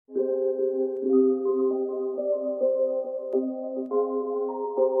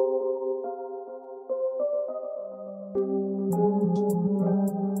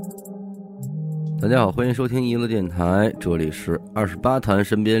大家好，欢迎收听娱乐电台，这里是28谈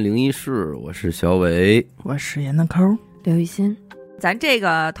身边灵异事，我是小伟，我是闫的抠，刘雨欣。咱这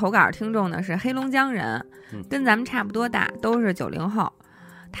个投稿听众呢是黑龙江人，跟咱们差不多大，都是90后。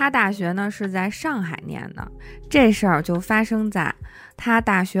他大学呢是在上海念的，这事儿就发生在他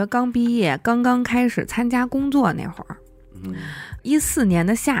大学刚毕业，刚刚开始参加工作那会儿。14年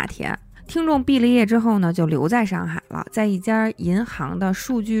的夏天，听众毕了业之后呢，就留在上海了，在一家银行的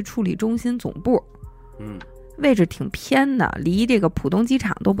数据处理中心总部。位置挺偏的，离这个浦东机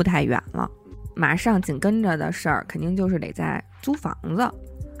场都不太远了。马上紧跟着的事儿，肯定就是得在租房子，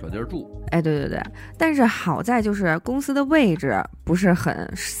找地儿住。哎，对对对，但是好在就是公司的位置不是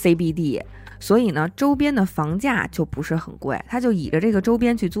很 CBD， 所以呢，周边的房价就不是很贵，他就倚着这个周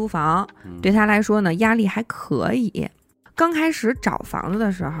边去租房，对他来说呢，压力还可以。刚开始找房子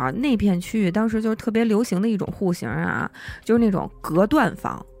的时候，那片区域当时就是特别流行的一种户型啊，就是那种隔断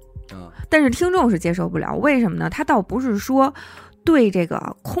房。但是听众是接受不了，为什么呢？他倒不是说对这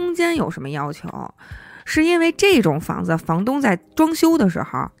个空间有什么要求，是因为这种房子房东在装修的时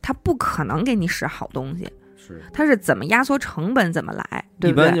候，他不可能给你使好东西，他是怎么压缩成本怎么来，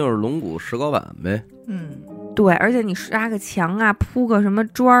对不对？一般就是龙骨石膏板呗。对，而且你刷个墙啊，铺个什么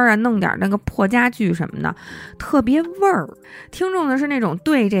砖啊，弄点那个破家具什么的，特别味儿。听众呢是那种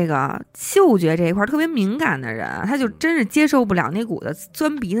对这个嗅觉这一块特别敏感的人，他就真是接受不了那股子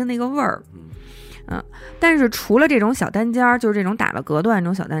钻鼻的那个味儿。但是除了这种小单间，就是这种打了隔断这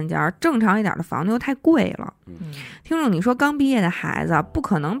种小单间，正常一点的房子又太贵了。听众，你说刚毕业的孩子不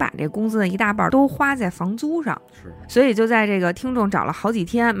可能把这工资的一大半都花在房租上，所以就在这个听众找了好几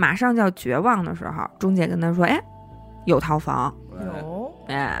天，马上就要绝望的时候，中介跟他说：“哎，有套房，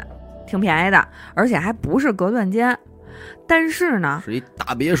挺便宜的，而且还不是隔断间，但是呢，是一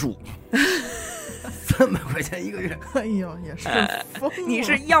大别墅。300块钱一个月，哎呦，也是疯了。你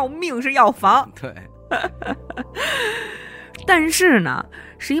是要命是要房，对，但是呢，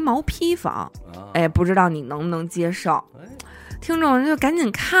是一毛坯房，哎，不知道你能不能接受？听众就赶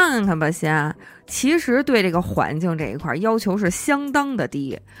紧看看吧，先。其实对这个环境这一块要求是相当的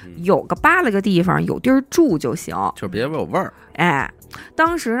低，有个扒了个地方有地儿住就行，就别有味儿。哎，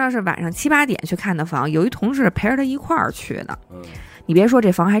当时呢是晚上7、8点去看的房，有一同事陪着他一块儿去的。你别说，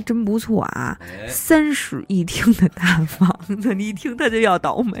这房还真不错啊，3室1厅的大房子，你一听他就要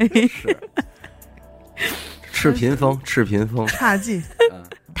倒霉。是，赤贫风，差劲。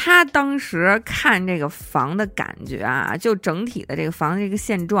他当时看这个房的感觉啊，就整体的这个房子这个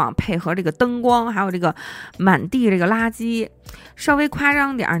现状，配合这个灯光，还有这个满地这个垃圾，稍微夸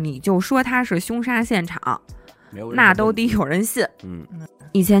张点，你就说它是凶杀现场，那都得有人信。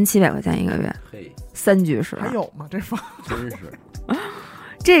1700块钱一个月，3居室，还有吗？这房真是。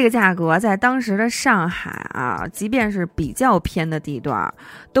这个价格在当时的上海啊，即便是比较偏的地段，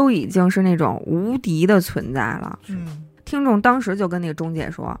都已经是那种无敌的存在了。听众当时就跟那个中介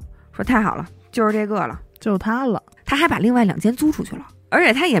说太好了，就是这个了，就他了。他还把另外2间租出去了，而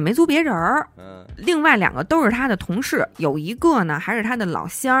且他也没租别人儿。另外2个都是他的同事，有一个呢还是他的老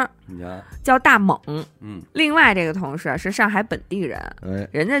乡，叫大猛。另外这个同事是上海本地人，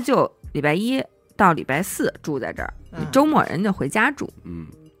人家就礼拜1到礼拜4住在这儿，周末人就回家住。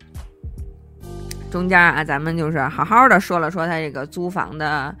中间啊，咱们就是好好的说了说他这个租房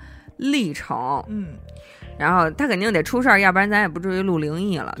的历程。然后他肯定得出事儿，要不然咱也不至于录灵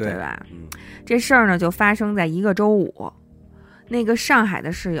异了，对吧？这事儿呢就发生在一个周五，那个上海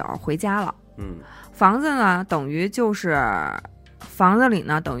的室友回家了。房子里呢等于就是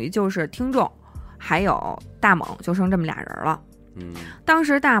听众还有大猛，就剩这么俩人了。当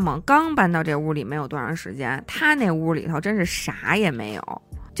时大猛刚搬到这屋里没有多长时间，他那屋里头真是啥也没有，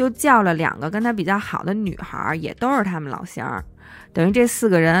就叫了2个跟他比较好的女孩，也都是他们老乡，等于这4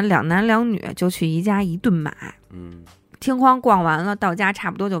个人2男2女就去宜家一顿买。听荒逛完了，到家差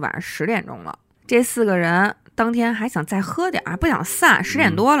不多就晚上10点钟了。这4个人当天还想再喝点，不想散，10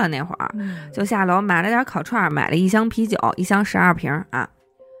点多了那会儿，就下楼买了点烤串，买了1箱啤酒，1箱12瓶啊。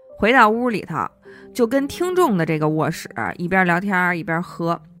回到屋里头，就跟听众的这个卧室一边聊天一边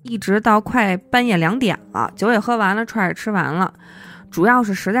喝，一直到快半夜2点了，酒也喝完了，串也吃完了，主要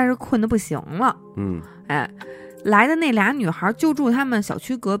是实在是困得不行了。来的那俩女孩就住他们小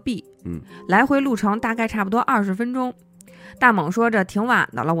区隔壁，来回路程大概差不多20分钟。大猛说这挺晚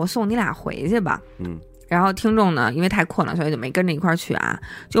的了，我送你俩回去吧。然后听众呢因为太困了，所以就没跟着一块去啊，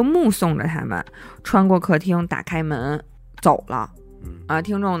就目送着他们穿过客厅，打开门走了。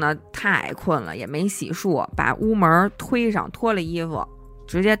听众呢太困了，也没洗漱，把屋门推上，脱了衣服，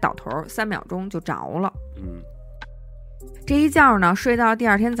直接倒头3秒钟就着了。这一觉呢睡到第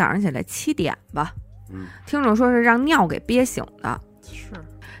2天早上起来7点吧。听众说是让尿给憋醒的。是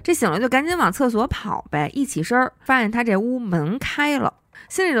这醒了就赶紧往厕所跑呗，一起身发现他这屋门开了，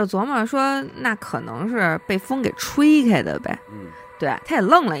心里就琢磨说那可能是被风给吹开的呗。对，他也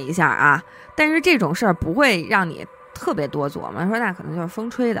愣了一下啊，但是这种事儿不会让你特别多琢磨，说那可能就是风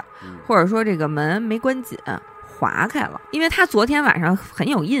吹的，或者说这个门没关紧划开了，因为他昨天晚上很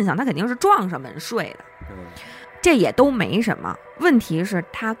有印象，他肯定是撞上门睡的，这也都没什么。问题是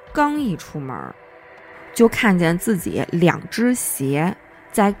他刚一出门就看见自己2只鞋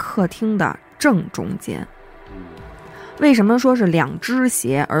在客厅的正中间。为什么说是2只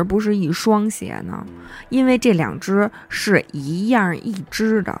鞋而不是1双鞋呢？因为这2只是一样一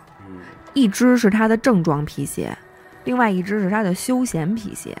只的，一只是他的正装皮鞋，另外一只是他的休闲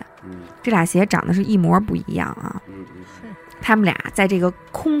皮鞋。这俩鞋长得是一模不一样啊。他们俩在这个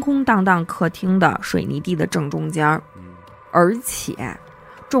空空荡荡客厅的水泥地的正中间，而且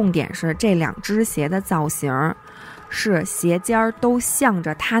重点是这2只鞋的造型是鞋尖都向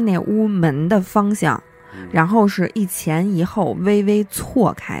着他那屋门的方向，然后是一前一后微微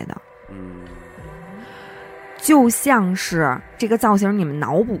错开的。就像是这个造型，你们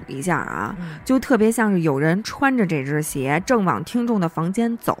脑补一下啊，就特别像是有人穿着这只鞋正往听众的房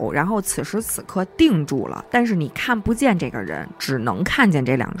间走，然后此时此刻定住了，但是你看不见这个人，只能看见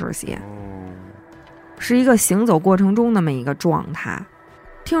这2只鞋，是一个行走过程中那么一个状态。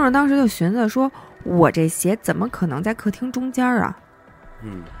听众当时就寻思说，我这鞋怎么可能在客厅中间啊？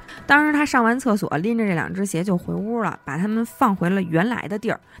当时他上完厕所拎着这2只鞋就回屋了，把他们放回了原来的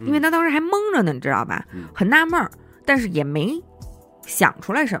地儿，因为他当时还懵着呢，你知道吧？很纳闷，但是也没想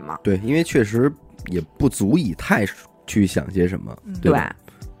出来什么。对，因为确实也不足以太去想些什么。对，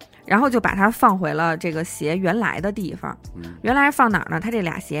然后就把它放回了这个鞋原来的地方。原来放哪儿呢？他这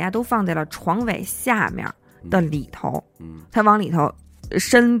俩鞋啊都放在了床尾下面的里头。他往里头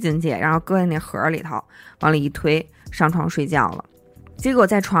伸进去，然后搁在那盒里头，往里一推，上床睡觉了。结果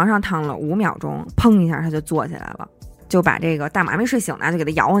在床上躺了5秒钟，砰一下他就坐起来了，就把这个大马没睡醒呢，就给他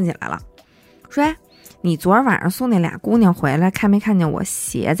摇晃起来了，说：“哎，你昨儿晚上送那俩姑娘回来，看没看见我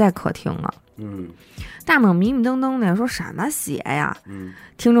鞋在客厅了？”大猛迷迷瞪瞪的说：“什么鞋呀？”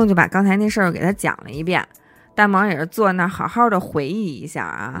听众就把刚才那事儿给他讲了一遍。大猛也是坐那好好的回忆一下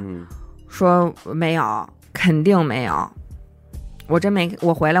啊，说没有，肯定没有，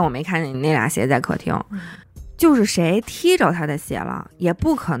我回来我没看见你那俩鞋在客厅。就是谁踢着他的鞋了，也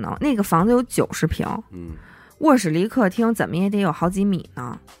不可能。那个房子有90平，卧室离客厅怎么也得有好几米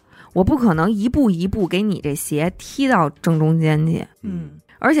呢。我不可能一步一步给你这鞋踢到正中间去。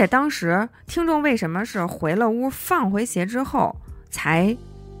而且当时听众为什么是回了屋放回鞋之后才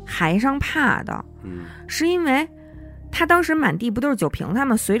还上怕的？是因为他当时满地不都是酒瓶子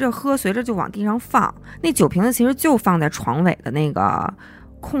吗？随着喝，随着就往地上放。那酒瓶子其实就放在床尾的那个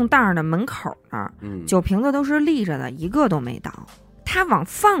空档的门口那儿，酒瓶子都是立着的，一个都没倒。他往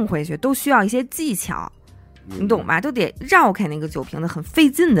放回去都需要一些技巧，你懂吧？都得绕开那个酒瓶子，很费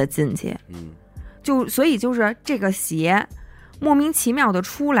劲的进去。所以就是这个鞋莫名其妙的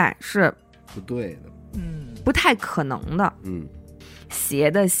出来是不对的，不太可能的。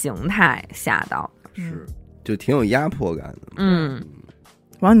鞋的形态吓到是，就挺有压迫感的。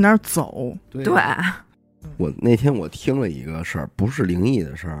往你那儿走。对。我那天我听了一个事儿，不是灵异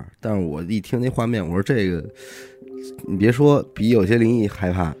的事儿，但是我一听那画面，我说这个，你别说，比有些灵异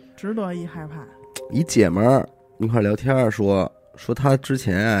害怕，值得一害怕。一姐们儿一块聊天说她之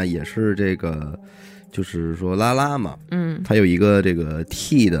前啊也是这个，就是说拉拉嘛，她有一个这个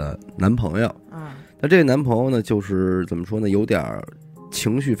T 的男朋友，那这个男朋友呢，就是怎么说呢，有点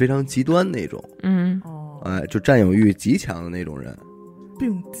情绪非常极端那种，就占有欲极强的那种人，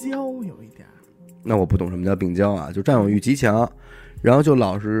病娇有一点。那我不懂什么叫病娇啊，就占有欲极强，然后就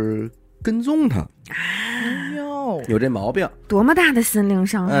老是跟踪他，有这毛病，多么大的心灵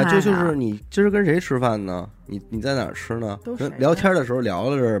伤害啊！就是你今儿跟谁吃饭呢？你在哪儿吃呢？聊天的时候聊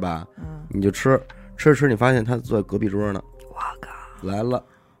到这儿吧，你就吃，你发现他坐在隔壁桌呢，我靠，来了，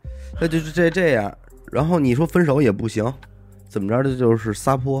那就是这样。然后你说分手也不行，怎么着的就是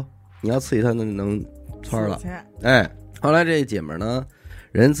撒泼，你要刺激他，那能窜了。后来这姐们儿呢，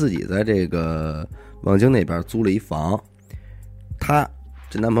人自己在这个望京那边租了一房，她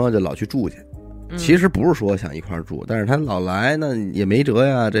这男朋友就老去住去。其实不是说想一块住，但是他老来那也没辙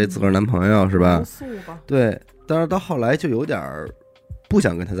呀，这自个儿男朋友是吧？对，但是到后来就有点不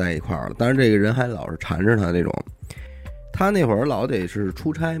想跟他在一块了，但是这个人还老是缠着他那种。他那会儿老得是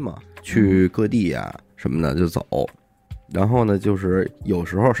出差嘛，去各地呀什么的就走，然后呢就是有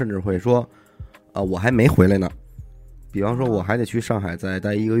时候甚至会说啊我还没回来呢，比方说我还得去上海再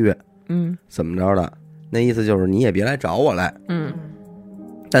待1个月，怎么着的，那意思就是你也别来找我来，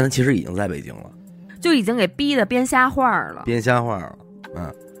但他其实已经在北京了，就已经给逼得编瞎话了。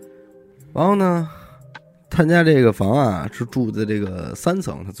啊。然后呢，他家这个房啊是住在这个3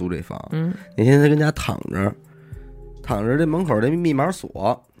层，他租这房。那天他跟家躺着这门口这密码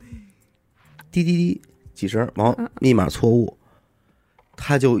锁，滴滴滴几声，完密码错误，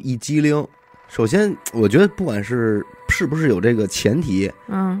他就一激灵。首先，我觉得不管是不是有这个前提，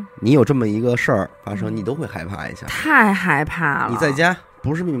你有这么一个事儿发生，你都会害怕一下，太害怕了。你在家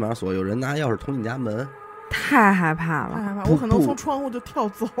不是密码锁，有人拿钥匙捅你家门，太害怕了。我可能从窗户就跳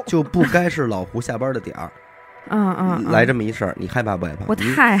走，就不该是老胡下班的点儿。来这么一事儿，你害怕不害怕？我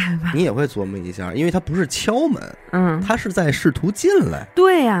太害怕。你也会琢磨一下，因为他不是敲门，他是在试图进来。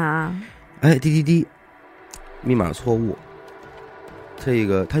对呀，哎，滴滴滴，密码错误，这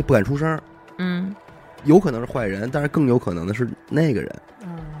个他不敢出声。有可能是坏人，但是更有可能的是那个人。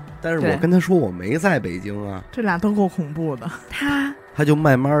但是我跟他说我没在北京啊，这俩都够恐怖的。他就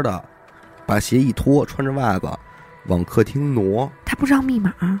慢慢的把鞋一脱，穿着袜子往客厅挪。他不知道密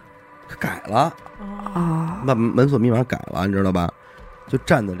码，他改了。把门锁密码改了，你知道吧？就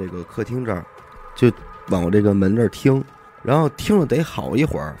站在这个客厅这儿，就往我这个门这儿听，然后听了得好一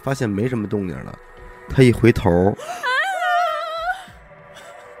会儿，发现没什么动静了。他一回头，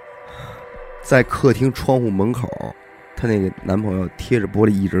在客厅窗户门口，她那个男朋友贴着玻璃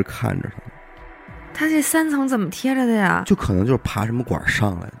一直看着她。他这3层怎么贴着的呀？就可能就是爬什么管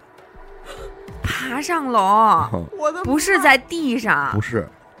上来的。爬上楼，不是在地上。不是。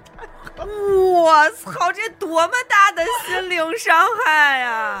我操，这多么大的心灵伤害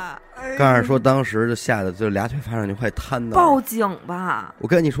呀！刚才说当时就吓得就俩腿发上去快瘫了。报警吧！我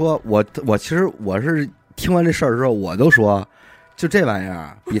跟你说，我其实我是听完这事儿之后，我都说，就这玩意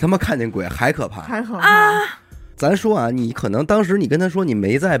儿比他妈看见鬼还可怕，还可怕。咱说啊，你可能当时你跟他说你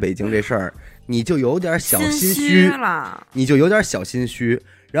没在北京这事儿，你就有点小心虚了，你就有点小心虚，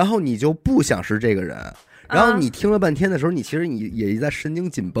然后你就不想是这个人，然后你听了半天的时候，你其实你也在神经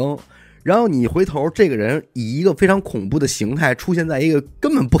紧绷。然后你回头，这个人以一个非常恐怖的形态出现在一个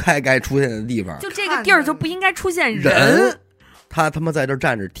根本不该出现的地方，就这个地儿就不应该出现人。他妈在这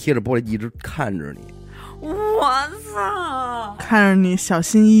站着，贴着玻璃一直看着你。我操！看着你小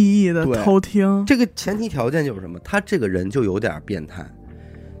心翼翼的偷听。这个前提条件就是什么？他这个人就有点变态，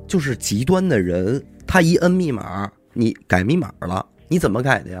就是极端的人。他一摁密码，你改密码了，你怎么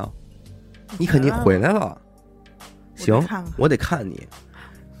改的呀？你肯定回来了。行，我得看你。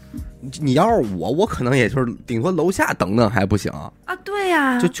你要是我可能也就是顶多楼下等等还不行啊。对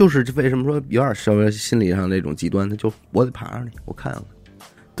呀，就是为什么说有点稍微心理上那种极端，他就我得爬上去，我看看。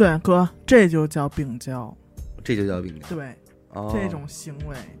对哥，这就叫病娇，这就叫病娇。对，这种行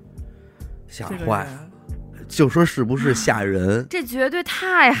为吓坏了，就说是不是吓人？这绝对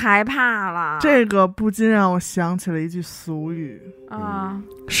太害怕了。这个不禁让我想起了一句俗语啊，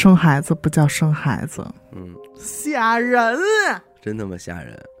生孩子不叫生孩子，吓人，真他妈吓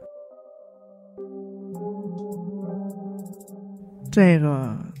人。这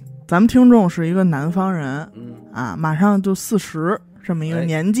个咱们听众是一个南方人，马上就40这么一个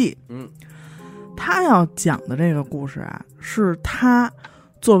年纪，他要讲的这个故事啊，是他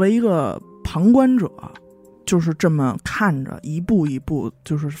作为一个旁观者，就是这么看着一步一步，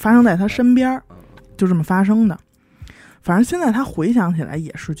就是发生在他身边，就这么发生的。反正现在他回想起来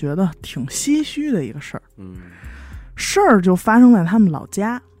也是觉得挺唏嘘的一个事儿。事儿就发生在他们老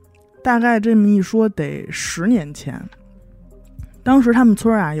家，大概这么一说得10年前。当时他们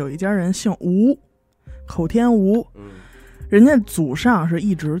村啊有一家人姓吴，口天吴，人家祖上是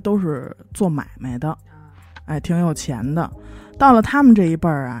一直都是做买卖的，哎，挺有钱的。到了他们这一辈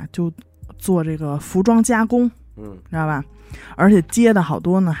儿啊，就做这个服装加工，知道吧？而且接的好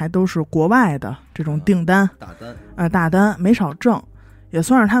多呢，还都是国外的这种订单，大单没少挣，也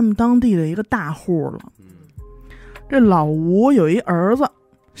算是他们当地的一个大户了。这老吴有一儿子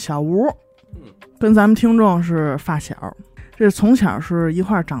小吴，跟咱们听众是发小，这从小是一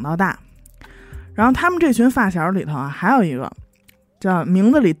块长到大。然后他们这群发小里头啊，还有一个叫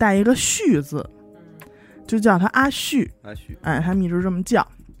名字里带一个旭字，就叫他阿旭。哎，他们一直这么叫。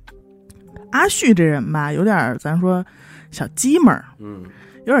阿旭这人吧，有点咱说小鸡门，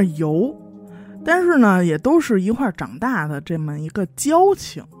有点油，但是呢，也都是一块长大的这么一个交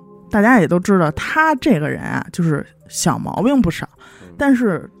情。大家也都知道，他这个人啊，就是小毛病不少，但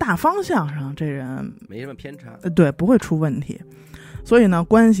是大方向上这人没什么偏差，对，不会出问题。所以呢，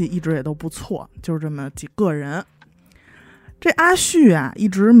关系一直也都不错，就是这么几个人。这阿旭啊，一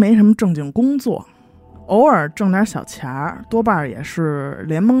直没什么正经工作，偶尔挣点小钱儿，多半也是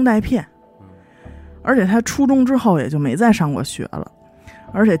连蒙带骗。而且他初中之后也就没再上过学了，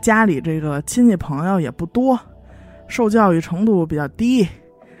而且家里这个亲戚朋友也不多，受教育程度比较低，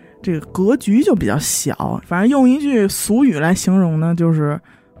这个格局就比较小，反正用一句俗语来形容呢，就是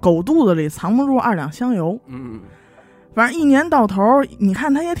狗肚子里藏不住2两香油。反正一年到头，你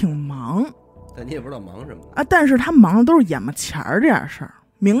看他也挺忙，但你也不知道忙什么啊。但是他忙的都是眼巴前儿这点事儿，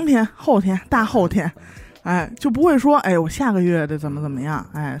明天、后天、大后天，哎，就不会说，哎，我下个月得怎么样，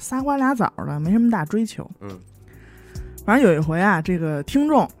哎，仨瓜俩枣的，没什么大追求。反正有一回啊，这个听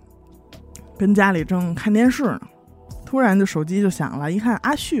众跟家里正看电视呢，突然就手机就响了，一看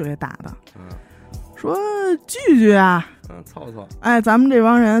阿旭给打的，说聚聚啊，凑凑，哎，咱们这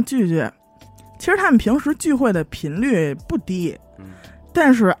帮人聚聚。其实他们平时聚会的频率不低，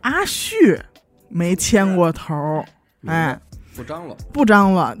但是阿旭没牵过头，哎，不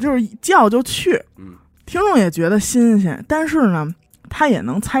张罗，就是叫就去。听众也觉得新鲜，但是呢，他也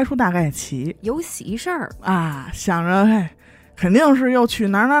能猜出大概齐，有喜事儿啊，想着哎，肯定是又去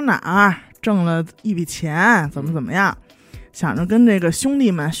哪儿挣了一笔钱，怎么样，想着跟这个兄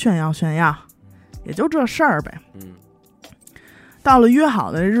弟们炫耀炫耀，也就这事儿呗。到了约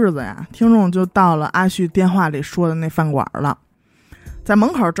好的日子呀，听众就到了阿旭电话里说的那饭馆了，在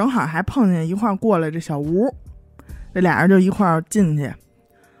门口正好还碰见一块过来这小吴，这俩人就一块进去，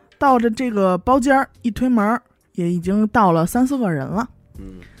到着这个包间一推门，也已经到了3-4个人了，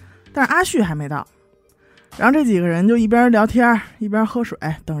但是阿旭还没到，然后这几个人就一边聊天一边喝水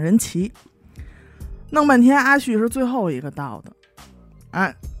等人齐，弄半天阿旭是最后一个到的，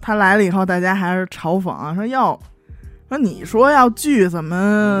哎，他来了以后，大家还是嘲讽说哟。说你说要聚，怎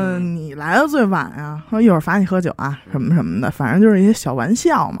么你来的最晚啊？说一会儿罚你喝酒啊，什么什么的，反正就是一些小玩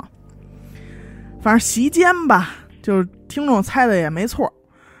笑嘛。反正席间吧，就是听众猜的也没错，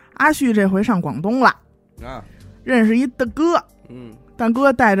阿旭这回上广东了啊，认识一大哥，大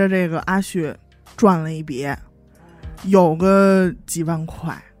哥带着这个阿旭赚了一笔，有个几万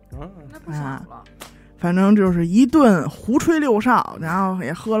块那不少了。反正就是一顿胡吹六哨，然后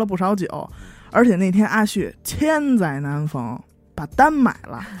也喝了不少酒。而且那天阿旭千载难逢，把单买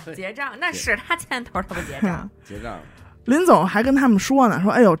了，结账那是他牵头，他不结账，结账。临走还跟他们说呢，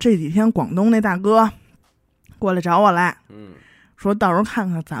说哎呦这几天广东那大哥过来找我来，说到时候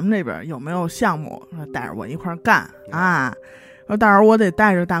看看咱们这边有没有项目，说带着我一块干啊，说到时候我得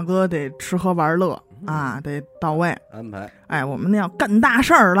带着大哥得吃喝玩乐啊，得到位安排。哎，我们那要干大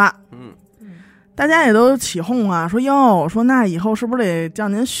事儿了，大家也都起哄啊，说哟，说那以后是不是得叫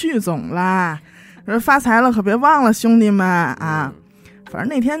您旭总啦？说发财了可别忘了兄弟们啊！反正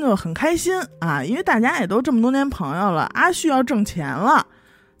那天就很开心啊，因为大家也都这么多年朋友了，阿旭要挣钱了，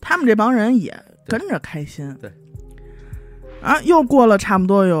他们这帮人也跟着开心。对。啊，又过了差不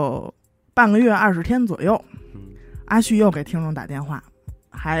多有半个月20天左右，阿旭又给听众打电话，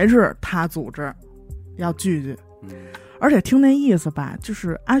还是他组织要聚聚。而且听那意思吧，就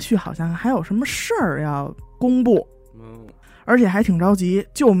是阿旭好像还有什么事儿要公布，而且还挺着急，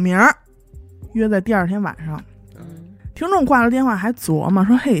就明儿约在第2天晚上。听众挂了电话还琢磨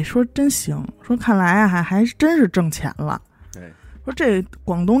说，嘿，说真行，说看来啊还真是挣钱了，说这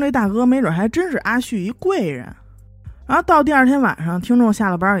广东这大哥没准还真是阿旭一贵人。然后到第2天晚上，听众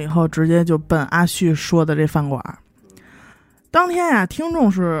下了班以后直接就奔阿旭说的这饭馆。当天呀，听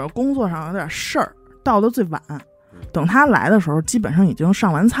众是工作上有点事儿，到的最晚，等他来的时候基本上已经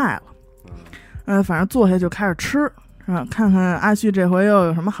上完菜了，反正坐下就开始吃，看看阿旭这回又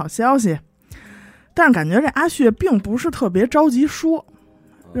有什么好消息。但是感觉这阿旭并不是特别着急说，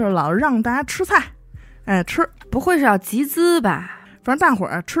就是老让大家吃菜，哎，吃，不会是要集资吧？反正大伙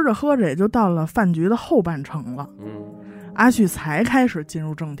儿吃着喝着也就到了饭局的后半程了，阿旭才开始进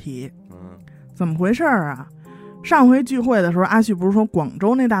入正题。怎么回事啊？上回聚会的时候，阿旭不是说广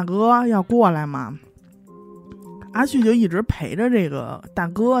州那大哥要过来吗？阿旭就一直陪着这个大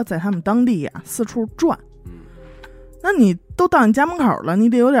哥在他们当地啊四处转。那你都到你家门口了，你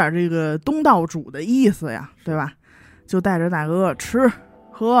得有点这个东道主的意思呀，对吧？就带着大哥吃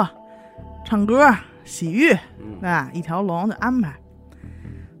喝唱歌洗浴，对吧？一条龙的安排。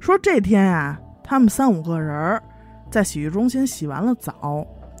说这天啊，他们3-5个人在洗浴中心洗完了澡，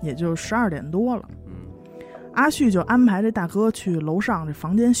也就12点多了。阿旭就安排这大哥去楼上这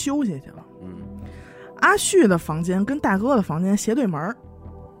房间休息去了。阿旭的房间跟大哥的房间斜对门，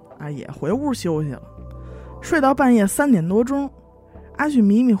也回屋休息了。睡到半夜3点多钟，阿旭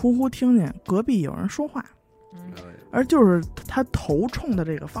迷迷糊糊听见隔壁有人说话，而就是他头冲的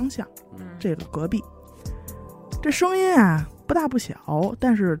这个方向，这个隔壁，这声音啊不大不小，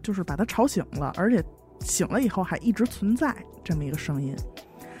但是就是把他吵醒了，而且醒了以后还一直存在这么一个声音。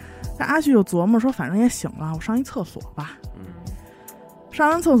那阿旭就琢磨说，反正也醒了，我上一厕所吧。上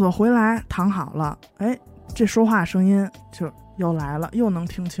完厕所回来躺好了，哎，这说话声音就又来了，又能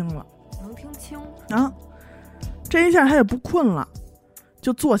听清了，能听清啊！这一下他也不困了，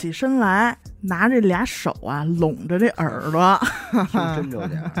就坐起身来，拿这俩手啊拢着这耳朵，真有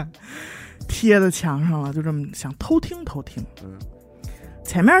点贴在墙上了，就这么想偷听。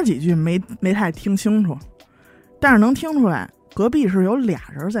前面几句没太听清楚，但是能听出来隔壁是有俩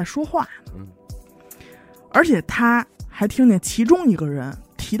人在说话的。而且他还听见其中一个人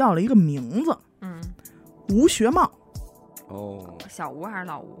提到了一个名字，吴学茂。小吴还是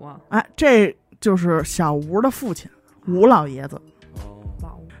老吴啊？哎，这就是小吴的父亲吴老爷子。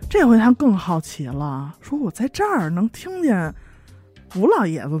这回他更好奇了，说我在这儿能听见吴老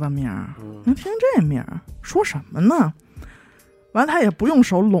爷子的名儿，能听这名儿说什么呢？完了他也不用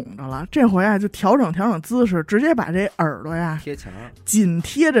手拢着了，这回啊就调整姿势，直接把这耳朵呀贴墙，紧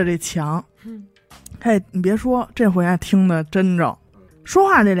贴着这墙。哎，你别说，这回啊听得真着。说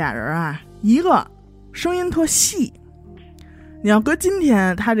话这俩人啊，一个声音特细，你要搁今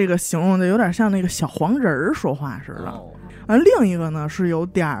天他这个形容的有点像那个小黄人说话似的。另一个呢是有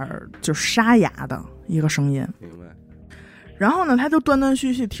点就沙哑的一个声音。明白。然后呢他就断断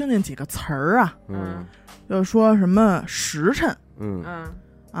续续听见几个词儿啊，就说什么时辰，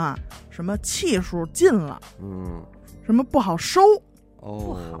什么气数尽了，什么不好收，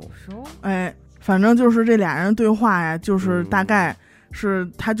不好收，哎，反正就是这俩人对话呀，就是大概是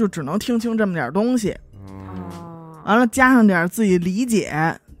他就只能听清这么点东西，完了加上点自己理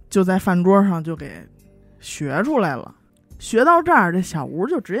解，就在饭桌上就给学出来了。学到这儿，这小吴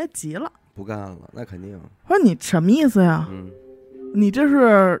就直接急了，不干了，那肯定。说你什么意思呀？你这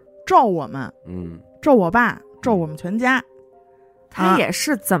是咒我们，咒我爸，咒我们全家。他也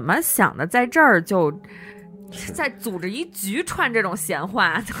是怎么想的，在这儿就在组织一局串这种闲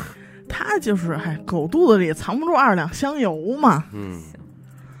话。他就是狗肚子里藏不住2两香油嘛。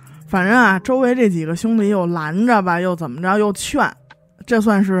反正啊，周围这几个兄弟又拦着吧，又怎么着，又劝，这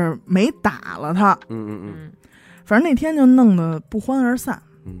算是没打了他。反正那天就弄得不欢而散。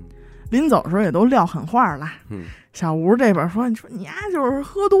临走的时候也都撂狠话了。小吴这边说：“你说你呀，就是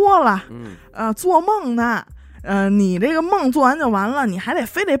喝多了，做梦呢。你这个梦做完就完了，你还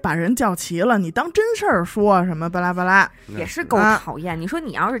非得把人叫齐了，你当真事儿说什么巴拉巴拉，也是够讨厌。你说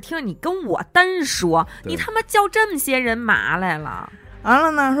你要是听着你跟我单说，你他妈叫这么些人麻来了。完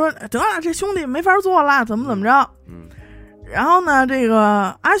了呢，说得了，这兄弟没法做了，怎么着。然后呢，这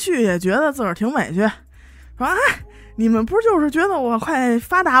个阿旭也觉得自个儿挺委屈。”说你们不就是觉得我快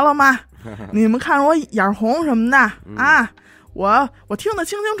发达了吗？你们看着我眼红什么的啊？我听得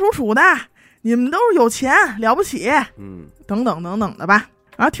清清楚楚的，你们都是有钱了不起，等等等等的吧。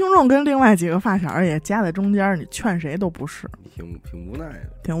然后听众跟另外几个发小也夹在中间，你劝谁都不是，挺无奈的，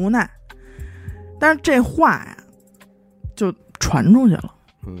挺无奈。但是这话呀，就传出去了。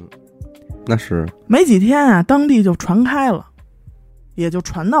那是没几天啊，当地就传开了，也就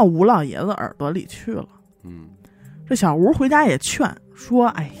传到吴老爷子耳朵里去了。这小吴回家也劝说：“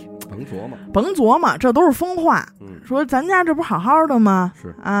哎，甭琢磨，这都是疯话。说咱家这不好好的吗？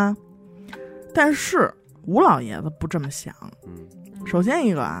是啊。但是吴老爷子不这么想。首先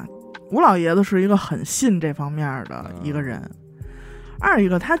一个啊，吴老爷子是一个很信这方面的一个人。二一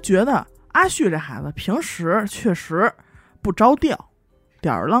个，他觉得阿旭这孩子平时确实不着调，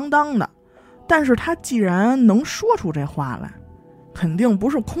吊儿郎当的，但是他既然能说出这话来，肯定不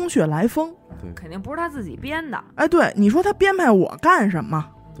是空穴来风。”肯定不是他自己编的。哎，对，你说他编排我干什么？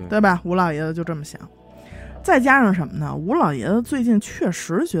对吧？吴老爷子就这么想。再加上什么呢？吴老爷子最近确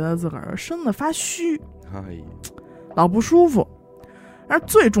实觉得自个儿身子发虚，老不舒服。而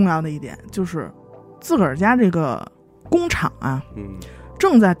最重要的一点就是自个儿家这个工厂啊，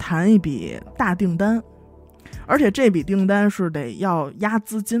正在谈一笔大订单，而且这笔订单是得要压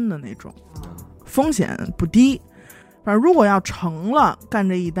资金的那种，风险不低。反正如果要成了，干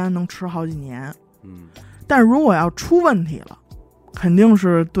这一单能吃好几年。但是如果要出问题了，肯定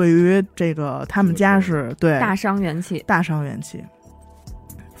是对于这个他们家是对大伤元气。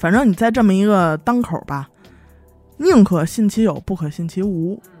反正你在这么一个当口吧，宁可信其有，不可信其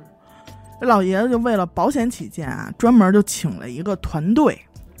无。老爷子就为了保险起见啊，专门就请了一个团队，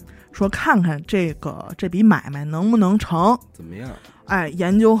说看看这笔买卖能不能成，怎么样？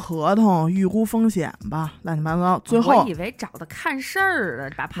研究合同，预估风险吧，乱七八糟。最后我以为找他看事儿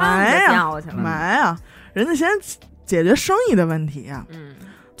的，把胖子叫去了。没啊，人家先解决生意的问题啊。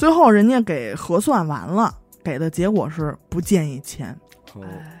最后人家给核算完了，给的结果是不建议签。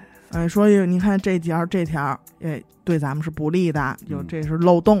所以你看这条，对咱们是不利的，有这是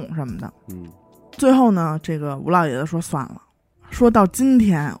漏洞什么的。最后呢，这个吴老爷子说算了，说到今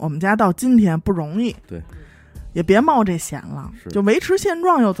天，我们家到今天不容易。对。也别冒这险了，就维持现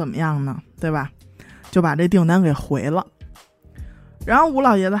状又怎么样呢？对吧？就把这订单给回了。然后吴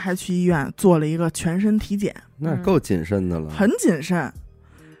老爷子还去医院做了一个全身体检，那够谨慎的了，很谨慎。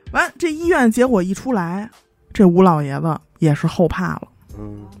完，这医院结果一出来，这吴老爷子也是后怕了，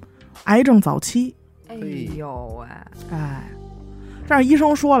癌症早期。哎呦喂，哎，但是医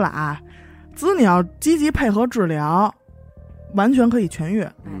生说了啊，子你要积极配合治疗，完全可以痊愈。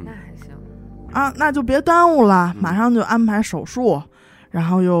那还行啊，那就别耽误了，马上就安排手术，然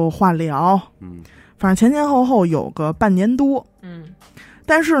后又化疗，反正前后有个半年多，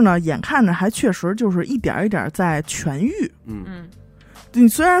但是呢，眼看着还确实就是一点一点在痊愈，你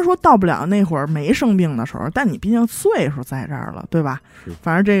虽然说到不了那会儿没生病的时候，但你毕竟岁数在这儿了，对吧？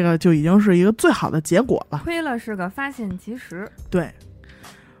反正这个就已经是一个最好的结果了。亏了是个发现及时。对，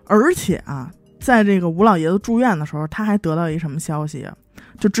而且啊，在这个吴老爷子住院的时候，他还得到一什么消息啊？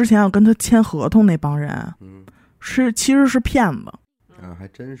就之前要跟他签合同那帮人，其实是骗子啊，还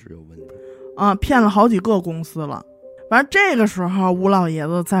真是有问题啊，骗了好几个公司了。反正这个时候，吴老爷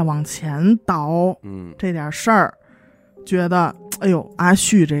子再往前倒，这点事儿，觉得哎呦，阿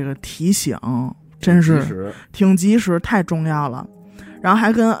旭这个提醒真是挺及时，太重要了。然后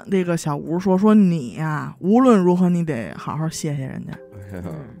还跟这个小吴说你呀，无论如何你得好好谢谢人家。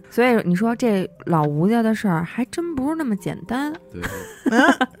所以你说这老吴家的事儿还真不是那么简单。对，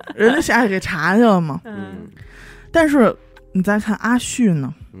人家下去给查去了嘛。但是你再看阿旭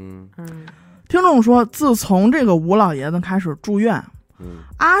呢，听众说，自从这个吴老爷子开始住院，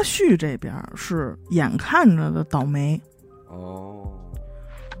阿旭这边是眼看着的倒霉。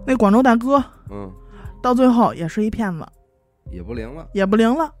那广州大哥，到最后也是一骗子，也不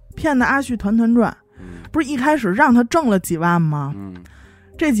灵了，骗的阿旭团团转。不是一开始让他挣了几万吗？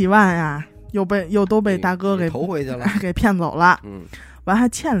这几万呀，又都被大哥给投回去了，给骗走了。完还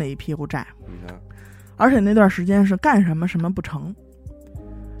欠了一屁股债。而且那段时间是干什么什么不成，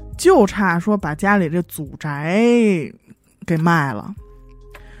就差说把家里这祖宅给卖了。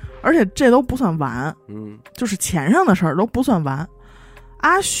而且这都不算完，就是钱上的事儿都不算完。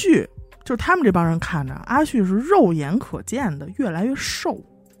阿旭就是他们这帮人看着阿旭是肉眼可见的越来越瘦，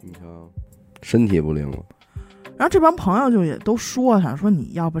你瞧，身体不灵了。然后这帮朋友就也都说他，说你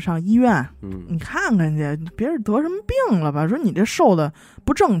要不上医院，你看看去，别是得什么病了吧？说你这瘦的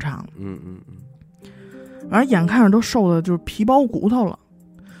不正常。完了眼看着都瘦的就是皮包骨头了，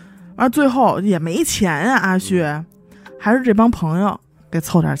完了最后也没钱啊，阿旭还是这帮朋友给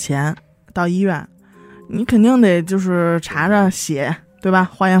凑点钱到医院，你肯定得就是查查血，对吧？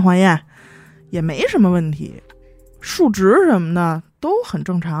化验也没什么问题，数值什么的都很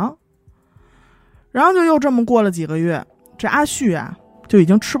正常。然后就又这么过了几个月，这阿旭啊就已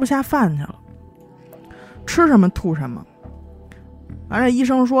经吃不下饭去了，吃什么吐什么。完了医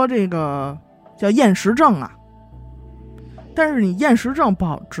生说这个叫厌食症啊，但是你厌食症不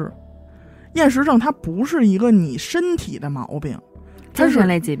好治，厌食症它不是一个你身体的毛病，它是精神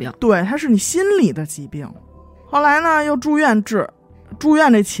类疾病。对，它是你心理的疾病。后来呢又住院治，住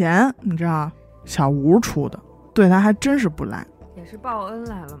院这钱你知道小吴出的，对他还真是不赖，也是报恩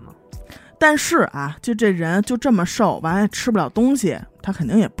来了吗？但是啊，就这人就这么瘦，完了吃不了东西，他肯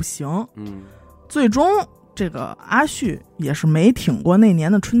定也不行。最终这个阿旭也是没挺过那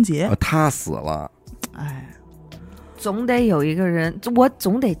年的春节。他死了。哎，总得有一个人，我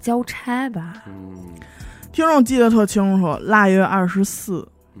总得交差吧。听众记得特清楚，腊月24，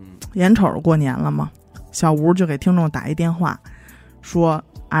眼瞅着过年了嘛，小吴就给听众打一电话，说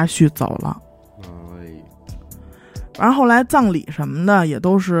阿旭走了。然后后来葬礼什么的也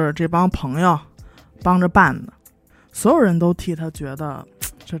都是这帮朋友帮着办的，所有人都替他觉得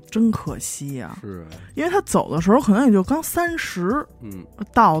这真可惜啊。是，因为他走的时候可能也就刚30，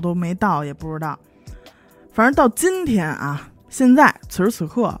到都没到也不知道。反正到今天啊，现在此时此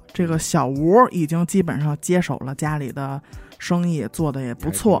刻，这个小吴已经基本上接手了家里的生意，做的也不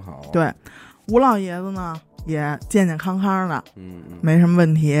错。对，吴老爷子呢也健健康康的，没什么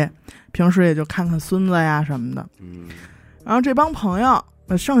问题，平时也就看看孙子呀什么的。然后这帮朋友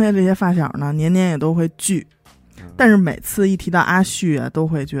剩下这些发小呢，年年也都会聚，但是每次一提到阿旭啊，都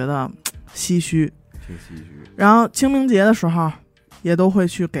会觉得唏嘘，挺唏嘘。然后清明节的时候也都会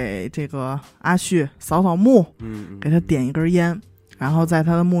去给这个阿旭扫扫墓，给他点一根烟，然后在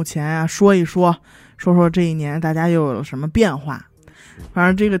他的墓前啊说一说这一年大家又有什么变化。反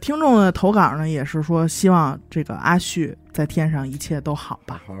正这个听众的投稿呢，也是说希望这个阿旭在天上一切都好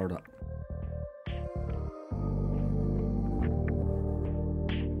吧。好的。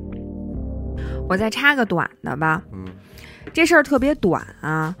我再插个短的吧。这事儿特别短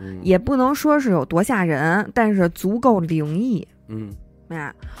啊，也不能说是有多吓人，但是足够灵异。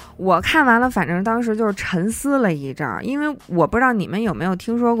我看完了，反正当时就是沉思了一阵儿，因为我不知道你们有没有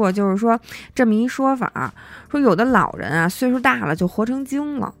听说过，就是说这么一说法，说有的老人啊，岁数大了就活成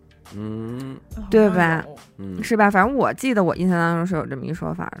精了。对吧？是吧？反正我记得我印象当中是有这么一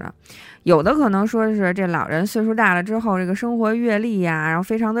说法的。有的可能说是这老人岁数大了之后，这个生活阅历呀，然后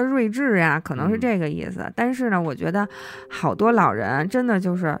非常的睿智呀，可能是这个意思。但是呢，我觉得好多老人真的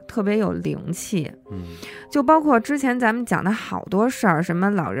就是特别有灵气。就包括之前咱们讲的好多事儿，什么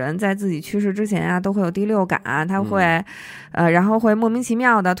老人在自己去世之前啊，都会有第六感，他会，然后会莫名其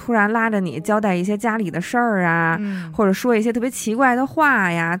妙的突然拉着你交代一些家里的事儿啊，或者说一些特别奇怪的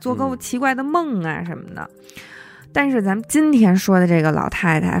话呀，做个奇怪的梦啊什么的。但是咱们今天说的这个老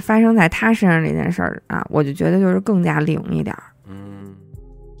太太发生在她身上这件事儿啊，我就觉得就是更加灵一点。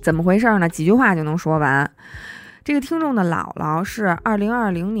怎么回事呢？几句话就能说完。这个听众的姥姥是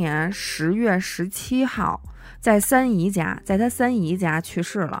2020年10月17号在她三姨家去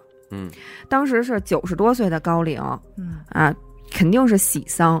世了。当时是90多岁的高龄，肯定是喜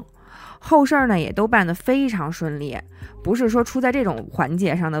丧。后事呢也都办得非常顺利，不是说出在这种环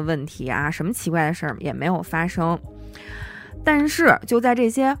节上的问题啊，什么奇怪的事儿也没有发生。但是就在这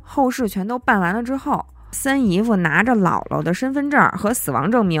些后事全都办完了之后，三姨夫拿着姥姥的身份证和死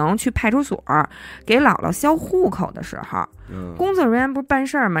亡证明去派出所给姥姥销户口的时候，工作人员不是办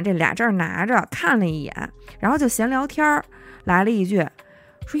事儿吗？这俩证拿着看了一眼，然后就闲聊天，来了一句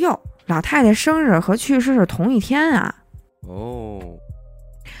说：“哟，老太太生日和去世是同一天啊！”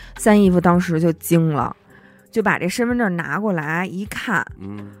三姨夫当时就惊了，就把这身份证拿过来一看，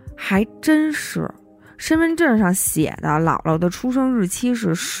还真是，身份证上写的姥姥的出生日期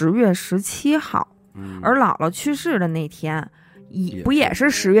是10月17号，而姥姥去世的那天不也是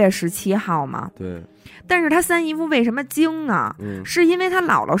10月17号吗？对。但是他三姨夫为什么惊呢？是因为他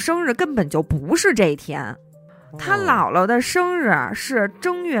姥姥生日根本就不是这一天，他姥姥的生日是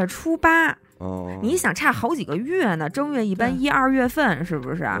正月初8。你想差好几个月呢，正月一般1、2月份是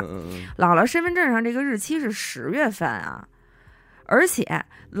不是？姥姥身份证上这个日期是10月份啊，而且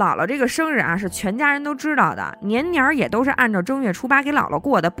姥姥这个生日啊是全家人都知道的，年年也都是按照正月初8给姥姥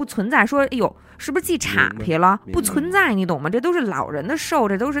过的，不存在说哎呦是不是记岔劈了，不存在，你懂吗？这都是老人的寿，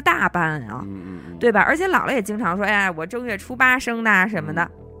这都是大办啊，对吧？而且姥姥也经常说，哎，我正月初8生的什么的，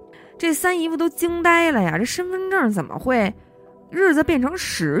这三姨夫都惊呆了呀，这身份证怎么会日子变成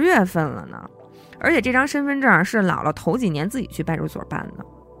10月份了呢？而且这张身份证是姥姥头几年自己去派出所办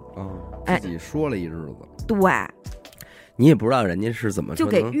的，自己说了一日子，对，你也不知道人家是怎么就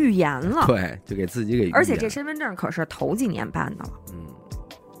给预言了，对，就给自己给预言，而且这身份证可是头几年办的了。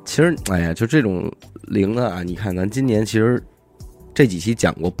其实哎呀，就这种灵啊，你看咱今年其实这几期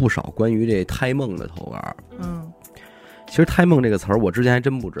讲过不少关于这胎梦的投稿。其实胎梦这个词儿我之前还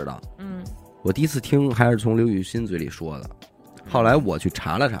真不知道，我第一次听还是从刘雨欣嘴里说的，后来我去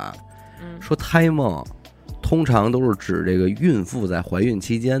查了查，说胎梦通常都是指这个孕妇在怀孕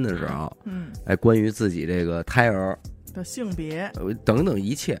期间的时候，关于自己这个胎儿的性别等等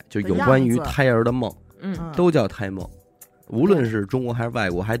一切，就有关于胎儿的梦，都叫胎梦。无论是中国还是外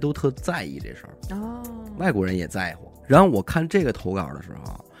国，还都特在意这事儿。外国人也在乎。然后我看这个投稿的时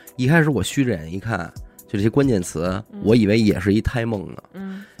候，一开始我虚着眼一看，就这些关键词，我以为也是一胎梦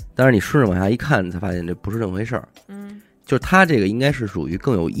呢。但是你顺着往下一看，你才发现这不是这么回事儿。就是他这个应该是属于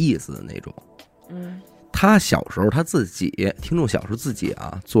更有意思的那种。他小时候他自己，听众小时候自己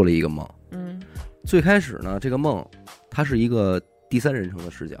啊做了一个梦。最开始呢，这个梦它是一个第三人称的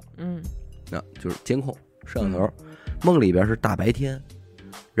视角。那就是监控摄像头。梦里边是大白天，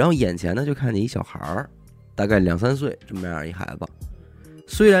然后眼前呢就看见一小孩儿，大概2、3岁这么样一孩子。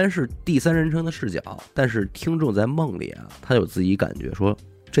虽然是第三人称的视角，但是听众在梦里啊，他有自己感觉说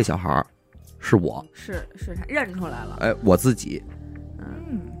这小孩儿是我，是他认出来了，我自己，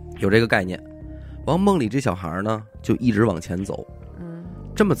有这个概念。往梦里这小孩呢就一直往前走，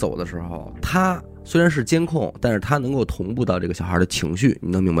这么走的时候，他虽然是监控，但是他能够同步到这个小孩的情绪，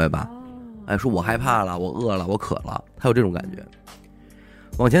你能明白吧？说我害怕了，我饿了，我渴了，他有这种感觉。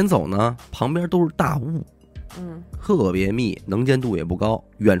往前走呢，旁边都是大雾，特别密，能见度也不高，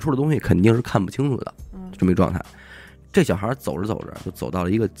远处的东西肯定是看不清楚的，这么一状态。这小孩走着走着就走到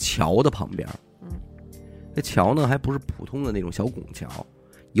了一个桥的旁边，这桥呢还不是普通的那种小拱桥，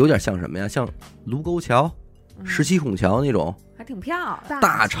有点像什么呀？像卢沟桥、17孔桥那种，还挺漂亮，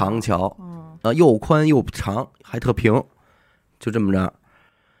大长桥，又宽又长，还特平，就这么着。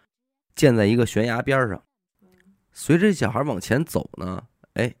建在一个悬崖边上，随着这小孩往前走呢，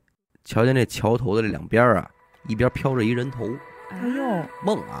瞧见这桥头的这两边啊，一边飘着一人头，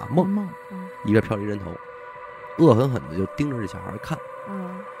梦啊梦，一边飘着一人头，恶狠狠的就盯着这小孩看，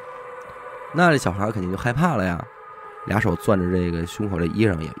那这小孩肯定就害怕了呀，俩手攥着这个胸口这衣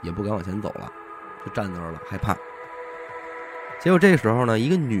裳，也不敢往前走了，就站那儿了，害怕。结果这时候呢，一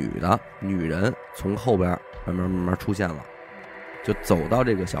个女人从后边慢慢出现了，就走到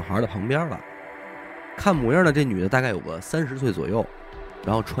这个小孩的旁边了。看模样呢，这女的大概有个30岁左右，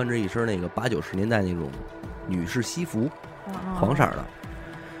然后穿着一身那个80、90年代那种女士西服，黄色的。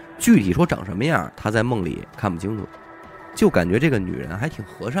具体说长什么样，她在梦里看不清楚，就感觉这个女人还挺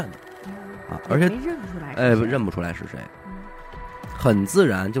和善的啊，而且认不出来是谁，很自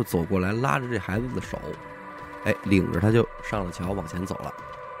然就走过来，拉着这孩子的手，领着他就上了桥往前走了。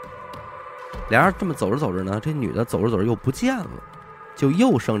俩人这么走着走着呢，这女的走着走着又不见了，就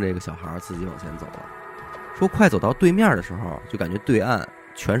又剩这个小孩自己往前走了。说快走到对面的时候，就感觉对岸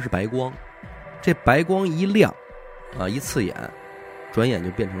全是白光，这白光一亮啊，一刺眼，转眼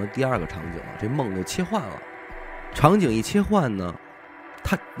就变成了第二个场景了，这梦就切换了。场景一切换呢，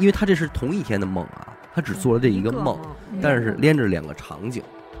因为他这是同一天的梦啊，他只做了这一个梦，但是连着2个场景。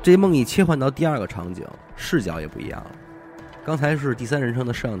这梦一切换到第二个场景，视角也不一样了。刚才是第3人称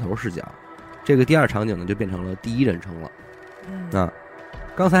的摄像头视角，这个第二场景呢就变成了第1人称了。啊，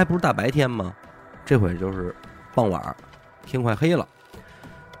刚才不是大白天吗？这回就是傍晚，天快黑了。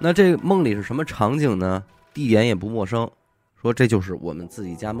那这梦里是什么场景呢？地点也不陌生，说这就是我们自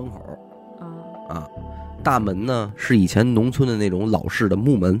己家门口。啊，大门呢是以前农村的那种老式的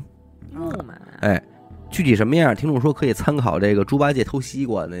木门。具体什么样，听众说可以参考这个猪八戒偷西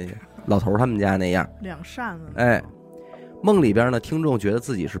瓜那老头他们家那样，2扇子。梦里边呢，听众觉得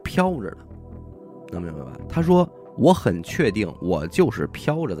自己是飘着的，能明白吧？他说我很确定我就是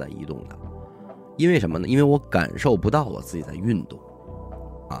飘着在移动的，因为什么呢？因为我感受不到我自己在运动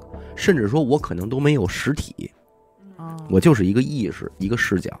啊，甚至说我可能都没有实体，我就是一个意识，一个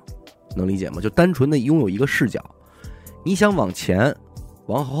视角，能理解吗？就单纯的拥有一个视角，你想往前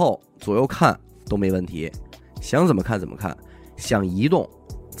往后左右看都没问题，想怎么看怎么看，想移动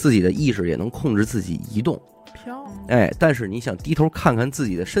自己的意识也能控制自己移动飘。但是你想低头看看自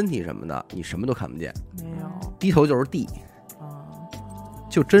己的身体什么的，你什么都看不见，没有，低头就是地，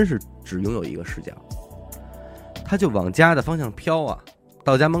就真是只拥有一个视角。他就往家的方向飘啊，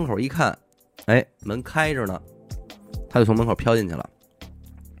到家门口一看，门开着呢，他就从门口飘进去了。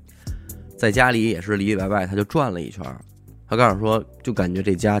在家里也是里里外外他就转了一圈，他告诉说就感觉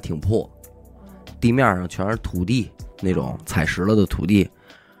这家挺破，地面上全是土地，那种踩实了的土地，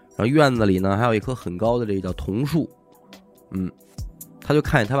然后院子里呢还有一棵很高的这叫桐树。他就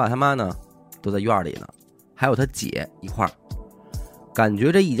看见他爸他妈呢都在院里呢，还有他姐一块儿，感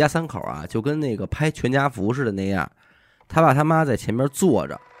觉这一家3口啊就跟那个拍全家福似的那样，他爸他妈在前面坐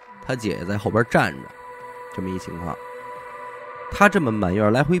着，他姐姐在后边站着，这么一情况。他这么满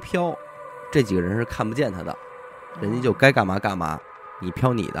院来回飘，这几个人是看不见他的，人家就该干嘛干嘛，你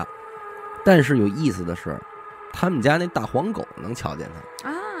飘你的。但是有意思的是，他们家那大黄狗能瞧见他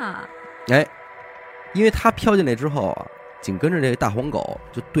啊！因为他飘进来之后啊，紧跟着这个大黄狗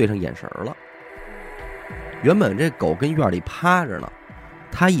就对上眼神了。原本这狗跟院里趴着呢，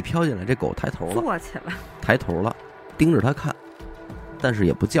他一飘进来，这狗抬头了，坐起来，抬头了，盯着他看，但是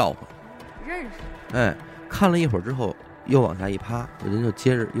也不叫唤，认识。看了一会儿之后，又往下一趴，人就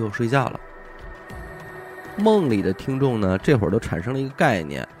接着又睡觉了。梦里的听众呢，这会儿都产生了一个概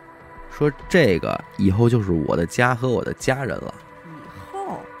念，说这个以后就是我的家和我的家人了。以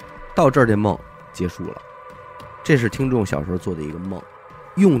后到这儿这梦结束了，这是听众小时候做的一个梦。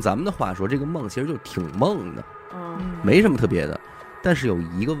用咱们的话说，这个梦其实就挺梦的，没什么特别的。但是有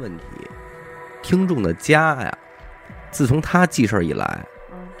一个问题，听众的家呀，自从他记事以来，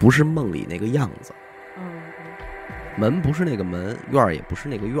不是梦里那个样子，门不是那个门，院也不是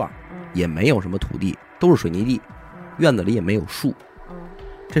那个院，也没有什么土地，都是水泥地，院子里也没有树。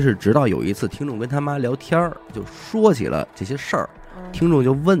这是直到有一次听众跟他妈聊天，就说起了这些事儿，听众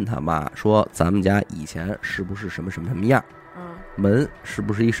就问他妈说，咱们家以前是不是什么什么什么样，门是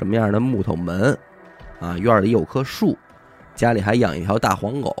不是一什么样的木头门啊，院里有棵树，家里还养一条大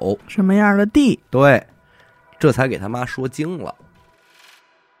黄狗，什么样的地。对，这才给他妈说惊了，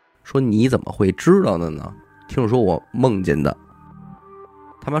说你怎么会知道的呢？听众说我梦见的。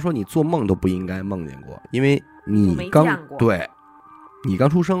他妈说你做梦都不应该梦见过，因为你你刚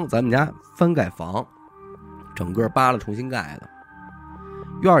出生，咱们家翻盖房，整个扒了重新盖的，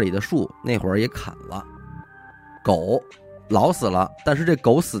院里的树那会儿也砍了，狗老死了，但是这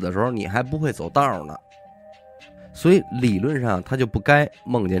狗死的时候你还不会走道呢，所以理论上他就不该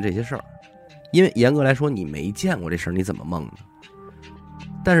梦见这些事儿，因为严格来说你没见过这事儿，你怎么梦呢？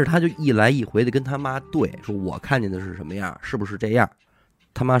但是他就一来一回的跟他妈对说，我看见的是什么样，是不是这样？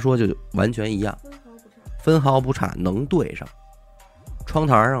他妈说就完全一样，分毫不差，能对上。窗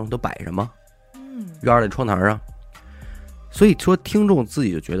台上都摆什么？院里窗台上。所以说听众自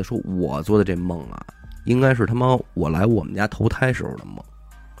己就觉得说，我做的这梦啊，应该是他妈我来我们家投胎时候的梦。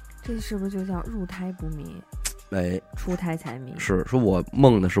这是不是就叫入胎不迷？出胎财迷，是说我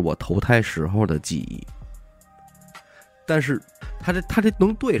梦的是我投胎时候的记忆，但是他这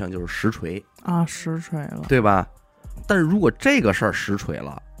能对上就是实锤啊，实锤了，对吧？但是如果这个事儿实锤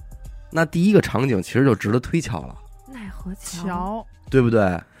了，那第一个场景其实就值得推敲了，奈何桥，对不对？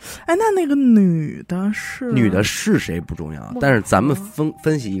哎，那个女的是谁不重要，但是咱们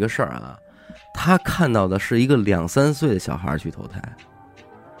分析一个事儿啊，他看到的是一个2、3岁的小孩去投胎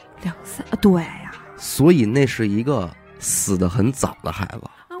，2、3，对呀，所以那是一个死得很早的孩子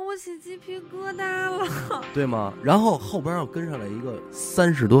啊，我起鸡皮疙瘩了，对吗？然后后边又跟上来一个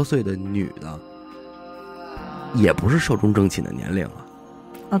30多岁的女的，也不是寿终正寝的年龄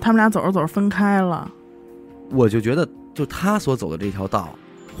啊，他们俩走着走着分开了，我就觉得，就他所走的这条道，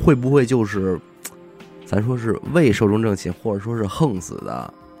会不会就是咱说是未寿终正寝，或者说是横死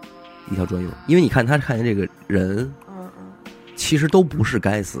的一条专用？因为你看他看见这个人，其实都不是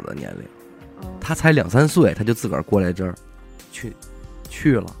该死的年龄，他才2、3岁，他就自个儿过来这儿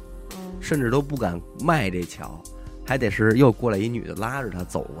去了，甚至都不敢迈这桥，还得是又过来一女的拉着他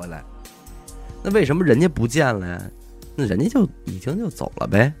走过来。那为什么人家不见了呀？那人家就已经就走了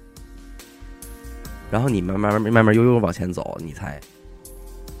呗。然后你慢慢悠悠往前走，你才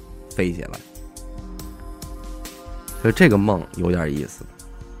飞起来。所以这个梦有点意思，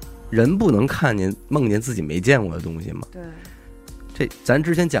人不能梦见自己没见过的东西吗？对，这咱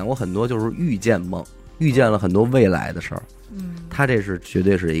之前讲过很多，就是预见梦，预见了很多未来的事儿。他这是绝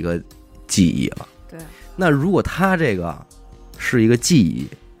对是一个记忆了。对，那如果他这个是一个记忆，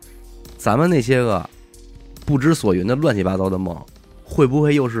咱们那些个不知所云的乱七八糟的梦，会不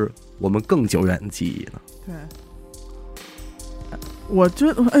会又是我们更久远的记忆呢？对，我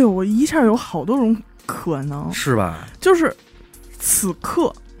觉得，哎呦，我一下有好多种可能，是吧？就是此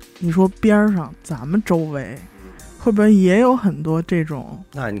刻，你说边上咱们周围会不会也有很多这种？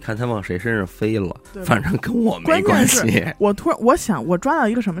那你看他往谁身上飞了，反正跟我没关系。关键是我想我抓到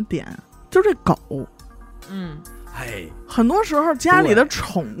一个什么点，就这狗，很多时候家里的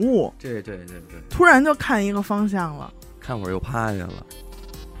宠物，对，突然就看一个方向了，看会儿又趴下了。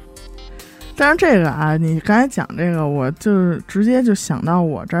但是这个啊，你刚才讲这个，我就是直接就想到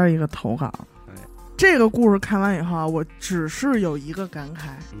我这儿一个投稿。这个故事看完以后，我只是有一个感慨，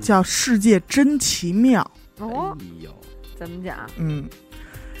叫世界真奇妙。哦，怎么讲？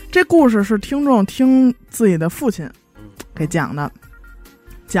这故事是听众听自己的父亲给讲的，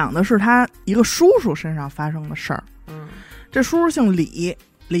讲的是他一个叔叔身上发生的事儿。这叔叔姓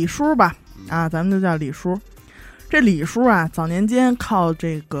李叔吧，啊，咱们就叫李叔。这李叔啊，早年间靠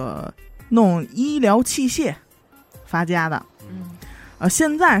这个弄医疗器械发家的，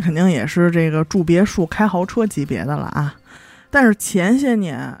现在肯定也是这个住别墅开豪车级别的了啊。但是前些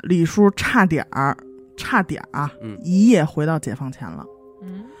年李叔差点啊，一夜回到解放前了。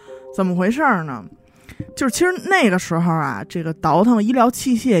怎么回事呢？就是其实那个时候啊，这个倒腾医疗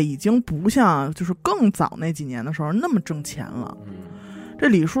器械已经不像就是更早那几年的时候那么挣钱了。这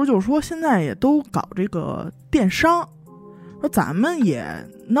李叔就说现在也都搞这个电商，说咱们也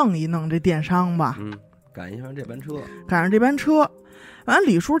弄一弄这电商吧，赶上这班车。完了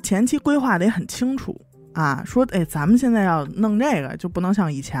李叔前期规划的也很清楚啊，说咱们现在要弄这个就不能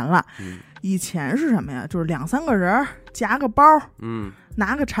像以前了。以前是什么呀？就是2、3个人夹个包，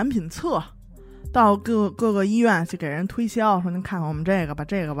拿个产品册到各个医院去给人推销，说您看看我们这个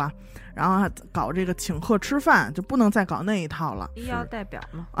吧，然后还搞这个请客吃饭，就不能再搞那一套了。医药代表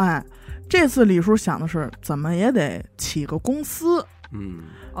嘛。这次李叔想的是怎么也得起个公司。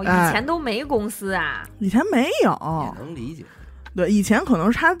以前都没公司啊？以前没有，也能理解。对，以前可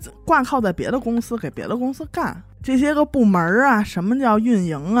能是他挂靠在别的公司，给别的公司干这些个部门啊，什么叫运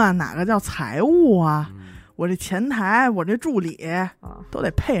营啊，哪个叫财务啊，我这前台，我这助理都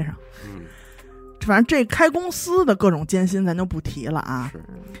得配上。反正这开公司的各种艰辛咱就不提了啊。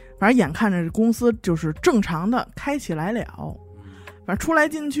反正眼看着这公司就是正常的开起来了，反正出来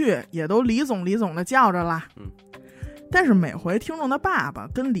进去也都李总的叫着啦。但是每回听众的爸爸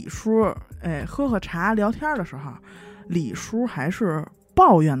跟李叔喝茶聊天的时候，李叔还是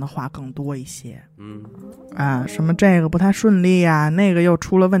抱怨的话更多一些。什么这个不太顺利呀，那个又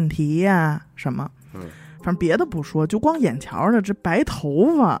出了问题呀，什么。反正别的不说，就光眼瞧着这白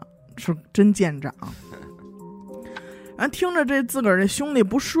头发是真见长。然后听着这自个儿这兄弟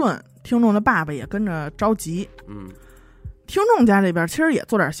不顺，听众的爸爸也跟着着急。听众家这边其实也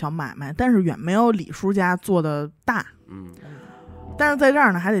做点小买卖，但是远没有李叔家做的大。但是在这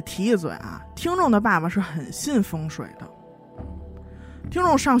儿呢还得提一嘴啊，听众的爸爸是很信风水的。听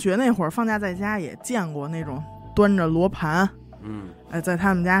众上学那会儿放假在家也见过那种端着罗盘，在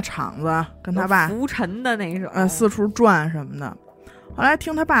他们家厂子跟他爸浮沉的那种，四处转什么的。后来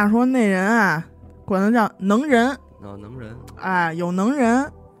听他爸说，那人啊管他叫能人。能人，哎，有能人。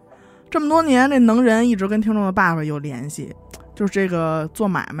这么多年，这能人一直跟听众的爸爸有联系，就是这个做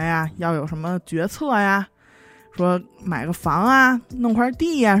买卖啊，要有什么决策呀，说买个房啊，弄块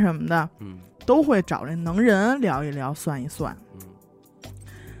地呀什么的，都会找这能人聊一聊，算一算。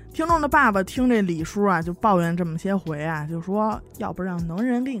听众的爸爸听这李叔啊，就抱怨这么些回啊，就说要不让能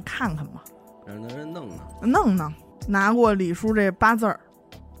人给你看看吧，让能人弄弄，拿过李叔这8字儿，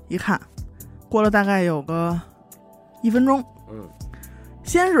一看，过了大概有个1分钟，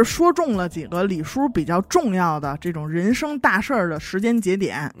先是说中了几个李叔比较重要的这种人生大事儿的时间节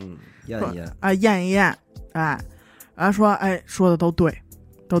点，验一验，然后说，说的都对，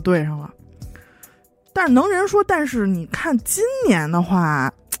都对上了。但是能人说，但是你看今年的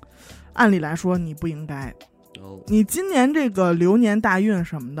话，按理来说你不应该，你今年这个流年大运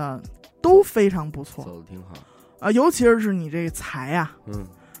什么的都非常不错，走的挺好尤其是你这财啊，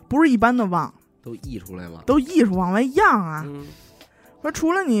不是一般的旺，都溢出来了，都溢出往外漾啊。说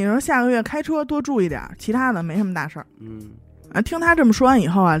除了你说下个月开车多注意点，其他的没什么大事儿。听他这么说完以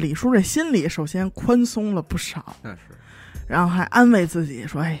后啊，李叔这心里首先宽松了不少，那是，然后还安慰自己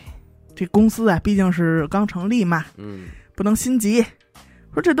说，这公司啊毕竟是刚成立嘛，不能心急，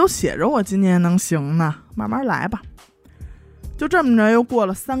说这都写着我今年能行呢，慢慢来吧。就这么着又过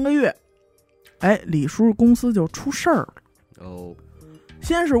了3个月，李叔公司就出事儿了。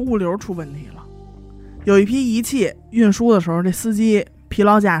先是物流出问题了，有一批仪器运输的时候，这司机疲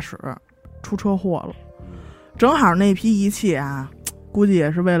劳驾驶出车祸了。正好那批仪器啊，估计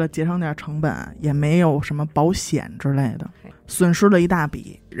也是为了节省点成本，也没有什么保险之类的，损失了一大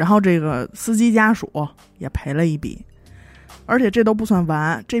笔。然后这个司机家属也赔了一笔。而且这都不算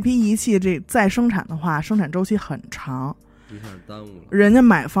完，这批仪器这再生产的话，生产周期很长，一下耽误了。人家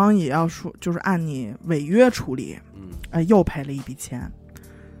买方也要说，就是按你违约处理，又赔了一笔钱。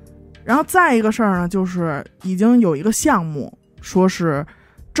然后再一个事儿呢，就是已经有一个项目说是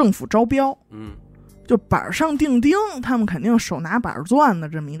政府招标，就板上钉钉，他们肯定手拿板钻的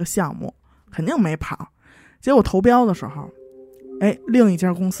这么一个项目，肯定没跑。结果投标的时候，另一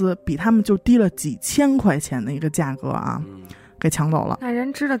家公司比他们就低了几千块钱的一个价格啊，给抢走了。那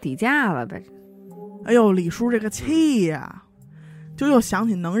人知道底价了呗？李叔这个气呀，就又想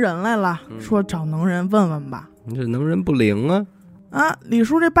起能人来了，说找能人问问吧。你这能人不灵啊！李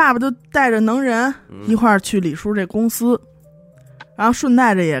叔这爸爸就带着能人一块儿去李叔这公司，然后顺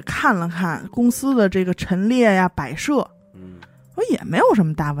带着也看了看公司的这个陈列呀、摆设，说也没有什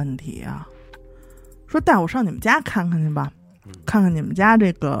么大问题啊。说带我上你们家看看去吧，看看你们家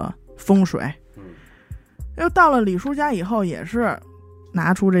这个风水。又到了李叔家以后，也是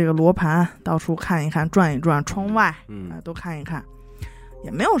拿出这个罗盘到处看一看，转一转，窗外都看一看，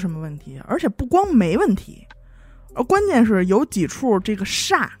也没有什么问题。而且不光没问题，而关键是有几处这个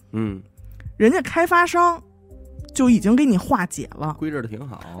煞，人家开发商就已经给你化解了，规制的挺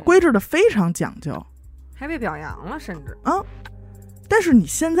好，规制的非常讲究，还被表扬了，甚至但是你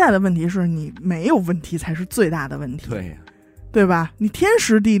现在的问题是你没有问题才是最大的问题，对呀，对吧？你天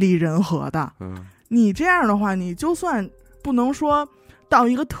时地利人和的，你这样的话，你就算不能说到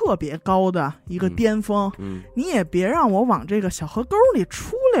一个特别高的一个巅峰，你也别让我往这个小河沟里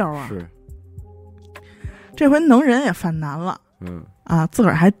出溜啊！是，这回能人也犯难了，自个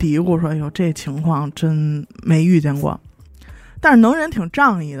儿还嘀咕说：“哟，这情况真没遇见过。”但是能人挺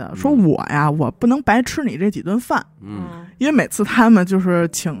仗义的，说我呀，我不能白吃你这几顿饭，因为每次他们就是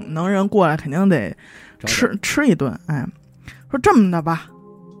请能人过来，肯定得吃一顿。说这么的吧，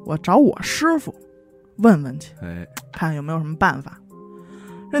我找我师傅问问去，看有没有什么办法。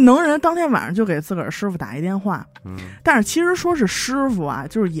这能人当天晚上就给自个儿师傅打一电话，但是其实说是师傅啊，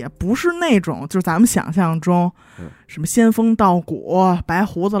就是也不是那种就是咱们想象中，什么仙风道骨、白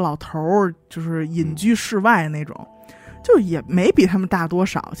胡子老头儿，就是隐居世外那种。就也没比他们大多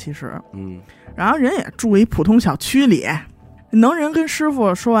少，其实，然后人也住一普通小区里。能人跟师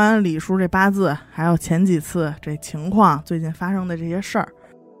傅说完李叔这8字，还有前几次这情况，最近发生的这些事儿，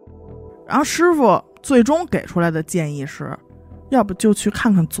然后师傅最终给出来的建议是，要不就去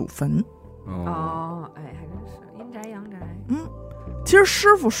看看祖坟。还真是阴宅阳宅。其实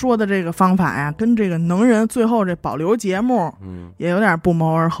师傅说的这个方法呀，跟这个能人最后这保留节目，也有点不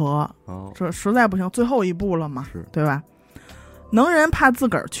谋而合。这实在不行，最后一步了嘛，对吧？能人怕自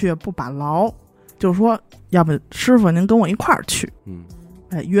个儿去不把牢，就说要不师傅您跟我一块儿去，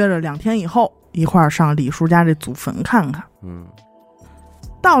约着2天以后一块儿上李叔家这祖坟看看。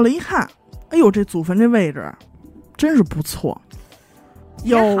到了一看，哎呦，这祖坟这位置真是不错，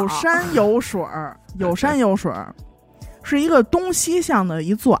有山有水儿，有山有水儿，是一个东西向的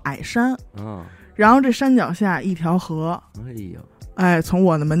一座矮山，然后这山脚下一条河，从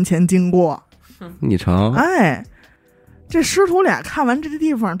我的门前经过，你瞧，哎，这师徒俩看完这个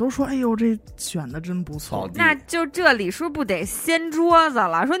地方都说：“哎呦，这选的真不错。”那就这李叔不得掀桌子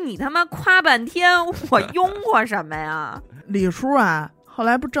了？说你他妈夸半天，我拥过什么呀？李叔啊，后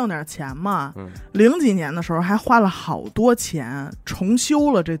来不挣点钱吗？00几年的时候还花了好多钱重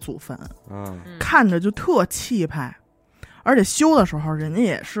修了这祖坟，看着就特气派。而且修的时候，人家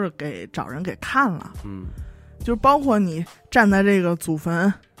也是给找人给看了，就包括你站在这个祖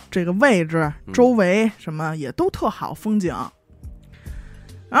坟这个位置周围什么也都特好风景。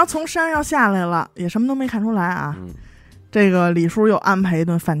然后从山上下来了，也什么都没看出来啊。这个李叔又安排一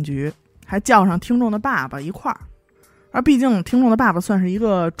顿饭局，还叫上听众的爸爸一块儿。而毕竟听众的爸爸算是一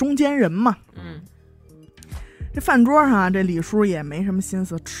个中间人嘛。这饭桌上这李叔也没什么心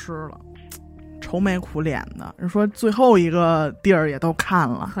思吃了，愁眉苦脸的，说最后一个地儿也都看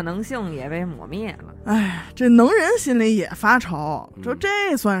了，可能性也被抹灭了。哎，这能人心里也发愁，说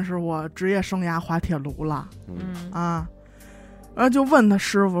这算是我职业生涯滑铁卢了。啊，然后就问他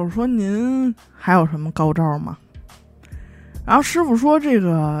师傅说：“您还有什么高招吗？”然后师傅说：“这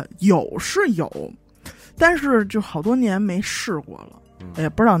个有是有，但是就好多年没试过了，也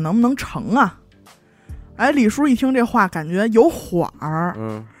不知道能不能成啊。”哎，李叔一听这话，感觉有火儿，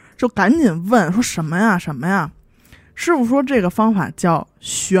就赶紧问说：“什么呀？什么呀？”师傅说：“这个方法叫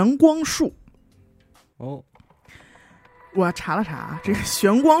玄光术。”哦，我查了查，这个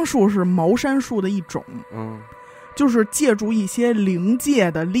玄光术是茅山术的一种，就是借助一些灵界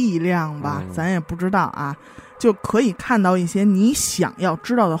的力量吧，咱也不知道啊，就可以看到一些你想要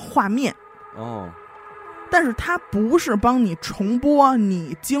知道的画面。但是它不是帮你重播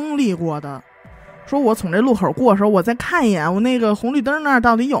你经历过的。说我从这路口过的时候，我再看一眼我那个红绿灯那儿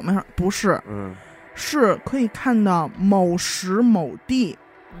到底有没有？不是，是可以看到某时某地，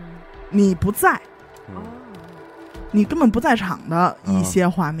你不在，你根本不在场的一些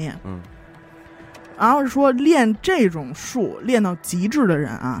画面。然后说练这种术练到极致的人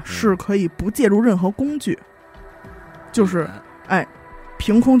啊，是可以不借助任何工具，就是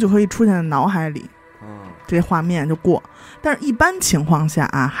凭空就可以出现在脑海里。这画面就过，但是一般情况下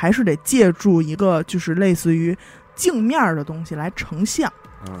啊，还是得借助一个就是类似于镜面的东西来成像。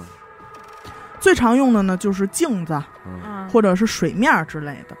最常用的呢就是镜子，或者是水面之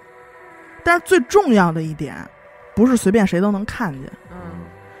类的。但是最重要的一点，不是随便谁都能看见。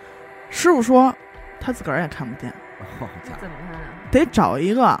师傅说他自个儿也看不见，怎么看啊？得找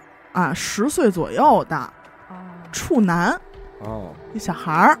一个啊10岁左右的处男，一小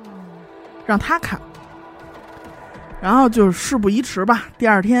孩儿，让他看。然后就事不宜迟吧，第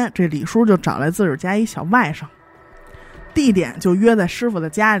二天这李叔就找来自个儿家一小外甥，地点就约在师傅的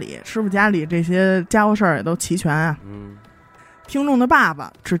家里，师傅家里这些家伙事儿也都齐全啊。听众的爸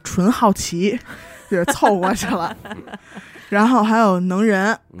爸这纯好奇就凑过去了，然后还有能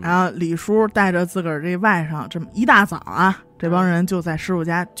人，然后李叔带着自个儿这外甥，这么一大早啊，这帮人就在师傅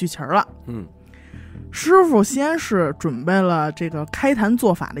家聚齐了。师傅先是准备了这个开坛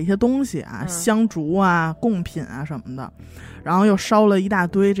做法的一些东西啊，香烛啊、贡品啊什么的，然后又烧了一大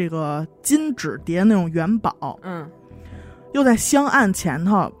堆这个金纸叠那种元宝，又在香案前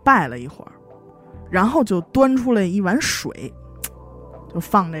头拜了一会儿，然后就端出来一碗水，就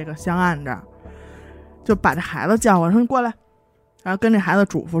放这个香案这儿，就把这孩子叫过来说：“你过来。”然后跟这孩子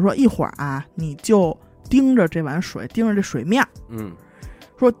嘱咐说：“一会儿啊，你就盯着这碗水，盯着这水面。”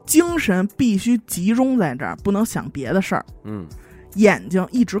说精神必须集中在这儿，不能想别的事儿。眼睛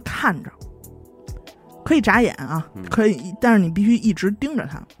一直看着，可以眨眼啊，可以，但是你必须一直盯着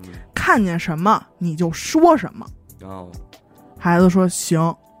它，看见什么你就说什么。孩子说行，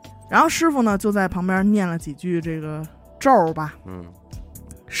然后师傅呢就在旁边念了几句这个咒吧。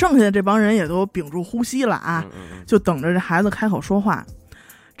剩下的这帮人也都屏住呼吸了啊，就等着这孩子开口说话。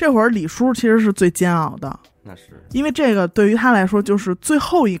这会儿李叔其实是最煎熬的。那是因为这个对于他来说就是最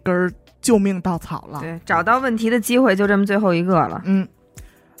后一根救命稻草了，对，找到问题的机会就这么最后一个了。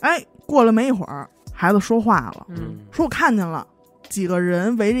过了没一会儿，孩子说话了，说我看见了几个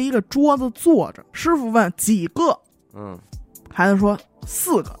人围着一个桌子坐着。师傅问几个，孩子说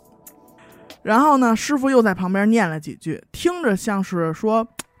4个。然后呢，师傅又在旁边念了几句，听着像是说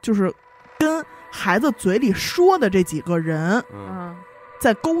就是跟孩子嘴里说的这几个人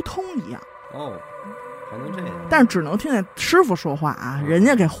在沟通一样。还能这样，但是只能听见师傅说话啊，人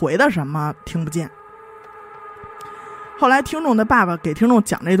家给回的什么听不见。后来听众的爸爸给听众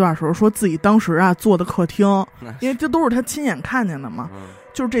讲这段的时候，说自己当时啊坐的客厅，因为这都是他亲眼看见的嘛，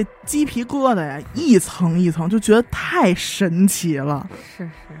就是这鸡皮疙瘩呀一层一层，就觉得太神奇了。是。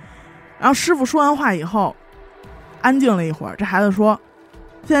然后师傅说完话以后，安静了一会儿，这孩子说：“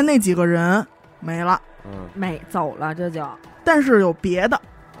现在那几个人没了，没走了，这就，但是有别的。”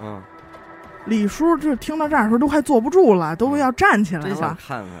李叔就听到这儿的时候都快坐不住了，都要站起来了，真想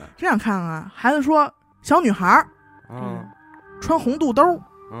看看，真想看看。孩子说小女孩，穿红肚兜，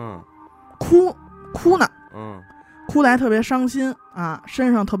哭呢，哭得还特别伤心啊，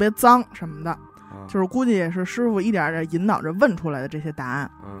身上特别脏什么的，就是估计也是师傅一点点引导着问出来的这些答案。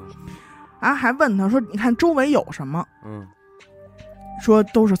还问他说你看周围有什么？说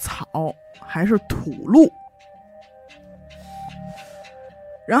都是草还是土路。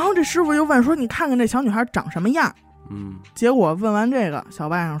然后这师傅又问说你看看这小女孩长什么样？结果问完这个，小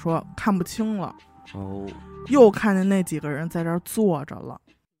外甥说看不清了。又看见那几个人在这儿坐着了，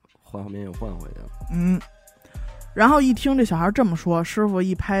画面又换回去了。然后一听这小孩这么说，师傅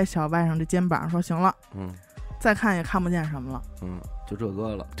一拍小外甥这肩膀说行了，再看也看不见什么了，就这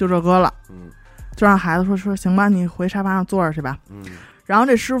个了，就让孩子说行吧，你回沙发上坐着去吧。然后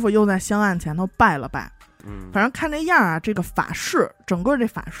这师傅又在香案前头拜了拜，反正看这样啊，这个法事整个这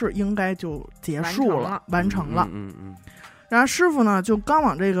法事应该就结束了，完成了。然后师傅呢就刚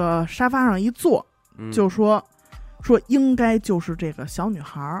往这个沙发上一坐，就说应该就是这个小女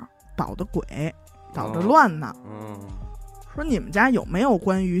孩捣的鬼，捣的乱呢。说你们家有没有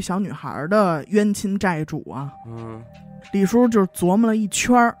关于小女孩的冤亲债主啊？李叔就琢磨了一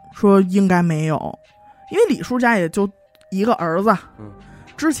圈，说应该没有，因为李叔家也就一个儿子，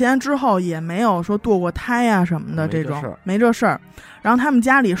之前之后也没有说堕过胎啊什么的，这种没这事儿。然后他们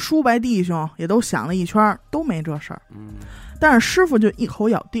家里叔伯弟兄也都想了一圈，都没这事儿。但是师傅就一口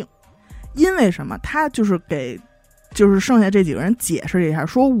咬定，因为什么？他就是给就是剩下这几个人解释一下，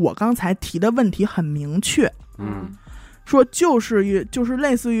说我刚才提的问题很明确。说就是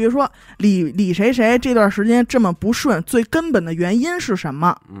类似于说李谁谁这段时间这么不顺，最根本的原因是什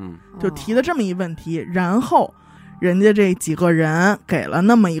么？就提了这么一问题，然后人家这几个人给了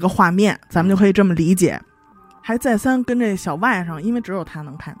那么一个画面，咱们就可以这么理解。还再三跟这小外甥，因为只有他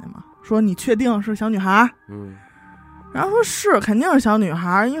能看见嘛，说你确定是小女孩？然后说是肯定是小女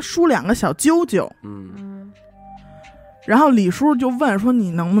孩，因为梳两个小揪揪。然后李叔就问说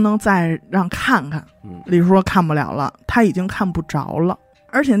你能不能再让看看？李叔说看不了了，他已经看不着了。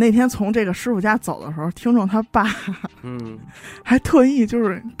而且那天从这个师傅家走的时候，听众他爸还特意就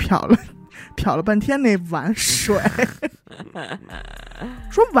是瞟了半天那碗水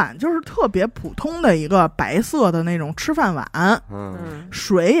说碗就是特别普通的一个白色的那种吃饭碗，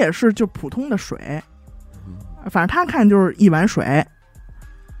水也是就普通的水，反正他看就是一碗水。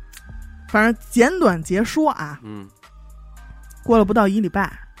反正简短截说啊，过了不到1礼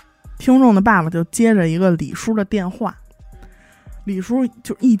拜，听众的爸爸就接着一个李叔的电话，李叔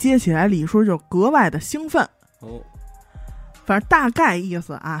就一接起来，李叔就格外的兴奋。反正大概意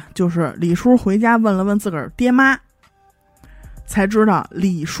思啊，就是李叔回家问了问自个儿爹妈，才知道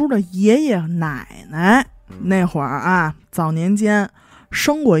李叔的爷爷奶奶那会儿啊，早年间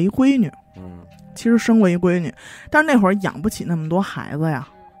生过一闺女。其实生过一闺女，但是那会儿养不起那么多孩子呀，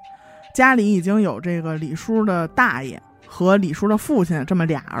家里已经有这个李叔的大爷和李叔的父亲这么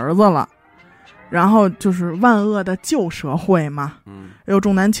俩儿子了，然后就是万恶的旧社会嘛，又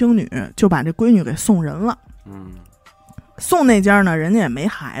重男轻女，就把这闺女给送人了。送那家呢，人家也没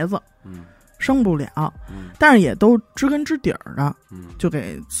孩子，生不了，但是也都知根知底儿的，就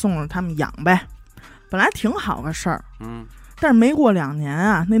给送了他们养呗。本来挺好个事儿，但是没过2年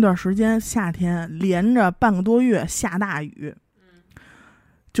啊，那段时间夏天连着半个多月下大雨，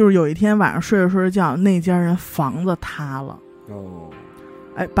就是有一天晚上睡着睡着觉，那家人房子塌了，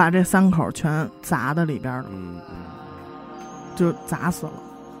把这3口全砸在里边了，就砸死了。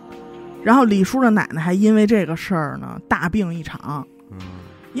然后李叔的奶奶还因为这个事儿呢大病一场，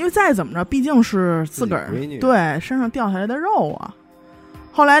因为再怎么着毕竟是自个儿对身上掉下来的肉啊。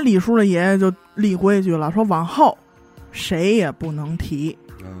后来李叔的爷爷就立规矩了，说往后谁也不能提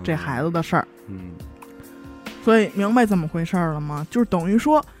这孩子的事儿。所以明白怎么回事了吗？就是等于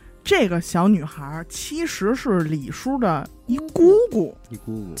说这个小女孩其实是李叔的一姑姑，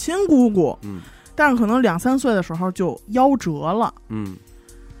亲姑姑，但是可能2、3岁的时候就夭折了。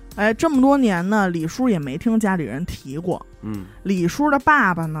这么多年呢，李叔也没听家里人提过。李叔的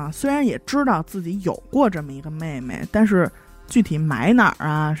爸爸呢，虽然也知道自己有过这么一个妹妹，但是具体埋哪儿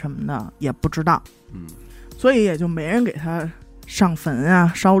啊什么的也不知道。所以也就没人给他上坟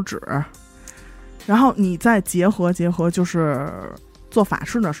啊烧纸。然后你再结合就是做法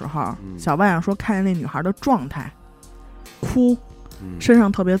事的时候，小外甥说看见那女孩的状态，哭，身上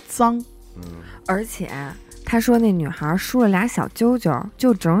特别脏，而且他说那女孩梳了俩小揪揪，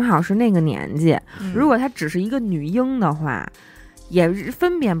就正好是那个年纪。如果她只是一个女婴的话，也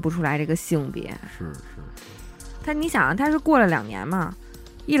分辨不出来这个性别。是。你想他是过了2年嘛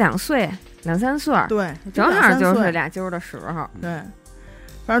，1、2岁、2、3岁，对，正好就是俩揪的时候。对。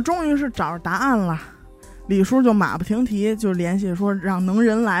反正终于是找着答案了，李叔就马不停蹄就联系说让能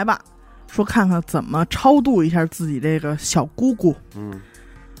人来吧，说看看怎么超度一下自己这个小姑姑。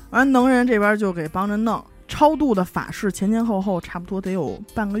完能人这边就给帮着弄超度的法事，前后差不多得有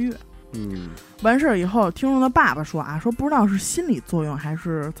半个月。完事儿以后，听众的爸爸说说不知道是心理作用还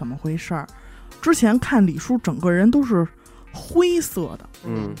是怎么回事儿，之前看李叔整个人都是灰色的，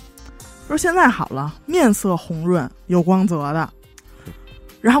说现在好了，面色红润有光泽的。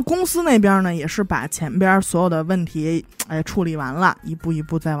然后公司那边呢也是把前边所有的问题处理完了，一步一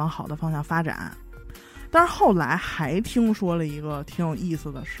步再往好的方向发展。但是后来还听说了一个挺有意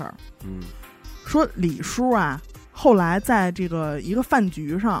思的事儿，说李叔后来在这个一个饭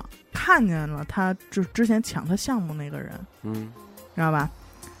局上看见了他之前抢他项目那个人，知道吧？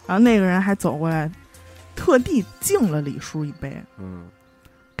然后那个人还走过来，特地敬了李叔一杯，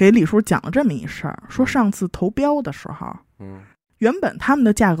给李叔讲了这么一事儿，说上次投标的时候，原本他们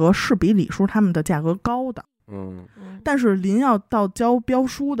的价格是比李叔他们的价格高的，但是临要到交标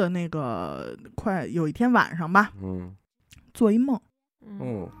书的那个快有一天晚上吧，做一梦，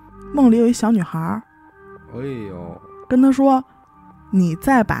梦里有一小女孩，跟他说你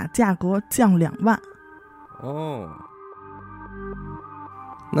再把价格降2万。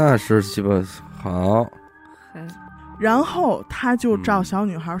那是鸡巴好。然后他就照小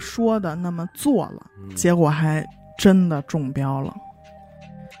女孩说的那么做了，结果还真的中标了。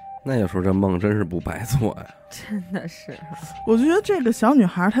那有时候这梦真是不白做呀，真的是。我觉得这个小女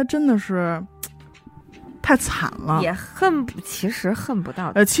孩她真的是太惨了，也其实恨不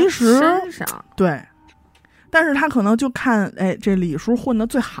到其实身上，对。但是他可能就看这李叔混得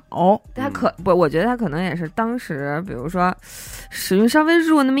最好，我觉得他可能也是当时比如说使用稍微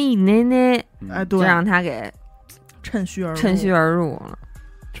弱那么一点点，对，就让他给趁虚而入了。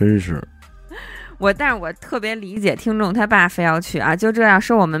真是但是我特别理解听众他爸非要去就这样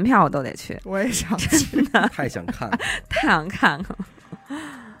收我门票我都得去，我也想去，真的太想看了太想看了。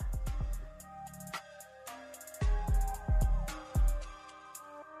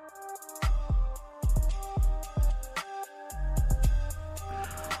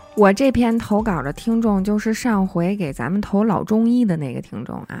我这篇投稿的听众就是上回给咱们投老中医的那个听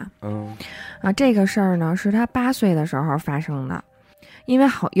众这个事儿呢是他8岁的时候发生的，因为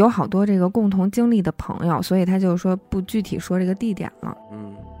有好多这个共同经历的朋友，所以他就说不具体说这个地点了。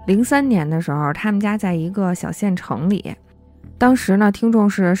03年的时候，他们家在一个小县城里，当时呢听众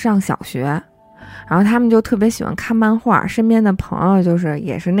是上小学，然后他们就特别喜欢看漫画，身边的朋友就是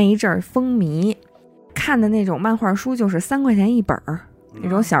也是那一阵儿风靡，看的那种漫画书就是3块钱一本儿。那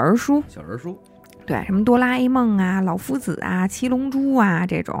种小人书，对，什么哆啦 A 梦老夫子七龙珠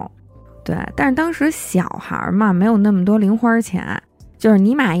这种，对。但是当时小孩嘛，没有那么多零花钱，就是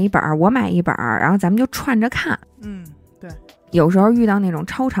你买一本我买一本，然后咱们就串着看。对。有时候遇到那种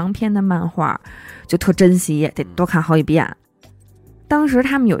超长篇的漫画，就特珍惜，得多看好几遍。当时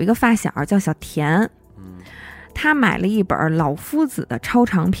他们有一个发小叫小田，他买了一本老夫子的超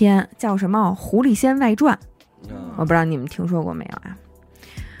长篇，叫什么《狐狸仙外传》，我不知道你们听说过没有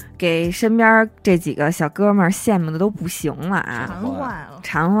给身边这几个小哥们儿羡慕的都不行了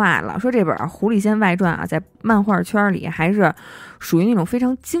馋坏了。说这本《狐狸仙外传》在漫画圈里还是属于那种非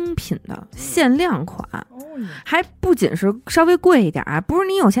常精品的限量款，还不仅是稍微贵一点不是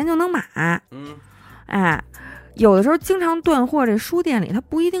你有钱就能买。有的时候经常断货，这书店里它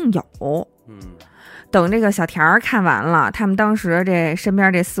不一定有。等这个小田儿看完了，他们当时这身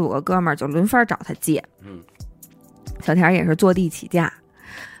边这4-5个哥们儿就轮番找他借。小田儿也是坐地起价。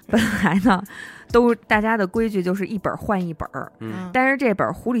本来呢，大家的规矩就是一本换一本，但是这本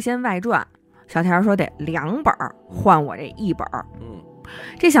《狐狸仙外传》，小田说得2本换我这1本。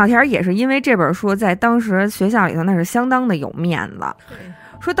这小田也是因为这本书在当时学校里头那是相当的有面子，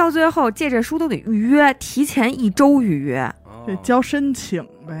说到最后借这书都得预约，提前1周预约，得交申请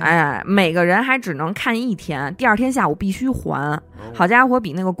呗。每个人还只能看1天，第2天下午必须还。好家伙，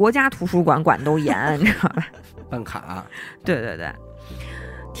比那个国家图书馆管都严，你知道吧？办卡。对。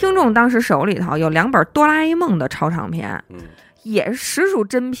听众当时手里头有2本哆啦 A 梦的超长篇，也是实属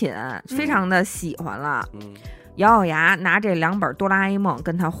珍品，非常的喜欢了。咬牙拿这2本哆啦 A 梦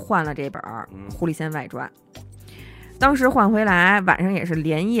跟他换了这本狐狸仙外传。当时换回来晚上也是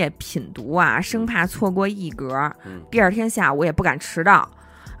连夜品读生怕错过一格。第2天下午也不敢迟到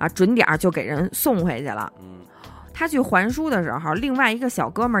准点就给人送回去了。他去还书的时候，另外一个小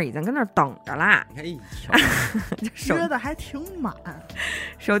哥们儿已经跟那儿等着啦。约的还挺满，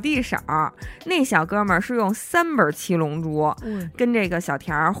手递手。那小哥们儿是用3本七龙珠跟这个小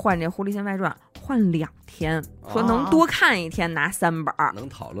田换这狐狸仙外传换2天，说能多看1天拿3本，能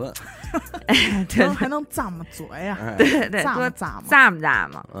讨论，对，还能咂么嘴呀，对对，多咂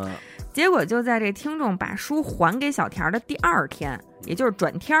么。结果就在这听众把书还给小田的第2天，也就是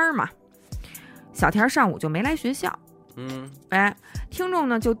转天嘛，小田上午就没来学校。听众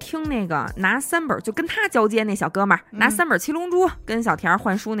呢就听那个拿3本，就跟他交接那小哥们儿拿3本七龙珠跟小田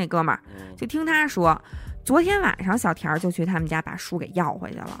换书那哥们儿，就听他说，昨天晚上小田就去他们家把书给要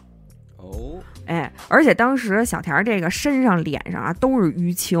回去了。而且当时小田这个身上脸上啊都是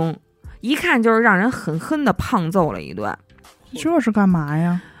淤青，一看就是让人狠狠的胖揍了一顿。这是干嘛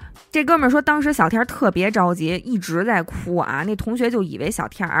呀？这哥们儿说，当时小田特别着急，一直在哭啊。那同学就以为小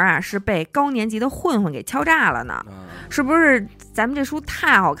田啊是被高年级的混混给敲诈了呢，是不是？咱们这书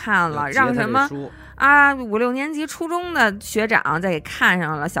太好看了，让什么啊5、6年级初中的学长再给看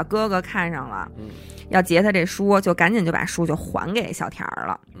上了，小哥哥看上了，要劫他这书，就赶紧就把书就还给小田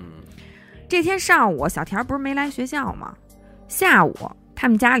了。这天上午，小田不是没来学校吗？下午他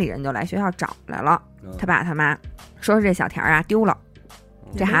们家里人就来学校找来了，他爸他妈说这小田啊丢了。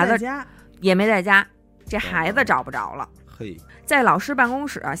这孩子也没在家，这孩子找不着了。在老师办公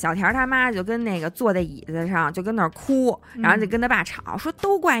室，小田他妈就跟那个坐在椅子上就跟那儿哭，然后就跟他爸吵，说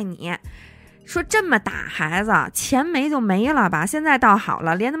都怪你，说这么打孩子，钱没就没了吧，现在倒好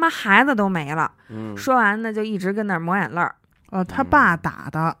了，连他妈孩子都没了。说完呢就一直跟那儿抹眼泪儿。他爸打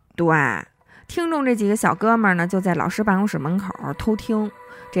的。对，听众这几个小哥们呢就在老师办公室门口偷听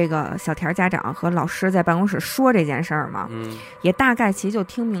这个小田家长和老师在办公室说这件事儿嘛，也大概其就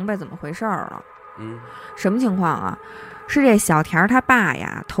听明白怎么回事儿了。什么情况啊？是这小田他爸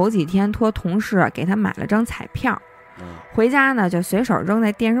呀，头几天托同事给他买了张彩票，回家呢就随手扔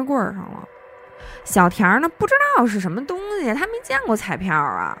在电视柜上了。小田呢不知道是什么东西，他没见过彩票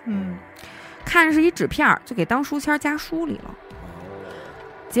啊，看是一纸片，就给当书签夹书里了。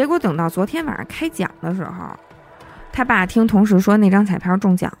结果等到昨天晚上开奖的时候，他爸听同事说那张彩票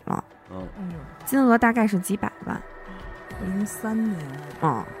中奖了，金额大概是几百万。03年，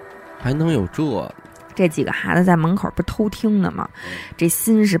还能有这几个孩子在门口不偷听呢吗？这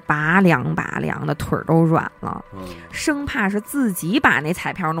心是拔凉拔凉的，腿都软了，生怕是自己把那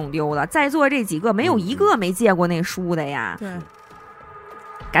彩票弄丢的。在座这几个没有一个没借过那书的呀。对，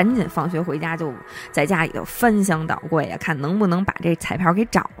赶紧放学回家就在家里头翻箱倒柜呀，看能不能把这彩票给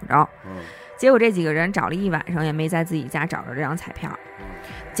找着。结果这几个人找了一晚上也没在自己家找着这张彩票，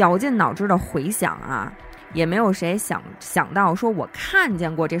绞尽脑汁的回想啊，也没有谁想到说我看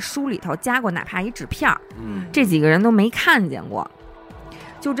见过这书里头夹过哪怕一纸片，这几个人都没看见过。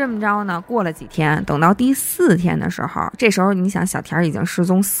就这么着呢，过了几天，等到第4天的时候，这时候你想小田已经失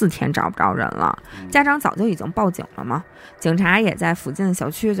踪4天找不着人了，家长早就已经报警了嘛，警察也在附近小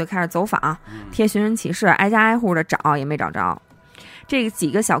区就开始走访，贴寻人启事，挨家挨户的找，也没找着。这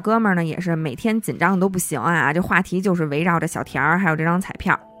几个小哥们呢也是每天紧张的都不行啊，这话题就是围绕着小田还有这张彩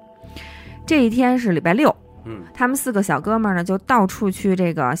票。这一天是礼拜6，他们4个小哥们呢就到处去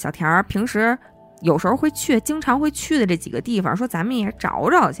这个小田平时有时候会去经常会去的这几个地方，说咱们也找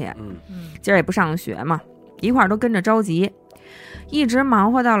找去。今儿也不上学嘛，一块儿都跟着着急，一直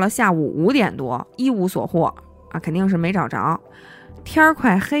忙活到了下午5点多，一无所获啊，肯定是没找着。天儿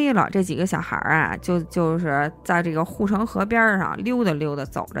快黑了，这几个小孩啊就是在这个护城河边上溜达溜达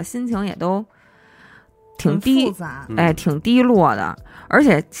走着，心情也都挺低，挺低落的，而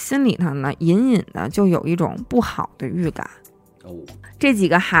且心里头呢隐隐的就有一种不好的预感。这几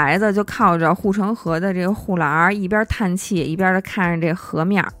个孩子就靠着护城河的这个护栏，一边叹气一边的看着这河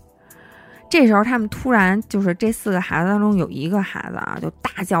面。这时候他们突然就是这4个孩子当中有一个孩子啊，就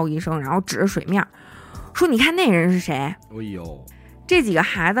大叫一声，然后指着水面说：“你看那人是谁？”这几个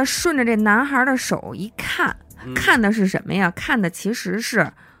孩子顺着这男孩的手一看，看的是什么呀？看的其实是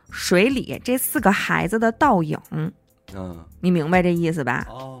水里这4个孩子的倒影。你明白这意思吧？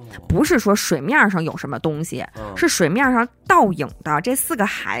不是说水面上有什么东西，是水面上倒影的这4个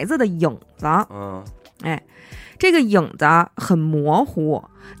孩子的影子。这个影子很模糊，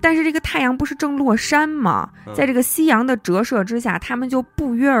但是这个太阳不是正落山吗？在这个夕阳的折射之下，他们就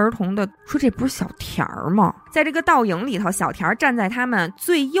不约而同的说：“这不是小田吗？”在这个倒影里头，小田站在他们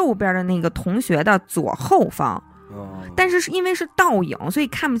最右边的那个同学的左后方。但是因为是倒影，所以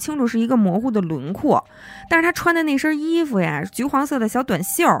看不清楚，是一个模糊的轮廓。但是他穿的那身衣服呀，橘黄色的小短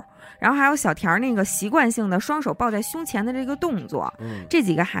袖，然后还有小田那个习惯性的双手抱在胸前的这个动作，这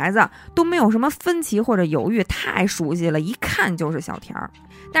几个孩子都没有什么分歧或者犹豫，太熟悉了，一看就是小田。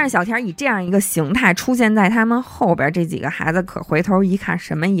但是小田以这样一个形态出现在他们后边，这几个孩子可回头一看，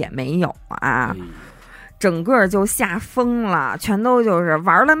什么也没有啊，整个就吓疯了，全都就是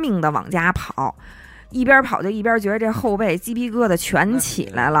玩了命的往家跑。一边跑就一边觉得这后背鸡皮疙瘩全起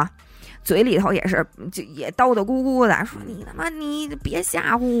来了，嘴里头也是就也叨叨咕咕的说你他妈你别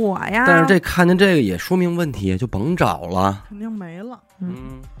吓唬我呀。但是这看见这个也说明问题，就甭找了，肯定没了。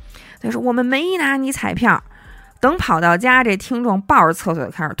他说我们没拿你彩票。等跑到家，这听众抱着厕所就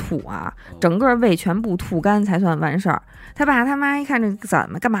开始吐啊，整个胃全部吐干才算完事儿。他爸他妈一看这怎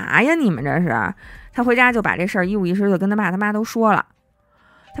么干嘛呀？你们这是？他回家就把这事儿一五一十就跟他爸他妈都说了。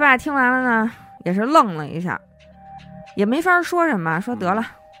他爸听完了呢，也是愣了一下，也没法说什么，说得了，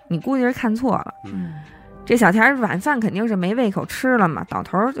你估计是看错了。这小田晚饭肯定是没胃口吃了嘛，倒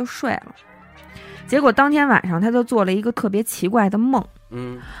头就睡了。结果当天晚上他就做了一个特别奇怪的梦，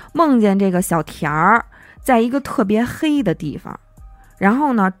梦见这个小田儿在一个特别黑的地方，然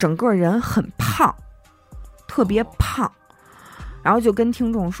后呢整个人很胖，特别胖，然后就跟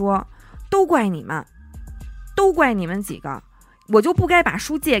听众说都怪你们，都怪你们几个，我就不该把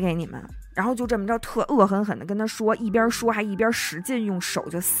书借给你们。然后就这么着特恶狠狠的跟他说，一边说还一边使劲用手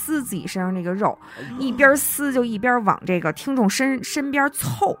就撕自己身上这个肉，一边撕就一边往这个听众身边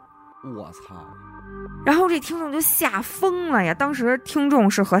凑。我操！然后这听众就吓疯了呀！当时听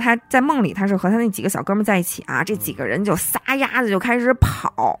众是和他在梦里，他是和他那几个小哥们在一起啊，这几个人就撒丫子就开始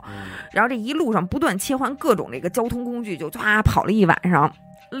跑，然后这一路上不断切换各种这个交通工具，就跑了一晚上，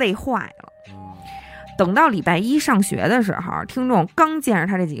累坏了。等到礼拜一上学的时候，听众刚见着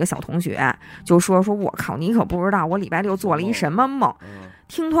他这几个小同学，就说我靠，你可不知道我礼拜六做了一什么梦。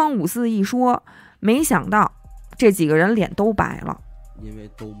听汤五四一说，没想到这几个人脸都白了，因为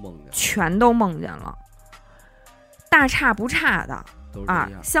都梦见了，全都梦见了。大差不差的啊，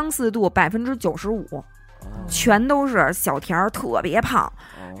相似度95%，全都是小田特别胖，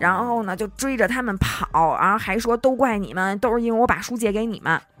然后呢就追着他们跑，然后还说都怪你们，都是因为我把书借给你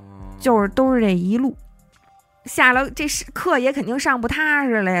们，就是都是这一路。下了这课也肯定上不踏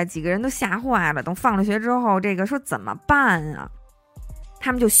实了呀，几个人都吓坏了。等放了学之后，这个说怎么办啊？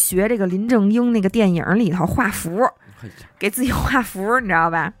他们就学这个林正英那个电影里头画符，给自己画符，你知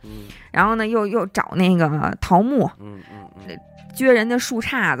道吧？然后呢，又找那个桃木，撅人家树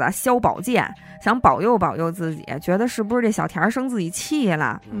杈子，削宝剑，想保佑保佑自己，觉得是不是这小田生自己气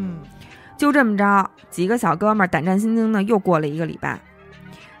了？就这么着，几个小哥们胆战心惊的又过了一个礼拜，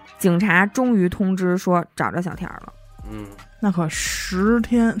警察终于通知说找着小田了。那可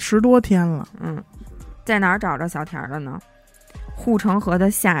10多天了。在哪儿找着小田了呢？护城河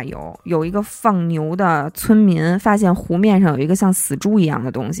的下游有一个放牛的村民发现湖面上有一个像死猪一样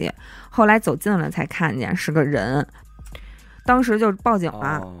的东西，后来走近了才看见是个人，当时就报警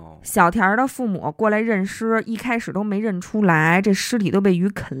了。小田的父母过来认尸，一开始都没认出来，这尸体都被鱼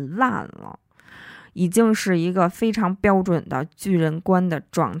啃烂了，已经是一个非常标准的巨人观的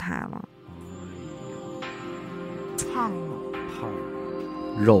状态了。胖，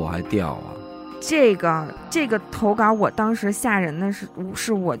肉还掉啊！这个投稿，我当时吓人的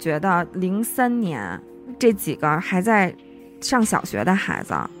是我觉得03年这几个还在上小学的孩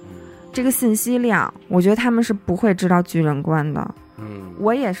子，这个信息量，我觉得他们是不会知道巨人观的。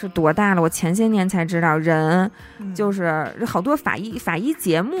我也是多大了，我前些年才知道人，就是好多法医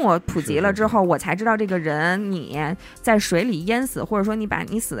节目普及了之后，我才知道这个人你在水里淹死，或者说你把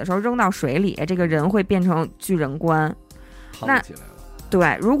你死的时候扔到水里，这个人会变成巨人观。那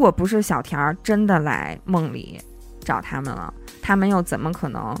对，如果不是小田真的来梦里找他们了，他们又怎么可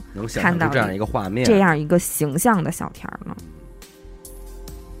能看到这样一个画面，这样一个形象的小田呢？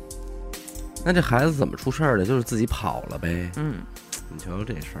那这孩子怎么出事儿的？就是自己跑了呗。你瞧瞧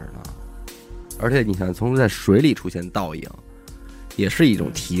这事儿呢。而且你看，从在水里出现倒影，也是一种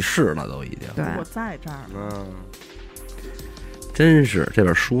提示了，都已经。对，我在这儿了。真是这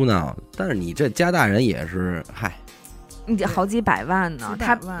本书呢，但是你这家大人也是，嗨。你这好几百万呢，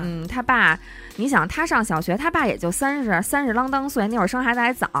他爸，你想他上小学，他爸也就30啷当岁，那会儿生孩子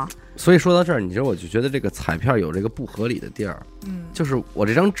还早。所以说到这儿，你知道，我就觉得这个彩票有这个不合理的地儿，就是我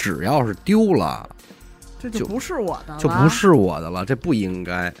这张纸要是丢了，这就不是我的了，就不是我的了，这不应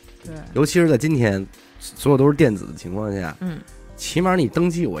该。对，尤其是在今天所有都是电子的情况下，起码你登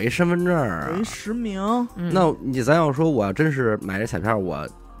记我一身份证啊，有一实名。那咱要说我要真是买这彩票，我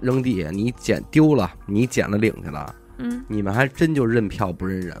扔地下，你捡丢了，你捡了领去了。你们还真就认票不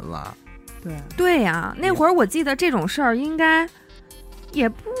认人了。对呀，那会儿我记得这种事儿应该也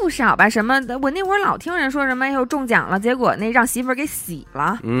不少吧？什么的，我那会儿老听人说什么又中奖了，结果那让媳妇儿给洗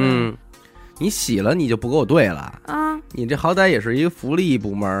了。你洗了你就不够对了啊！你这好歹也是一个福利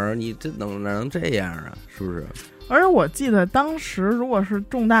部门，你这哪能这样啊？是不是？而且我记得当时如果是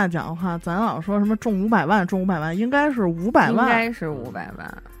中大奖的话，咱老说什么中500万，中500万，应该是500万，应该是500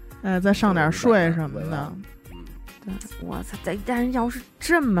万。再上点税什么的。对，我操！但是要是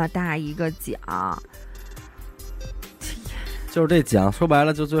这么大一个奖，就是这奖说白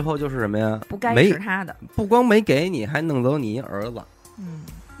了，就最后就是什么呀？不该是他的，不光没给你，还弄走你儿子，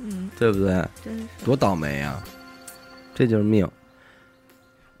对不对？真是多倒霉啊！这就是命。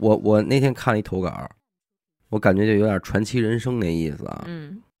我那天看了一投稿，我感觉就有点传奇人生那意思啊。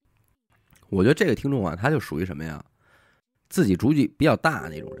我觉得这个听众啊，他就属于什么呀？自己主意比较大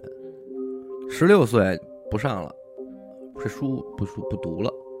那种人，16岁不上了，这书不读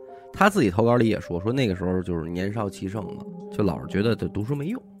了。他自己投稿里也说那个时候就是年少气盛嘛，就老是觉得这读书没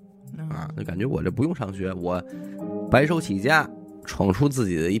用啊，就感觉我这不用上学，我白手起家，闯出自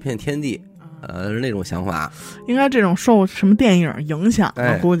己的一片天地。是那种想法，应该这种受什么电影影响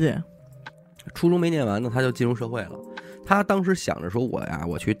了，估计。初中没念完呢，他就进入社会了。他当时想着说，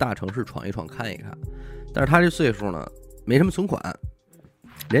我去大城市闯一闯，看一看。但是他这岁数呢，没什么存款，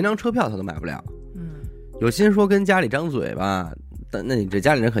连张车票他都买不了。有心说跟家里张嘴吧，但那你这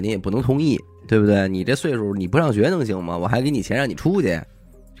家里人肯定也不能同意，对不对？你这岁数你不上学能行吗？我还给你钱让你出去。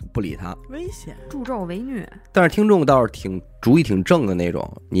不理他，危险，助纣为虐。但是听众倒是主意挺正的那种，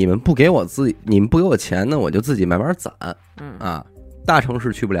你们不给我钱呢，我就自己慢慢攒。大城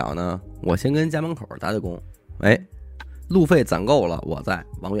市去不了呢，我先跟家门口打工，路费攒够了，我再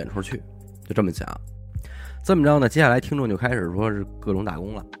往远处去，就这么讲。这么着呢，接下来听众就开始说是各种打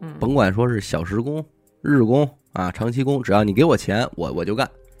工了，甭管说是小时工、日工啊、长期工，只要你给我钱，我就干，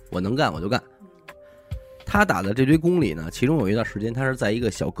我能干我就干。他打的这堆工里呢，其中有一段时间他是在一个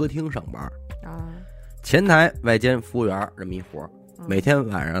小歌厅上班前台外间服务员这么一活，每天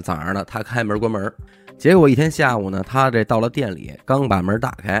晚上早上呢他开门关门。结果一天下午呢，他这到了店里，刚把门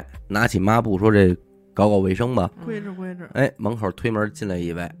打开，拿起抹布说这搞卫生吧，规制。门口推门进来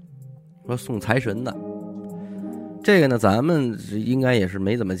一位，说送财神的。这个呢咱们应该也是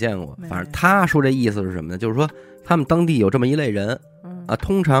没怎么见过，反正他说这意思是什么呢？就是说他们当地有这么一类人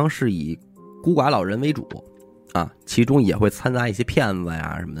通常是以孤寡老人为主其中也会掺杂一些骗子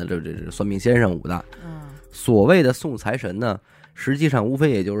呀什么的，这算命先生舞的。所谓的送财神呢，实际上无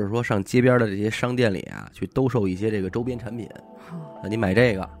非也就是说上街边的这些商店里去兜售一些这个周边产品你买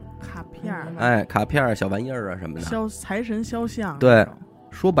这个卡片卡片小玩意儿什么的，财神肖像。对，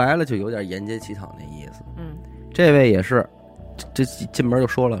说白了就有点沿街乞讨那意思。这位也是这进门就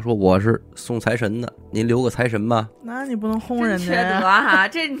说了，说我是送财神的，您留个财神吧。那你不能轰人家，缺德哈！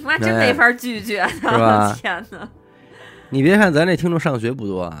这你妈真没法拒绝的，是吧？天哪！你别看咱这听众上学不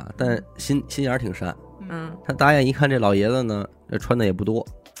多但心眼挺善。他打眼一看这老爷子呢，这穿的也不多，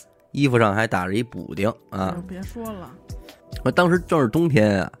衣服上还打着一补丁别说了，我当时正是冬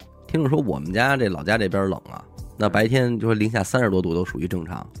天听众说我们家这老家这边冷那白天就说零下30多度都属于正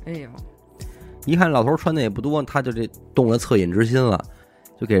常。哎呦！一看老头穿的也不多，他就这动了恻隐之心了，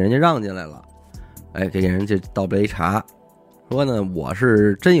就给人家让进来了。给人家倒杯茶，说呢我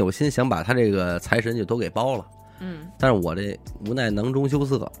是真有心想把他这个财神就都给包了。但是我这无奈囊中羞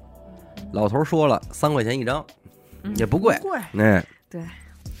涩。老头说了3块钱一张，也不贵。对。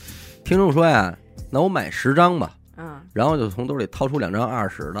听众说呀，那我买10张吧。然后就从兜里掏出2张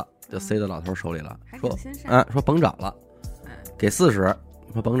20的，就塞到老头手里了。说甭找了，给40，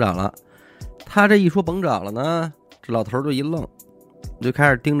说甭找了。他这一说甭找了呢，这老头就一愣，就开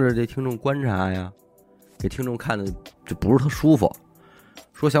始盯着这听众观察呀，给听众看的就不是特舒服。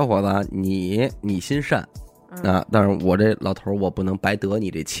说小伙子，你心善但是我这老头我不能白得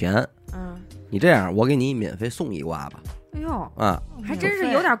你这钱。你这样，我给你免费送一卦吧。哎呦还真是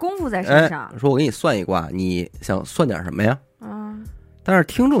有点功夫在身上。说我给你算一卦，你想算点什么呀？但是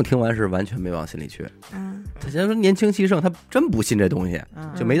听众听完是完全没往心里去。他先说年轻气盛，他真不信这东西，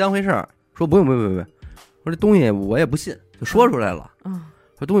就没当回事儿。说不用，说这东西我也不信，就说出来了。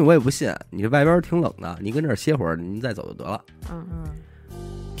说东西我也不信，你这外边挺冷的，你跟这儿歇会儿，你再走就得了。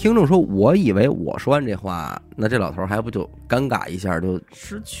听众说，我以为我说完这话，那这老头还不就尴尬一下就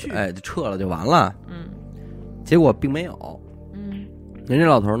识趣，就撤了就完了。结果并没有。人这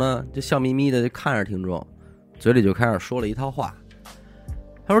老头呢，就笑眯眯的就看着听众，嘴里就开始说了一套话。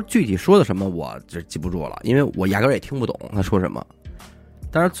他说具体说的什么我这记不住了，因为我压根儿也听不懂他说什么。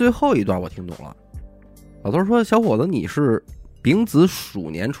但是最后一段我听懂了。老头说：“小伙子，你是丙子鼠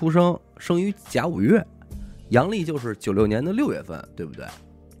年出生，生于甲午月，阳历就是96年的6月份，对不对？”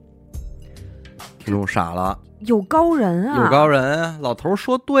听众傻了，有高人啊！有高人啊！老头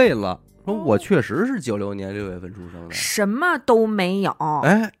说对了，说我确实是96年6月份出生的，什么都没有。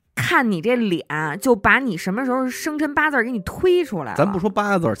看你这脸，就把你什么时候生辰八字给你推出来了。咱不说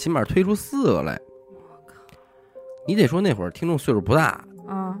8字，起码推出4个来。你得说那会儿听众岁数不大，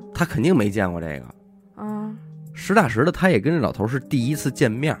他肯定没见过这个，实打实的，他也跟这老头是第一次见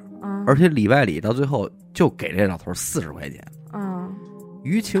面，而且里外里到最后就给这老头40块钱，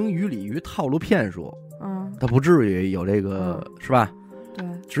于情于理于套路骗术，他不至于有这个，是吧？对，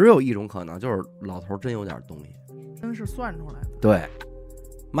只有一种可能，就是老头真有点东西，真是算出来的。对，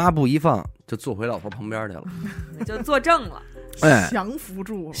抹布一放就坐回老头旁边去了，就坐正了，哎，降服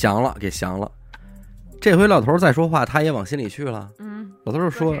住了，降了，给降了。这回老头再说话，他也往心里去了。老头就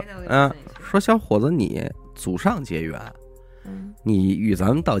说：“说小伙子，你祖上结缘，你与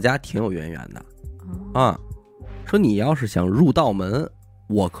咱们道家挺有渊源的啊。说你要是想入道门，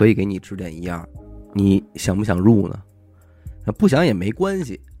我可以给你指点一样，你想不想入呢？不想也没关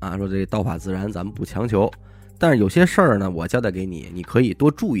系啊。说这道法自然，咱们不强求。但是有些事儿呢，我交代给你，你可以多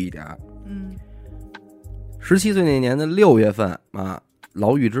注意一点。17岁那年的6月份啊，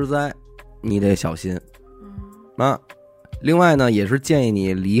牢狱之灾，你得小心。啊，另外呢，也是建议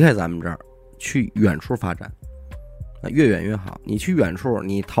你离开咱们这儿，去远处发展，越远越好。你去远处，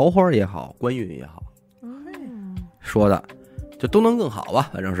你桃花也好，官运也好，说的就都能更好吧。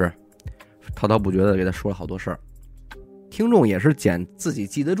反正是滔滔不绝的给他说了好多事儿，听众也是捡自己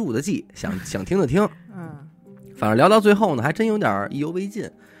记得住的记，想听的听。反正聊到最后呢，还真有点意犹未尽，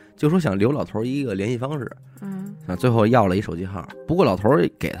就说想留老头一个联系方式。最后要了一手机号，不过老头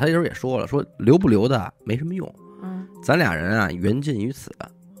给他人也说了，说留不留的没什么用。咱俩人啊，缘尽于此，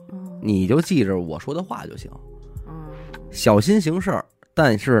你就记着我说的话就行。小心行事，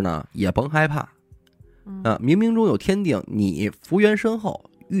但是呢，也甭害怕。冥冥中有天定，你福缘深厚，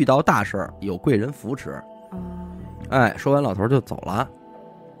遇到大事有贵人扶持。哎，说完老头就走了。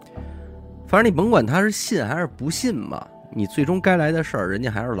反正你甭管他是信还是不信吧，你最终该来的事儿，人家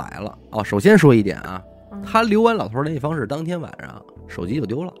还是来了。哦，首先说一点啊，他留完老头联系方式，当天晚上手机就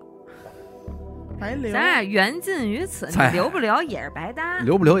丢了。白留，咱俩缘尽于此，你留不留也是白搭，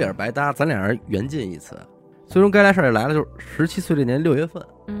留不留也是白搭，咱俩人缘尽于此。最终该来事儿也来了，就是17岁这年6月份，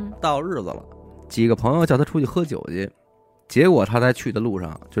到日子了，几个朋友叫他出去喝酒去，结果他在去的路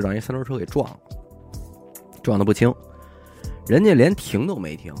上就让一三轮车给撞了，撞得不轻，人家连停都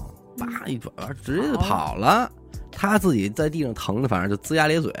没停，叭一转弯直接就跑了，他自己在地上疼的，反正就龇牙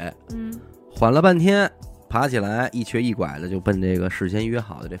咧嘴，缓了半天，爬起来一瘸一拐的就奔这个事先约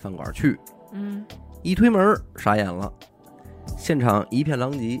好的这饭馆去。一推门傻眼了，现场一片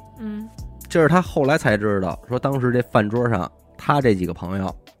狼藉。这是他后来才知道，说当时这饭桌上，他这几个朋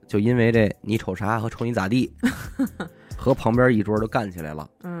友就因为这你瞅啥和瞅你咋地，和旁边一桌都干起来了。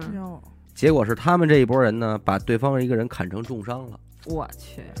结果是他们这一拨人呢，把对方一个人砍成重伤了。我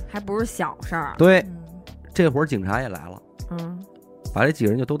去，还不是小事儿。对，这会儿警察也来了，把这几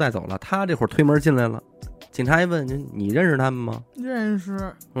个人就都带走了。他这会儿推门进来了。警察一问你认识他们吗？认识。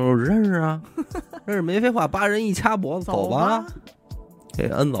认识啊，认识没废话，把人一掐脖子，走吧，给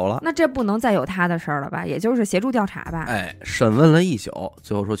摁走了。那这不能再有他的事儿了吧？也就是协助调查吧。哎，审问了一宿，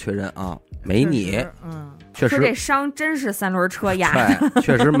最后说确认啊，没你。确实。说这伤真是三轮车压的，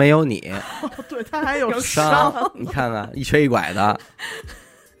确实没有你。对，他还有伤，你看看一瘸一拐的。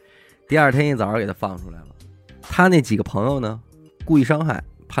第二天一早给他放出来了。他那几个朋友呢，故意伤害，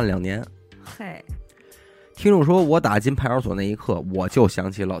判2年。嘿。听众说，我打进派出所那一刻，我就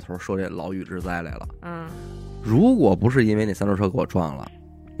想起老头说这牢狱之灾来了。如果不是因为那三轮车给我撞了，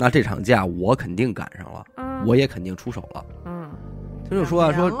那这场架我肯定赶上了，我也肯定出手了。听众说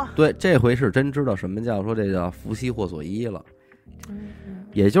啊，说对，这回是真知道什么叫说这叫福兮祸所依了，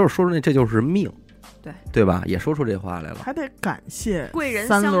也就是说这就是命，对吧？也说出这话来了，还得感谢贵人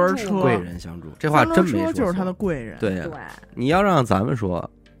三轮车，贵人相助，这话真没说，就是他的贵人。对，你要让咱们说。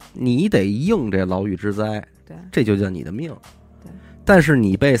你得应这牢狱之灾，这就叫你的命。但是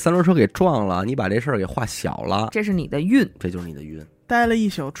你被三轮车给撞了，你把这事儿给化小了，这是你的运，这就是你的运。待了一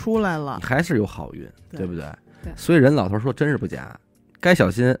宿出来了，你还是有好运，对不对？所以人老头说真是不假，该小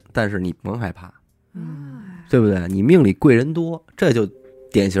心，但是你甭害怕，对不对？你命里贵人多，这就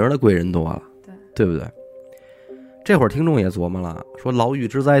典型的贵人多了，对不对？这会儿听众也琢磨了，说牢狱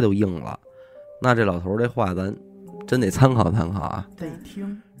之灾都应了，那这老头这话咱真得参考参考啊！得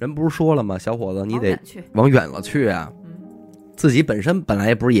听人不是说了吗？小伙子，你得往远了去啊！自己本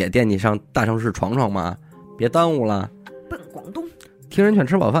来不是也惦记上大城市闯闯吗？别耽误了，奔广东。听人劝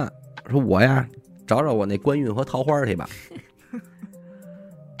吃饱饭，说我呀找找我那官运和桃花去吧。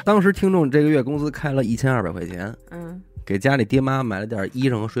当时听众这个月工资开了1200块钱，给家里爹妈买了点衣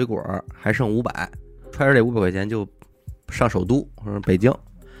裳和水果，还剩500，揣着这500块钱就上首都或者北京。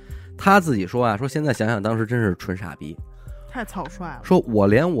他自己说啊，说现在想想当时真是纯傻逼，太草率了。说我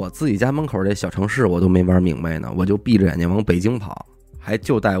连我自己家门口这小城市我都没玩明白呢，我就闭着眼睛往北京跑，还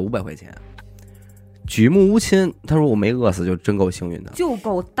就带500块钱，举目无亲。他说我没饿死就真够幸运的，就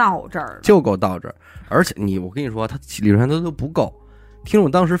够到这儿，就够到这儿。而且我跟你说，他理论上都不够。听众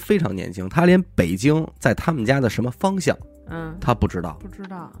当时非常年轻，他连北京在他们家的什么方向，他不知道，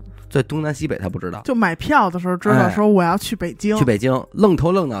在东南西北他不知道，就买票的时候知道说我要去北京，去北京，愣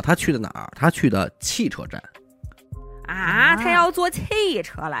头愣脑他去的哪儿？他去的汽车站。啊，他要坐汽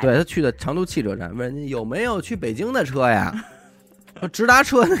车来？对，他去的长途汽车站，问人家有没有去北京的车呀？直达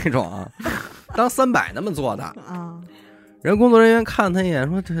车那种，当300那么坐的啊。人工作人员看他一眼，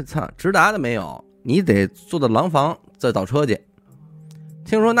说：“这操，直达的没有，你得坐到廊坊再倒车去。”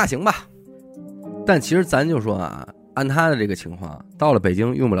听说那行吧，但其实咱就说啊，按他的这个情况，到了北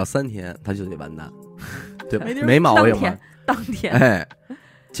京用不了3天，他就得完蛋，对，没毛病吧？当天，哎，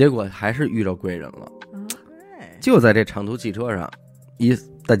结果还是遇着贵人了。就在这长途汽车上，一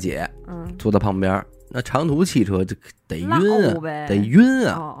大姐坐在旁边，那长途汽车就得晕啊，得晕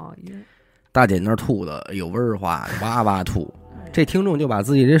啊。大姐那儿吐的有味儿化，哇哇吐。这听众就把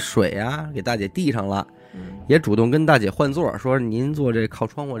自己这水啊给大姐递上了，也主动跟大姐换座，说您坐这靠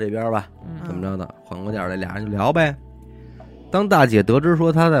窗户这边吧，怎么着的，缓过点来，俩人就聊呗。当大姐得知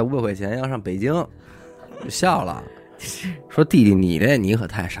说她在500块钱要上北京，就笑了，说弟弟你可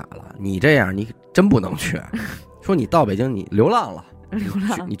太傻了，你这样你真不能去。说你到北京你流浪了，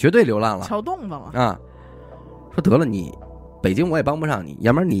你绝对流浪了，撬洞子了啊！说得了，你北京我也帮不上你，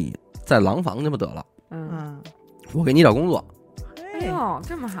要不然你在廊坊就不得了，我给你找工作。哎呦，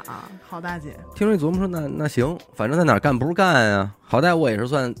这么好大姐。听说你琢磨说那行，反正在哪儿干不是干啊，好歹我也是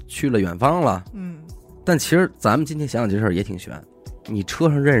算去了远方了。但其实咱们今天想想这事儿也挺悬，你车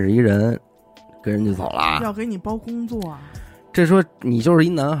上认识一人，跟人就走了，要给你包工作啊。这说你就是一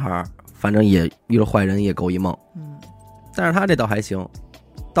男孩，反正也遇了坏人也够一梦。但是他这倒还行，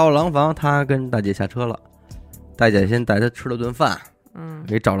到了廊坊，他跟大姐下车了，大姐先带他吃了顿饭，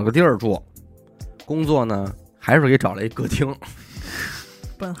给找了个地儿住，工作呢还是给找了一歌厅，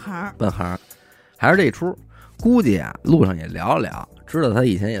本行，还是这一出。估计啊，路上也聊了聊，知道他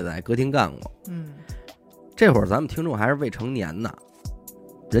以前也在歌厅干过。这会儿咱们听众还是未成年呢，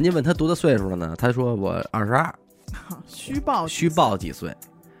人家问他多大岁数了呢？他说我22，虚报几岁，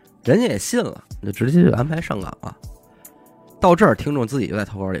人家也信了，就直接就安排上岗了。到这儿，听众自己就在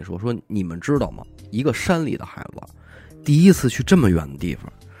投稿里说你们知道吗？一个山里的孩子，第一次去这么远的地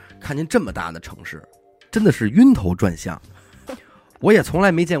方，看见这么大的城市，真的是晕头转向。我也从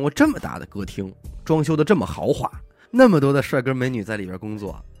来没见过这么大的歌厅，装修的这么豪华，那么多的帅哥美女在里边工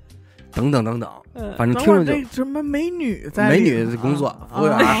作，等等等等。反正听众就什么美女工作，服务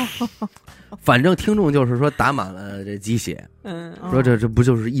员。反正听众就是说打满了这鸡血，说这不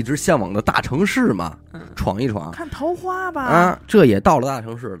就是一直向往的大城市吗？闯一闯，看桃花吧。啊，这也到了大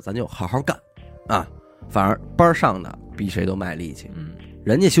城市，咱就好好干啊！反而班上的比谁都卖力气，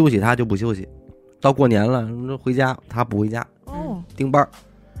人家休息他就不休息，到过年了回家他不回家，盯班，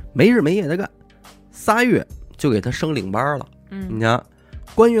没日没夜的干，3月就给他升领班了。你瞧，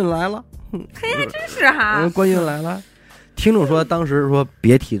官运来了，嘿，还真是哈，官运来了。听众说，当时说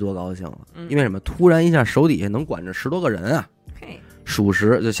别提多高兴了，因为什么？突然一下手底下能管着10多个人啊，属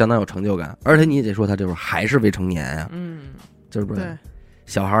实就相当有成就感。而且你也得说他这会儿还是未成年啊，就是不是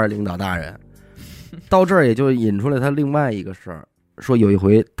小孩领导大人。到这儿也就引出来他另外一个事儿，说有一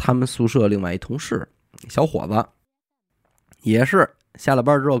回他们宿舍另外一同事小伙子，也是下了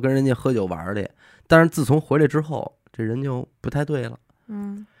班之后跟人家喝酒玩去，但是自从回来之后，这人就不太对了。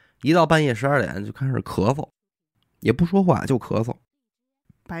一到半夜12点就开始咳嗽。也不说话就咳嗽，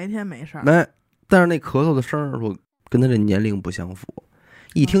白天没事儿，但是那咳嗽的声儿说跟他这年龄不相符，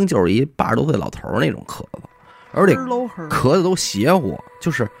一听就是一80多岁老头那种咳嗽，而且咳的都邪乎，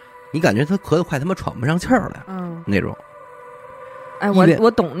就是你感觉他咳得快他妈喘不上气儿来，那种。哎，我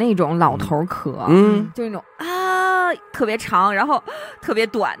懂那种老头咳，就那种啊特别长，然后特别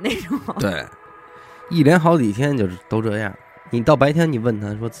短那种。对，一连好几天就是都这样。你到白天你问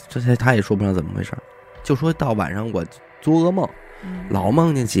他说这他也说不上怎么回事，就说到晚上我做噩梦，老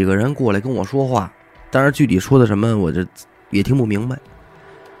梦见几个人过来跟我说话，但是具体说的什么我这也听不明白。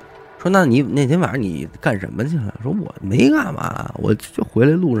说那你那天晚上你干什么去了？说我没干嘛，我就回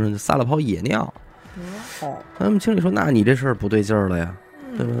来路上就撒了泡野尿。他们经理说那你这事儿不对劲儿了呀，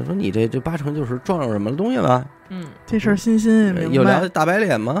对吧？说你这8成就是撞上什么东西了。这事儿欣欣也明白。有聊大白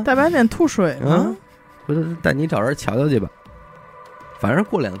脸吗？大白脸吐水吗？回头带你找人瞧瞧去吧。反正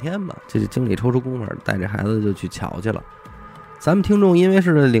过2天吧，这经理抽出功夫带着孩子就去瞧去了。咱们听众因为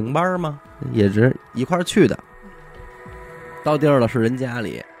是领班嘛，也是一块儿去的。到地儿了是人家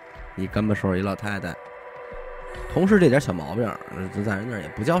里，一干巴瘦一老太太，同事这点小毛病在人那儿也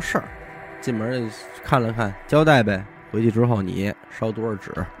不叫事儿，进门看了看交代呗，回去之后你烧多少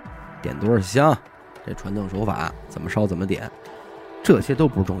纸，点多少香，这传统手法怎么烧怎么点，这些都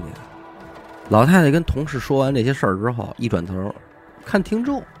不是重点。老太太跟同事说完这些事儿之后，一转头看听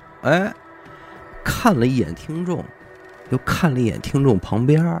众，哎，看了一眼听众，又看了一眼听众旁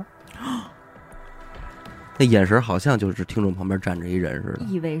边，那眼神好像就是听众旁边站着一人似的，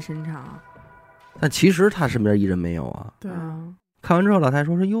意味深长。但其实他身边一人没有啊。对啊。看完之后，老太太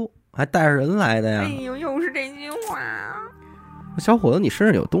说哟，还带着人来的呀。哎呦，又是这句话。小伙子，你身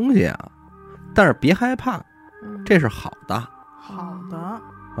上有东西啊，但是别害怕，这是好的。好的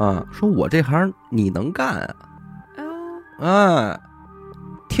啊，说我这行你能干啊。哎，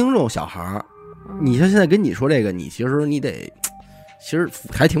听众小孩，你像现在跟你说这个，你其实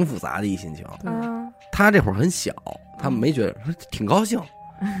还挺复杂的一心情。他这会儿很小，他们没觉得，说挺高兴。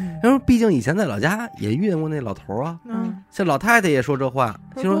然后毕竟以前在老家也遇见过那老头啊，像老太太也说这话，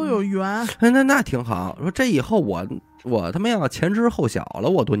都有缘。那挺好。说这以后我他妈要前知后晓了，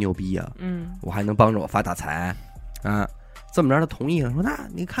我多牛逼啊！我还能帮着我发大财啊！这么着，他同意了，说那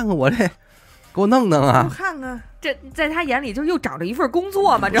你看看我这，给我弄弄啊！我看看，这在他眼里就又找着一份工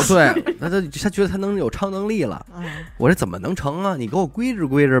作嘛，这对，他觉得他能有超能力了。我这怎么能成啊？你给我规制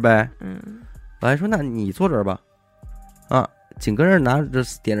规制呗。老太太说那你坐这儿吧，啊。紧跟着拿着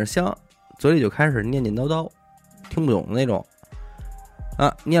点着香，嘴里就开始念念叨叨，听不懂那种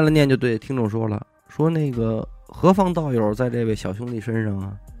啊，念了念就对听众说了，说那个何方道友在这位小兄弟身上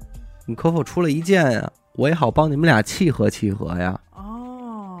啊，你可否出了一件呀，我也好帮你们俩契合契合呀。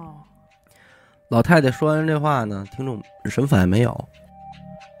哦，老太太说完这话呢，听众什么反应没有。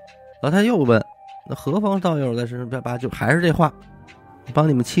老太太又问，那何方道友在身上，就还是这话，帮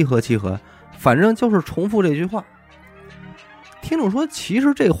你们契合契合，反正就是重复这句话。听众说其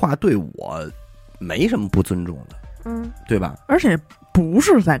实这话对我没什么不尊重的，对吧？而且不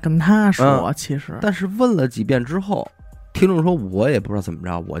是在跟他说，其实但是问了几遍之后，听众说我也不知道怎么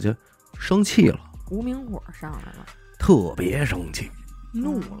着，我就生气了，无名火上来了，特别生气，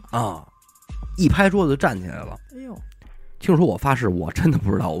怒了啊，一拍桌子就站起来了。哎呦，听众说我发誓我真的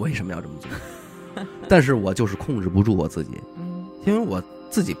不知道我为什么要这么做，但是我就是控制不住我自己，因为我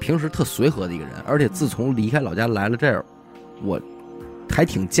自己平时特随和的一个人，而且自从离开老家来了这儿，我还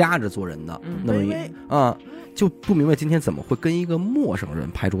挺夹着做人的，那么啊，就不明白今天怎么会跟一个陌生人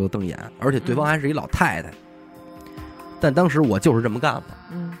拍桌子瞪眼，而且对方还是一老太太。但当时我就是这么干了，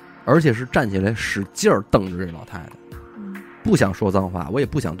而且是站起来使劲儿瞪着这老太太，不想说脏话，我也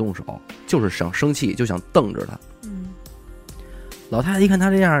不想动手，就是想生气，就想瞪着她。老太太一看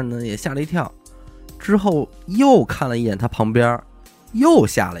他这样呢，也吓了一跳，之后又看了一眼他旁边，又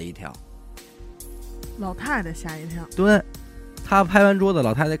吓了一跳。老太太吓一跳，对，他拍完桌子，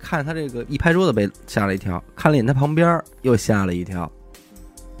老太太看他这个一拍桌子被吓了一跳，看了一眼他旁边又吓了一跳。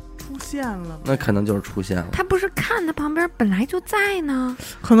出现了，那可能就是出现了。他不是看他旁边本来就在呢，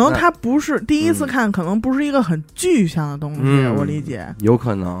可能他不是第一次看，可能不是一个很具象的东西，我理解有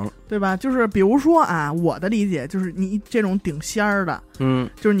可能，对吧？就是比如说啊，我的理解就是你这种顶仙儿的，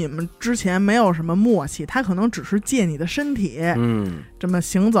就是你们之前没有什么默契，他可能只是借你的身体，这么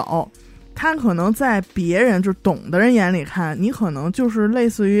行走。他可能在别人就懂的人眼里看，你可能就是类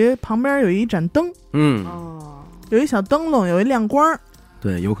似于旁边有一盏灯，有一小灯笼，有一亮光，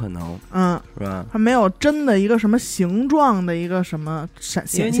对，有可能，是吧？他没有真的一个什么形状的一个什么显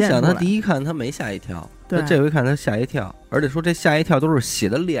现出来。因为你想，他第一看他没吓一跳，他这回看他吓一跳，而且说这吓一跳都是写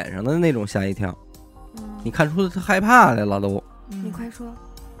在脸上的那种吓一跳，你看出他害怕来了都。你快说。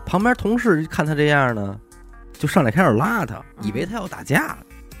旁边同事看他这样呢，就上来开始拉他，以为他要打架。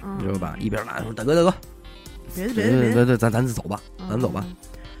你知道吧？一边拉说：“大哥，别，咱走吧，咱走吧。”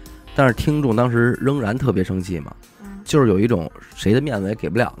但是听众当时仍然特别生气嘛，就是有一种谁的面子也给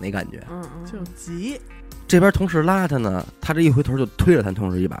不了那感觉，就急。这边同事拉他呢，他这一回头就推了他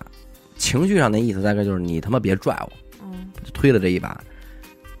同事一把，情绪上那意思大概就是你他妈别拽我，就推了这一把，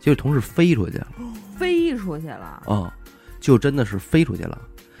结果同事飞出去了，就真的是飞出去了。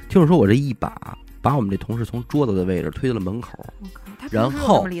听众说我这一把把我们这同事从桌子的位置推到了门口，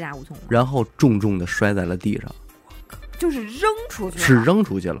然后重重的摔在了地上，就是扔出去了，是扔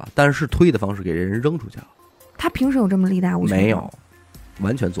出去了，但是推的方式给人扔出去了。他平时有这么力大无穷吗？没有，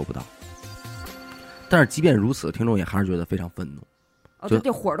完全做不到。但是即便如此，听众也还是觉得非常愤怒，就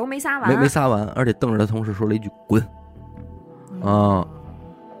这火都没撒完，没撒完，而且瞪着他同事说了一句“滚”，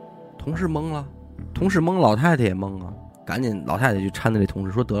同事懵了，同事懵，老太太也懵啊，赶紧老太太就搀着这同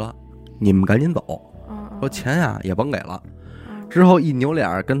事说：“得了，你们赶紧走，说钱呀也甭给了。”之后一扭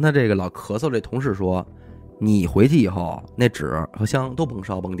脸跟他这个老咳嗽这同事说：“你回去以后那纸和香都甭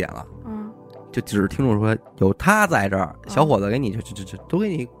烧甭点了。”就只是听众说有他在这儿，小伙子给你就都给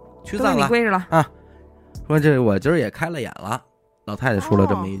你驱散了，都给你归着了啊。说这我今儿也开了眼了，老太太说了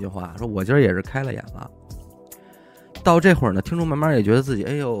这么一句话，说我今儿也是开了眼了。到这会儿呢，听众慢慢也觉得自己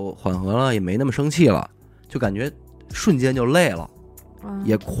哎呦缓和了，也没那么生气了，就感觉瞬间就累了，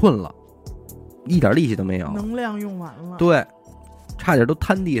也困了，一点力气都没有，能量用完了，对，差点都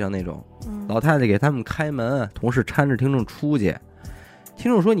瘫地上那种。老太太给他们开门，同事搀着听众出去。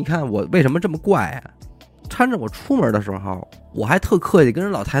听众说：“你看我为什么这么怪啊？搀着我出门的时候，我还特客气跟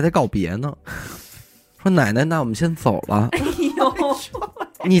人老太太告别呢，说奶奶，那我们先走了。”哎呦，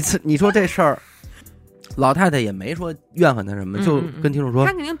你说这事儿，老太太也没说怨恨他什么，就跟听众说，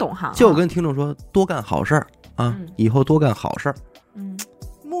他肯定懂行，就跟听众说多干好事儿啊，以后多干好事儿。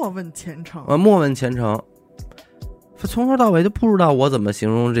莫问前程莫问前程。从头到尾就不知道我怎么形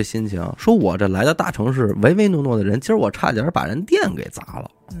容这心情。说我这来到大城市唯唯诺诺的人，今儿我差点把人店给砸了。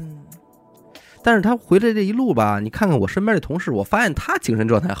但是他回来这一路吧，你看看我身边的同事，我发现他精神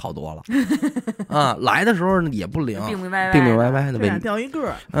状态好多了啊，来的时候也不灵，病病歪歪的，这俩掉一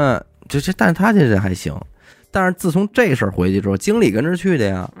个。但是他这人还行。但是自从这事儿回去之后，经理跟着去的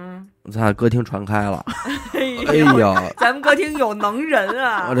呀，咱歌厅传开了。哎呦，咱们歌厅有能人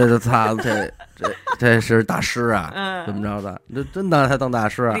啊！我这擦，这是大师啊！怎么着的？这真当他当大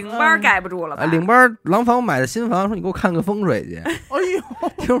师啊？领班盖不住了吧？领班廊坊买的新房，说你给我看个风水去。哎呦，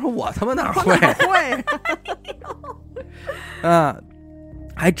听说我他妈哪会？啊，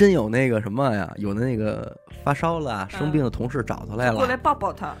还真有那个什么呀？有那个发烧了、生病的同事找他来了，过来抱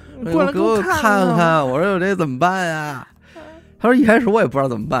抱他，过来给我看看。我说有这怎么办呀？他说一开始我也不知道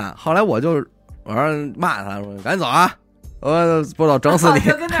怎么办，后来我说骂他说赶紧走啊！我不走整死你！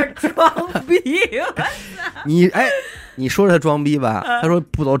就跟那儿装逼。你说他装逼吧？他说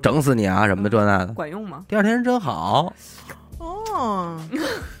不走整死你啊什么的这那的，管用吗？第二天人真好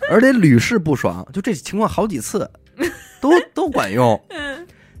而且屡试不爽，就这情况好几次都管用。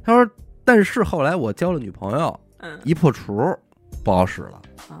他说但是后来我交了女朋友，一破除不好使了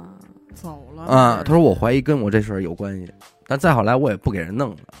走了啊。他说我怀疑跟我这事儿有关系，但再后来我也不给人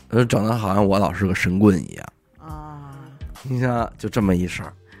弄了，整得好像我老是个神棍一样啊。你想就这么一事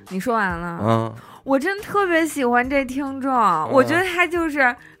儿，你说完了我真特别喜欢这听众，我觉得他就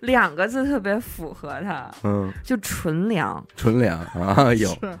是2个字特别符合他，就纯良啊。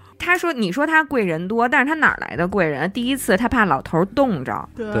有他说你说他贵人多，但是他哪来的贵人？第一次他怕老头冻着，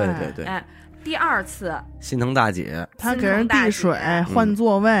对，第二次心疼大姐，他给人递水换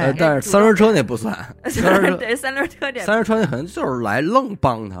座位，但是三轮车那不算。对，三轮车那可能就是来愣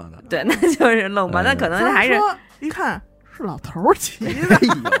帮他的，对，那就是愣帮，那可能还是一看是老头骑的。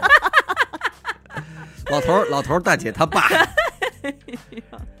老头大姐他爸，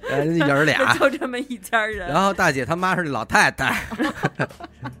爷儿俩就这么一家人。然后大姐他妈是老太太，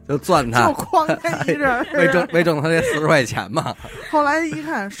就钻他，就光他一人，为挣他这40块钱嘛。后来一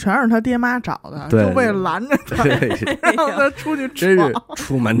看，全是他爹妈找的，就为了拦着他，让他出去闯。真是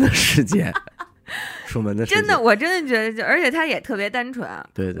出门的世界。真的，我真的觉得，而且他也特别单纯。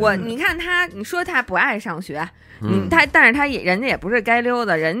对，你看他，你说他不爱上学，但是人家也不是该溜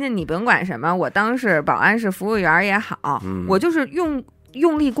的，人家你甭管什么，我当是保安是服务员也好，我就是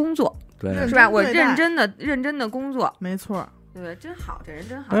用力工作，对，是吧？我认真的工作，没错，对，真好，这人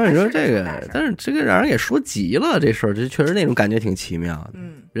真好。但是你说这个，但是这个让人给说急了，这事儿，这确实那种感觉挺奇妙的。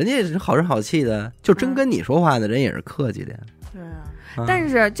人家也是好声好气的，就真跟你说话的人也是客气的呀。对啊，但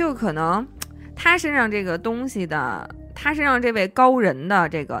是就可能。他身上这个东西的，他身上这位高人的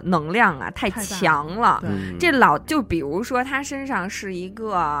这个能量啊，太强了。这就比如说他身上是一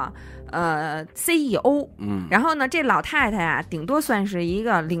个CEO，然后呢，这老太太啊，顶多算是一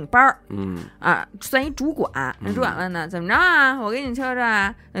个领班儿，算一主管。那主管问呢，怎么着啊？我给你车车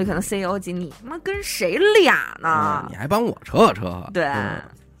啊？那可能 CEO 急，你他妈跟谁俩呢？你还帮我车车？对，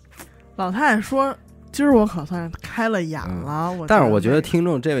老太太说。今儿我可算开了眼了，但是我觉得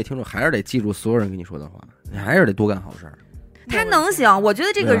这位听众还是得记住所有人跟你说的话，你还是得多干好事儿。他能行，我觉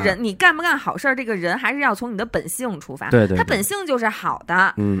得这个人你干不干好事儿，这个人还是要从你的本性出发。对，他本性就是好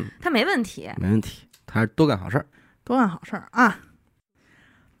的，他没问题，他还是多干好事儿，啊。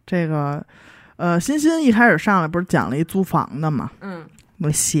这个欣欣一开始上来不是讲了一租房的吗？我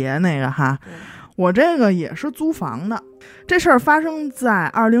鞋那个哈，我这个也是租房的，这事儿发生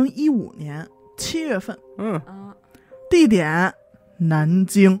在2015年。7月份，地点南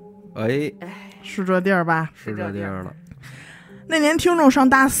京，是这地儿吧？是这地儿了。那年听众上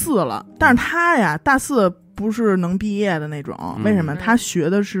大4了，但是他呀，大4不是能毕业的那种，为什么？他学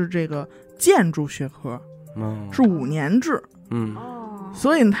的是这个建筑学科，是5年制，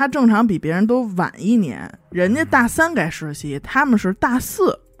所以他正常比别人都晚1年。人家大3该实习，他们是大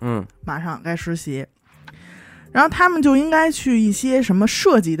4，马上该实习。然后他们就应该去一些什么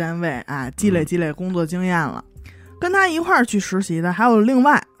设计单位啊，积累工作经验了。跟他一块儿去实习的还有另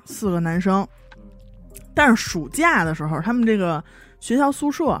外4个男生。但是暑假的时候，他们这个学校宿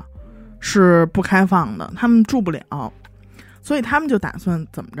舍是不开放的，他们住不了。所以他们就打算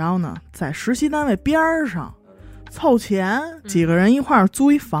怎么着呢？在实习单位边上凑钱，几个人一块儿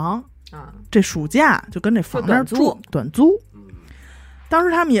租一房这暑假就跟这房那儿住短租。当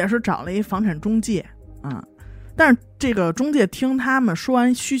时他们也是找了一房产中介但是这个中介听他们说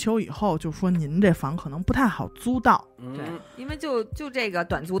完需求以后，就说您这房可能不太好租到。对，因为就这个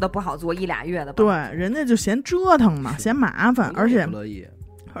短租的不好租，1-2月的。对，人家就嫌折腾嘛，嫌麻烦，而且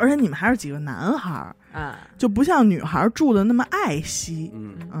你们还是几个男孩就不像女孩住的那么爱惜。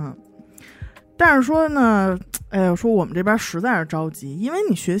但是说呢，说我们这边实在是着急，因为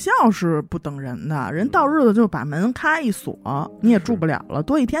你学校是不等人的，人到日子就把门咔一锁，你也住不了了，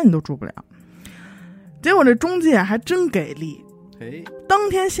多一天你都住不了。结果这中介还真给力，当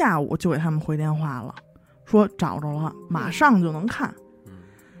天下午就给他们回电话了，说找着了，马上就能看。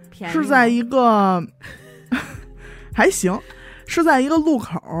是在一个还行，是在一个路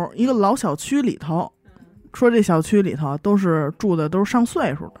口，一个老小区里头。说这小区里头住的都是上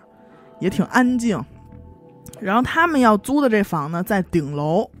岁数的，也挺安静。然后他们要租的这房呢，在顶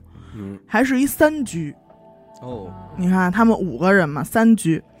楼，还是一3居。你看他们5个人嘛，3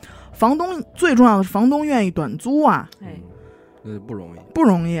居。房东最重要的是房东愿意短租不容易，不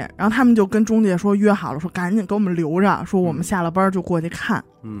容易。然后他们就跟中介说约好了，说赶紧给我们留着，说我们下了班就过去看。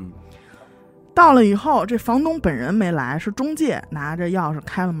到了以后，这房东本人没来，是中介拿着钥匙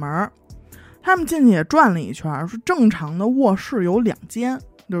开了门。他们进去也转了一圈，说正常的卧室有2间，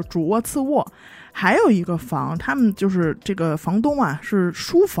就是主卧次卧，还有一个房，他们就是这个房东是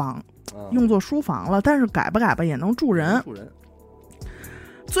书房，用作书房了，但是改吧也能住人。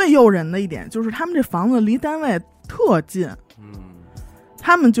最诱人的一点就是他们这房子离单位特近，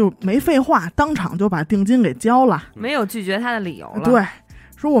他们就没废话，当场就把定金给交了，没有拒绝他的理由了。对，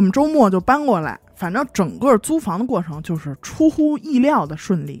说我们周末就搬过来，反正整个租房的过程就是出乎意料的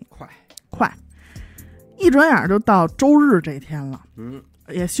顺利，快，一转眼就到周日这天了，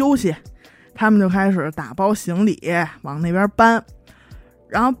也休息，他们就开始打包行李往那边搬。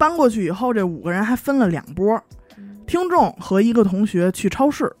然后搬过去以后，这5个人还分了2波。听众和一个同学去超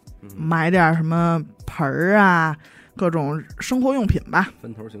市买点什么盆儿各种生活用品吧，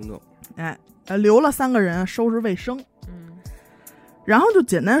分头行动。留了3个人收拾卫生。然后就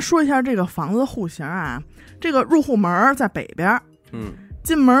简单说一下这个房子的户型这个入户门在北边，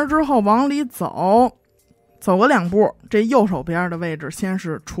进门之后往里走个2步，这右手边的位置先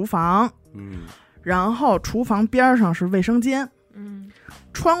是厨房，然后厨房边上是卫生间。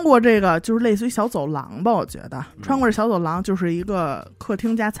穿过这个就是类似于小走廊吧，我觉得穿过这小走廊就是一个客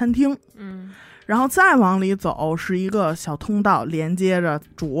厅加餐厅。然后再往里走是一个小通道，连接着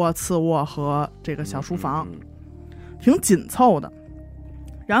主卧、次卧和这个小书房，挺紧凑的。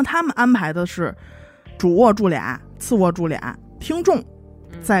然后他们安排的是主卧住俩，次卧住俩，听众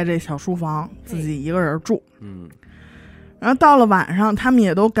在这小书房自己一个人住。然后到了晚上，他们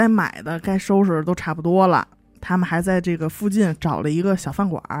也都该买的该收拾的都差不多了，他们还在这个附近找了一个小饭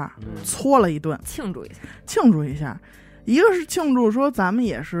馆，搓了一顿，庆祝一下。一个是庆祝说咱们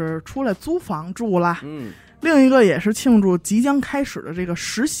也是出来租房住了，另一个也是庆祝即将开始的这个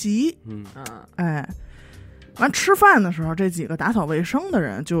实习。完吃饭的时候，这几个打扫卫生的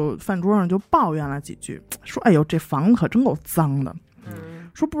人就饭桌上就抱怨了几句，说哎呦这房子可真够脏的，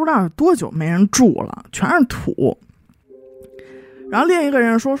说不知道有多久没人住了，全是土。然后另一个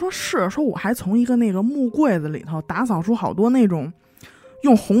人说我还从一个那个木柜子里头打扫出好多那种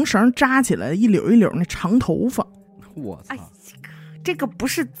用红绳扎起来一绺一绺那长头发。我操，这个不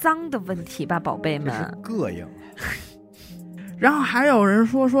是脏的问题吧，宝贝们？这是膈应。然后还有人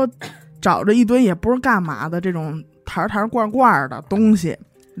说找着一堆也不知干嘛的这种坛罐罐的东西，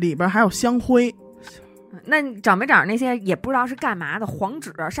里边还有香灰。那你找没找那些也不知道是干嘛的黄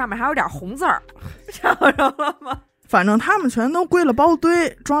纸，上面还有点红字儿，找着了吗？反正他们全都归了包堆，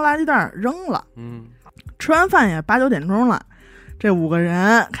装垃圾袋扔了。吃完饭也8、9点钟了，这5个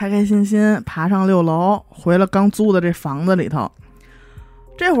人开开心心爬上6楼，回了刚租的这房子里头。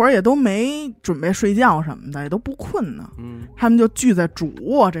这会儿也都没准备睡觉什么的，也都不困呢。他们就聚在主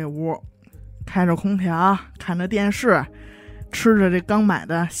卧这屋，开着空调，看着电视，吃着这刚买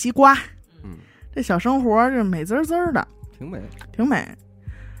的西瓜。这小生活这美滋滋的，挺美。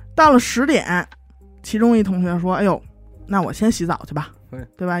到了10点，其中一同学说：“哎呦，那我先洗澡去吧，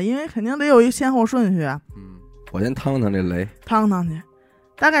对吧？因为肯定得有一先后顺序啊。”我先趟这雷，趟去。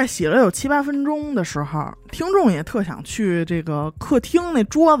大概洗了有7、8分钟的时候，听众也特想去这个客厅那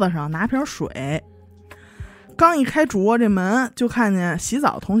桌子上拿瓶水。刚一开主卧这门，就看见洗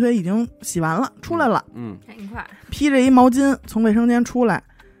澡同学已经洗完了，出来了。赶快披着一毛巾从卫生间出来。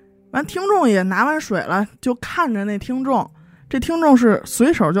完，听众也拿完水了，就看着那听众。这听众是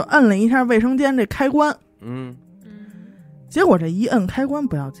随手就摁了一下卫生间这开关。结果这一摁开关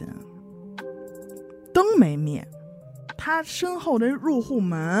不要紧，灯没灭，他身后这入户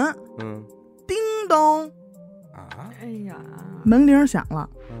门，叮咚哎呀，门铃响了，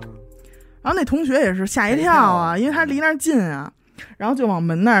然后那同学也是吓一跳啊，因为他离那儿近啊，然后就往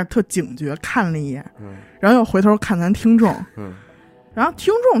门那儿特警觉看了一眼，然后又回头看咱听众，然后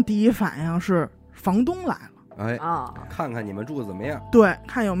听众第一反应是房东来了，看看你们住的怎么样，对，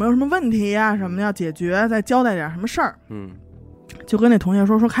看有没有什么问题啊什么的要解决，再交代点什么事儿，就跟那同学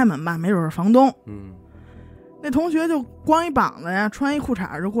说开门吧，没准是房东，那同学就光一膀子呀，穿一裤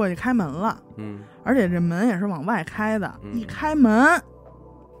衩就过去开门了，而且这门也是往外开的，一开门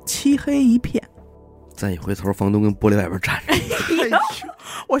漆黑一片，再一回头，房东跟玻璃外边站着，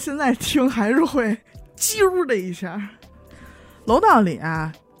我现在听还是会啾的一下。楼道里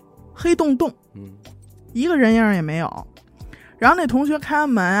啊，黑洞洞，一个人影也没有。然后那同学开完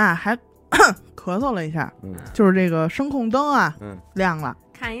门啊，还咳嗽了一下，就是这个声控灯啊，亮了，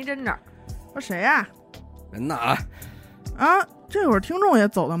看一真着，说谁呀？人呢啊，这会儿听众也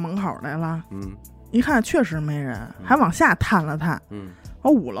走到门口来了，一看确实没人，还往下探了探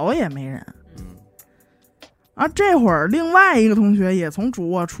，5楼也没人，啊，这会儿另外一个同学也从主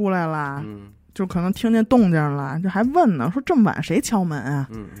卧出来了，就可能听见动静了，就还问呢，说这么晚谁敲门啊？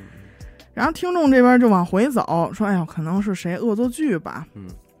然后听众这边就往回走，说哎呦，可能是谁恶作剧吧。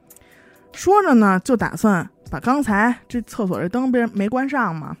说着呢，就打算把刚才这厕所这灯没关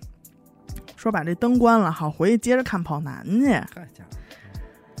上嘛，说把这灯关了，好回去接着看跑男去。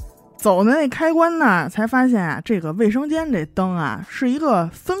走的那开关呢，才发现啊，这个卫生间这灯啊是一个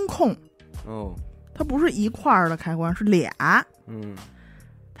分控，它不是一块的开关，是俩。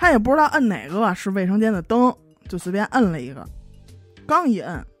他也不知道摁哪个是卫生间的灯，就随便摁了一个，刚一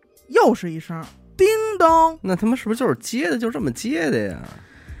摁，又是一声叮咚。那他妈是不是就是接的，就这么接的呀？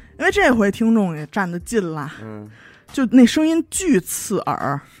因为这回听众也站得近了，就那声音巨刺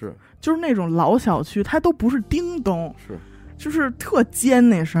耳，是，就是那种老小区，它都不是叮咚，是，就是特尖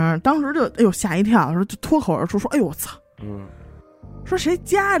那声，当时就哎呦吓一跳，说就脱口而出说：“哎呦我操！”说谁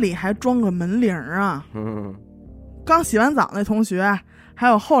家里还装个门铃啊？刚洗完澡那同学，还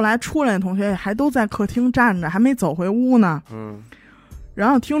有后来出来的同学，还都在客厅站着，还没走回屋呢。然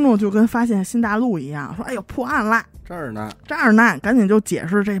后听众就跟发现新大陆一样，说：“哎呦，破案了！这儿呢，赶紧就解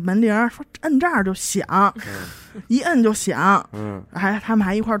释这门铃，说摁这儿就响，一摁就响。他们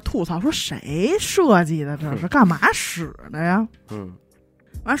还一块吐槽说谁设计的，这是干嘛使的呀？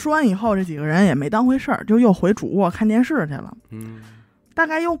完说完以后，这几个人也没当回事儿，就又回主卧看电视去了。大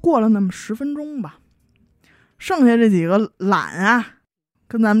概又过了那么10分钟吧，剩下这几个懒啊，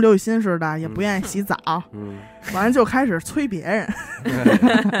跟咱们刘雨欣似的，也不愿意洗澡，完了就开始催别人，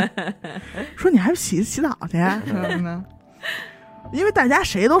说你还洗澡去什么的，因为大家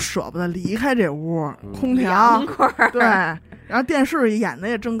谁都舍不得离开这屋，空调，对，然后电视演的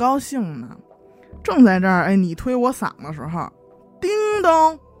也正高兴呢，正在这儿，哎，你推我搡的时候，叮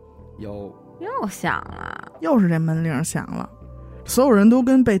咚，又响了，又是这门铃响了，所有人都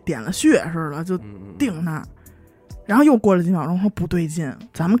跟被点了穴似的，就定那儿。然后又过了几秒钟，说不对劲，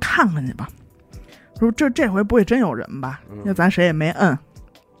咱们看看去吧。说这回不会真有人吧？因为咱谁也没摁。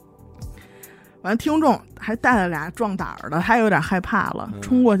完，听众还带了俩壮胆的，他有点害怕了，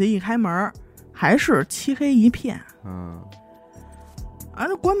冲过去一开门，还是漆黑一片。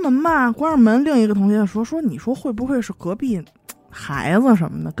就关门吧，关上门，另一个同学说你说会不会是隔壁孩子什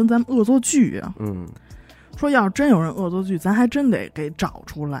么的跟咱们恶作剧啊？说要是真有人恶作剧，咱还真得给找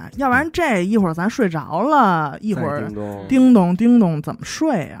出来，要不然这一会儿咱睡着了，一会儿叮咚叮咚怎么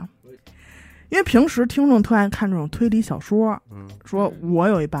睡啊？因为平时听众特爱看这种推理小说，说我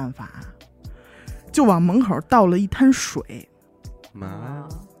有一办法，就往门口倒了一滩水，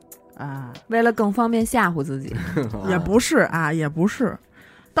为了更方便吓唬自己。也不是啊，也不是，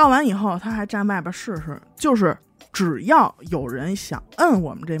倒完以后他还站外边试试，就是只要有人想摁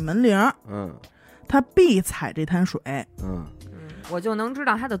我们这门铃，他必踩这滩水，我就能知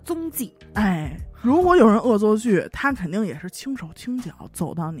道他的踪迹。哎，如果有人恶作剧，他肯定也是轻手轻脚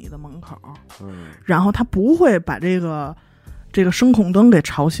走到你的门口，然后他不会把这个声控灯给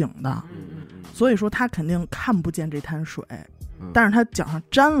吵醒的，所以说他肯定看不见这滩水，但是他脚上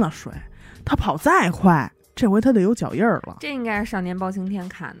沾了水，他跑再快，这回他得有脚印了。这应该是少年包青天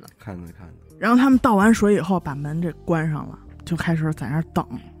看的。然后他们倒完水以后，把门这关上了，就开始在那儿等。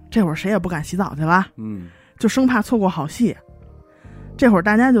这会儿谁也不敢洗澡去了，就生怕错过好戏。这会儿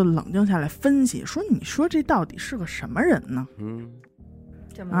大家就冷静下来分析，说你说这到底是个什么人呢？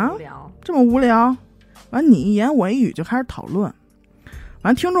这么无聊，这么无聊。完你一言我一语就开始讨论。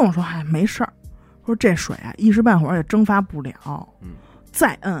完听众说，没事儿，说这水啊一时半会儿也蒸发不了，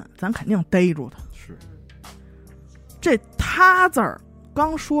再摁咱肯定逮住他。是，这他字儿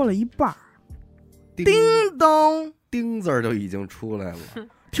刚说了一半，叮咚，叮字儿就已经出来了。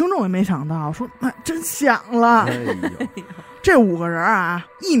听众也没想到，说那真响了。哎呦，这5个人啊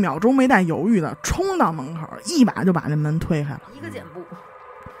，1秒钟没带犹豫的冲到门口，一把就把这门推开了，一个箭步。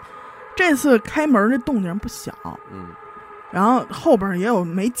这次开门这动静不小，然后后边也有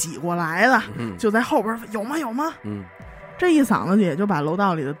没挤过来的，就在后边有吗有吗？这一嗓子也就把楼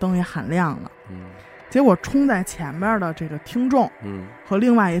道里的灯也喊亮了。结果冲在前面的这个听众，和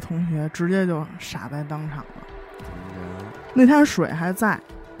另外一同学直接就傻在当场了。那滩水还在，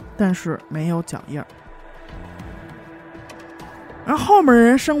但是没有脚印儿。然后后面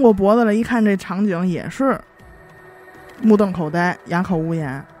人伸过脖子来一看，这场景也是目瞪口呆，哑口无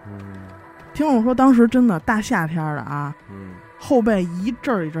言。听我说，当时真的大夏天的啊，后背一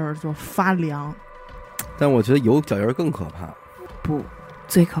阵一阵就发凉。但我觉得有脚印更可怕。不，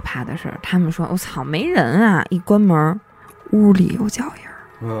最可怕的是他们说我操没人啊，一关门屋里有脚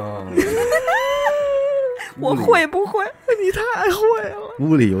印。我会不会？你太会了！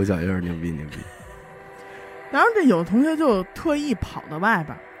屋里有脚印，牛逼牛逼。然后这有同学就特意跑到外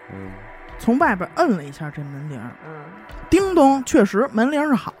边，从外边摁了一下这门铃，叮咚，确实门铃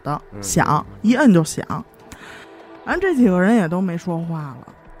是好的，响，一摁就响。然后这几个人也都没说话了，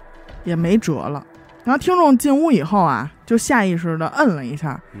也没辙了。然后听众进屋以后啊，就下意识的摁了一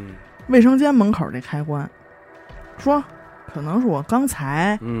下卫生间门口这开关，说可能是我刚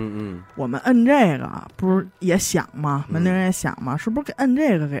才我们摁这个不是也响吗？门铃也响吗？是不是给摁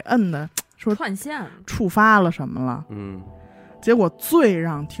这个给摁的说串线触发了什么了？结果最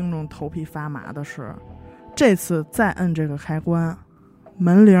让听众头皮发麻的是，这次再摁这个开关，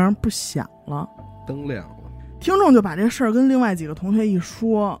门铃不响了，灯亮了。听众就把这事儿跟另外几个同学一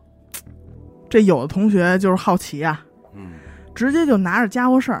说，这有的同学就是好奇啊，直接就拿着家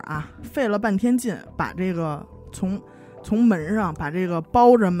伙事儿啊，费了半天劲，把这个从门上把这个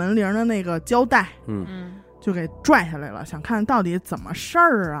包着门铃的那个胶带，就给拽下来了，想看到底怎么事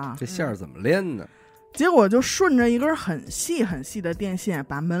儿啊？这线儿怎么连的？结果就顺着一根很细很细的电线，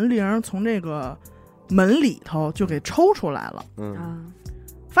把门铃从这个门里头就给抽出来了。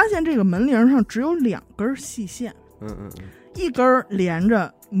发现这个门铃上只有2根细线，一根连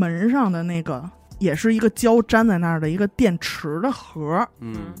着门上的那个也是一个胶粘在那儿的一个电池的盒，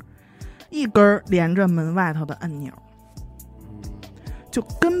一根连着门外头的按钮，就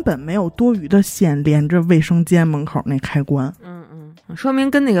根本没有多余的线连着卫生间门口那开关。说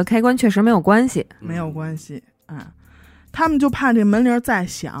明跟那个开关确实没有关系，没有关系啊。他们就怕这门铃再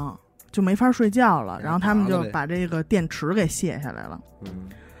响就没法睡觉了，然后他们就把这个电池给卸下来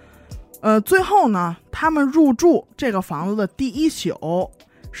了。最后呢，他们入住这个房子的第一宿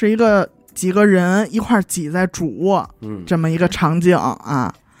是一个几个人一块挤在主卧，这么一个场景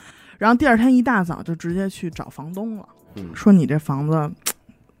啊。然后第二天一大早就直接去找房东了，说你这房子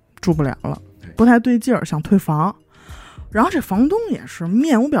住不了了，不太对劲儿，想退房。然后这房东也是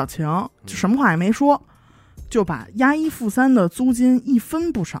面无表情，就什么话也没说，就把押1付3的租金1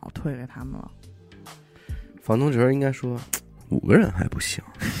分不少退给他们了。房东这时候应该说5个人还不行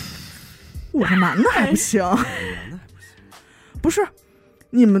，5个男的还不行，不是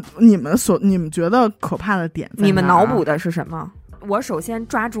你们觉得可怕的点在哪儿？你们脑补的是什么？我首先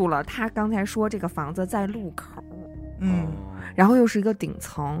抓住了他刚才说这个房子在路口，然后又是一个顶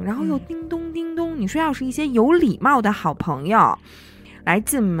层，然后又叮咚叮咚，你说要是一些有礼貌的好朋友来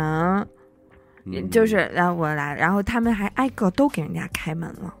进门，就是然后我来，然后他们还挨个都给人家开门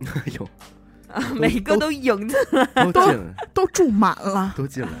了，每个都迎进来，都住满了，都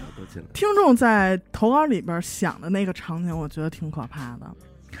进来了。听众在投稿里边想的那个场景，我觉得挺可怕的。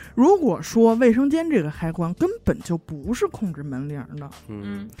如果说卫生间这个开关根本就不是控制门铃的，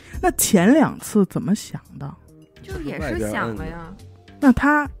那前2次怎么想的？就也是响了呀。那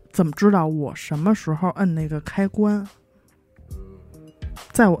他怎么知道我什么时候摁那个开关？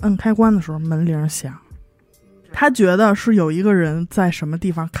在我摁开关的时候，门铃响。他觉得是有一个人在什么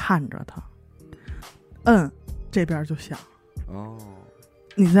地方看着他，摁这边就响。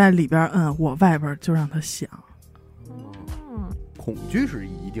你在里边摁，我外边就让它响。恐惧是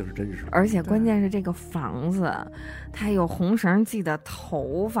一定是真实的，而且关键是这个房子，它有红绳系的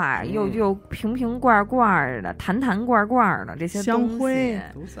头发，又瓶罐罐的、坛罐罐的这些香灰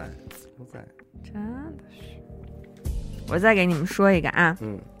都在，真的是。我再给你们说一个啊，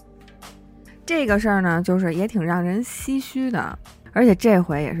这个事儿呢，就是也挺让人唏嘘的，而且这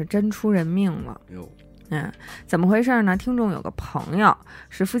回也是真出人命了。怎么回事呢？听众有个朋友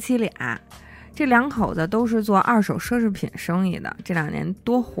是夫妻俩。这2口子都是做2手奢侈品生意的，这2年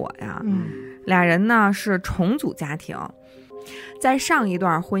多火呀。俩人呢是重组家庭，在上一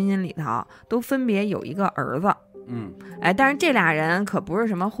段婚姻里头都分别有一个儿子，但是这俩人可不是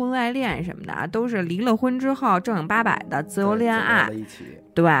什么婚外恋什么的，都是离了婚之后正经八百的自由恋爱，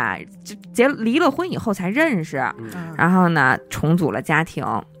对，离了婚以后才认识，然后呢重组了家庭，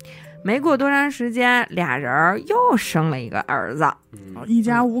没过多长时间，俩人又生了一个儿子，一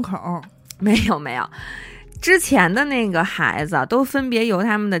家5口。没有，之前的那个孩子都分别由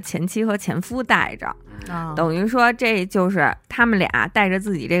他们的前妻和前夫带着，等于说这就是他们俩带着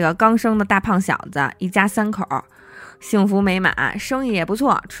自己这个刚生的大胖小子，一家3口，幸福美满，生意也不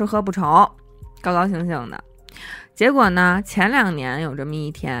错，吃喝不愁，高高兴兴的。结果呢，前2年有这么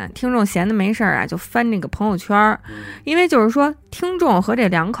一天，听众闲的没事啊，就翻这个朋友圈，因为就是说听众和这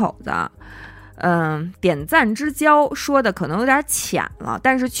2口子点赞之交说的可能有点浅了，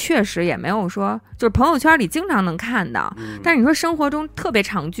但是确实也没有说就是朋友圈里经常能看到，但是你说生活中特别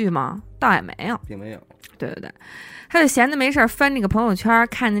常聚吗？倒也没有，并没有。对，他就闲的没事翻这个朋友圈，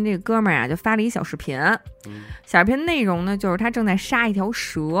看见这个哥们儿啊就发了一小视频，小视频内容呢就是他正在杀一条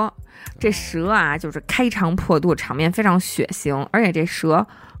蛇，这蛇啊就是开肠破肚，场面非常血腥，而且这蛇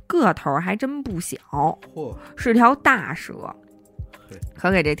个头还真不小，是条大蛇，可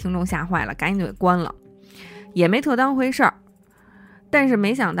给这听众吓坏了，赶紧就给关了，也没特当回事儿。但是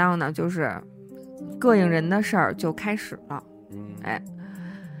没想到呢，就是膈应人的事儿就开始了。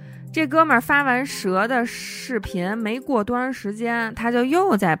这哥们儿发完蛇的视频没过多长时间，他就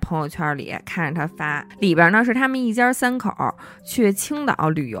又在朋友圈里看着他发，里边呢是他们一家3口去青岛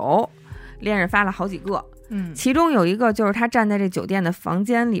旅游，连着发了好几个。其中有一个就是他站在这酒店的房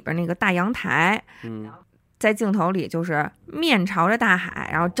间里边那个大阳台，在镜头里就是面朝着大海，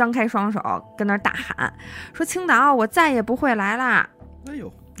然后张开双手跟那儿大喊说：“青岛，我再也不会来啦！”哎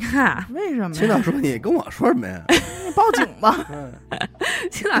呦，为什么呀？青岛说你跟我说什么呀？你报警吧。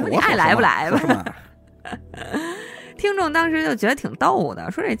青岛说你爱来不来吧。听众当时就觉得挺逗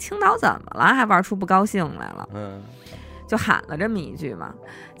的，说这青岛怎么了，还玩出不高兴来了。就喊了这么一句嘛。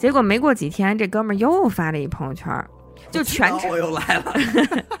结果没过几天，这哥们儿又发了一朋友圈，就全程我又来了。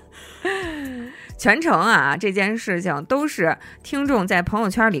全程啊，这件事情都是听众在朋友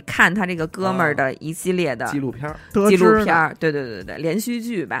圈里看他这个哥们儿的一系列的纪录片，对，连续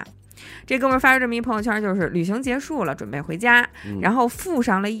剧吧。这哥们儿发了这么一朋友圈，就是旅行结束了，准备回家，然后附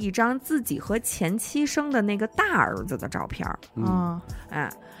上了一张自己和前妻生的那个大儿子的照片。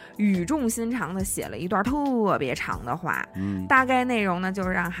语重心长的写了一段特别长的话，大概内容呢就是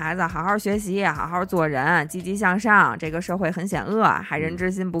让孩子好好学习，好好做人，积极向上，这个社会很险恶，害人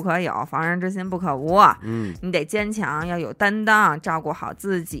之心不可有，防人之心不可无，你得坚强，要有担当，照顾好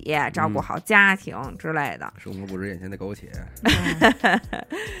自己，照顾好家庭之类的。生活不止眼前的苟且。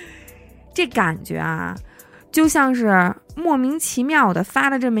这感觉啊，就像是莫名其妙的发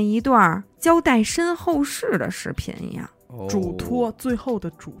了这么一段交代身后事的视频一样。嘱托，最后的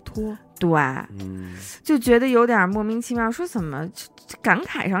嘱托。对，就觉得有点莫名其妙，说怎么感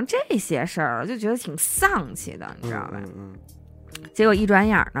慨上这些事儿了，就觉得挺丧气的，你知道吧？结果一转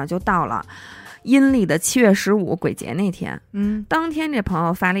眼呢，就到了阴历的7月15鬼节那天。当天这朋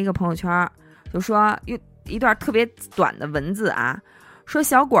友发了一个朋友圈，就说一段特别短的文字啊，说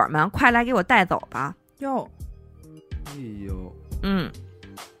小果们快来给我带走吧。哟，哎呦，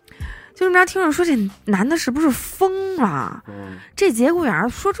就这么着，听着说这男的是不是疯了？这节骨眼儿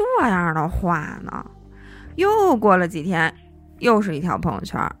说这样的话呢？又过了几天，又是一条朋友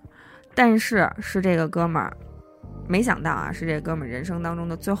圈，但是这个哥们儿，没想到啊，是这哥们儿人生当中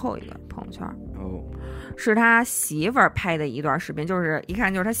的最后一个朋友圈。是他媳妇儿拍的一段视频，就是一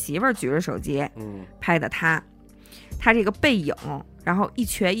看就是他媳妇儿举着手机拍的他这个背影，然后一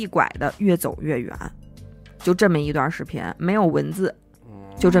瘸一拐的越走越远，就这么一段视频，没有文字。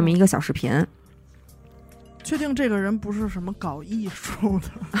就这么一个小视频。确定这个人不是什么搞艺术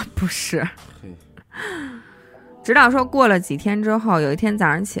的？不是。直到说过了几天之后，有一天早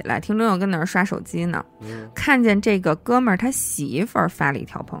上起来，听众又跟那儿刷手机呢，看见这个哥们儿他媳妇儿发了一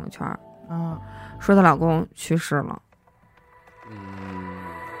条朋友圈，说她老公去世了。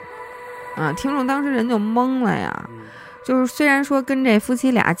听众当时人就懵了呀。就是虽然说跟这夫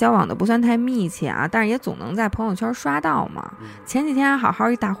妻俩交往的不算太密切啊，但是也总能在朋友圈刷到嘛。前几天还好好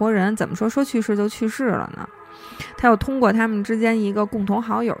一大活人，怎么说去世就去世了呢？他又通过他们之间一个共同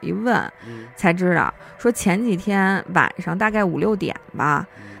好友一问，才知道说前几天晚上大概5、6点吧，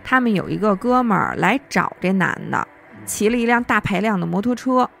他们有一个哥们儿来找这男的，骑了一辆大排量的摩托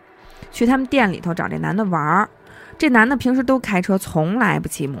车，去他们店里头找这男的玩。这男的平时都开车，从来不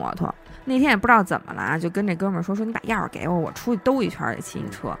骑摩托。那天也不知道怎么了，就跟这哥们儿说你把钥匙给我，我出去兜一圈也骑你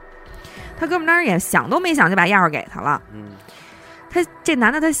车。他哥们儿当时也想都没想就把钥匙给他了。他这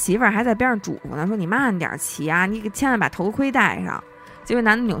男的他媳妇儿还在边上嘱咐呢，说你慢点骑啊，你千万把头盔戴上。结果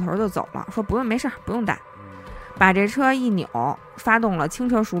男的扭头就走了，说不用，没事，不用戴。把这车一扭，发动了，轻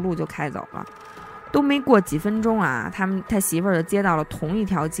车熟路就开走了。都没过几分钟啊，他媳妇儿就接到了同一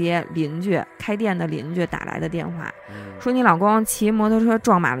条街邻居开店的邻居打来的电话，说你老公骑摩托车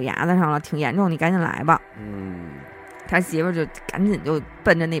撞马路牙子上了，挺严重，你赶紧来吧。他媳妇儿就赶紧就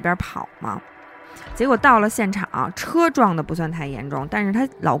奔着那边跑嘛。结果到了现场，车撞的不算太严重，但是她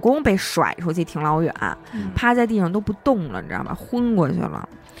老公被甩出去挺老远，趴在地上都不动了，你知道吧？昏过去了。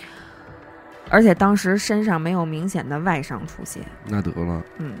而且当时身上没有明显的外伤出血。那得了。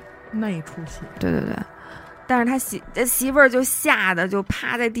内出血。对对对。但是他媳妇儿就吓得就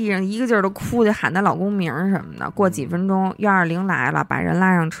趴在地上一个劲儿的哭，就喊她老公名什么的。过几分钟120来了，把人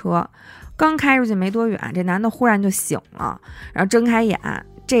拉上车，刚开出去没多远，这男的忽然就醒了，然后睁开眼，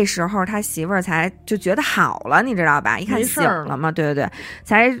这时候他媳妇儿才就觉得好了，你知道吧？一看醒了嘛，对对对，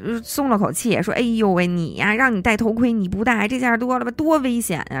才松了口气，说：“哎呦喂，你呀，让你戴头盔你不戴，这下多了吧，多危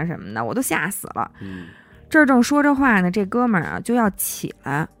险呀什么的，我都吓死了。”这正说着话呢，这哥们儿啊就要起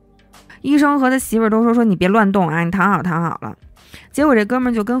来。医生和他媳妇儿都说你别乱动啊，你躺好躺好了。结果这哥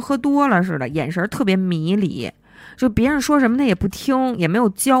们儿就跟喝多了似的，眼神特别迷离，就别人说什么他也不听，也没有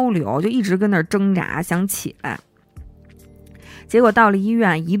交流，就一直跟那儿挣扎想起来。结果到了医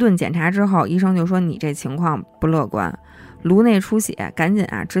院一顿检查之后，医生就说你这情况不乐观，颅内出血，赶紧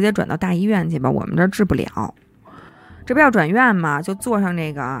啊直接转到大医院去吧，我们这儿治不了。这不要转院嘛，就坐上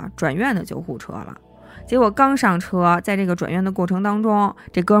这个转院的救护车了。结果刚上车，在这个转院的过程当中，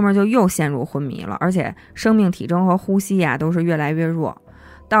这哥们儿就又陷入昏迷了，而且生命体征和呼吸啊都是越来越弱。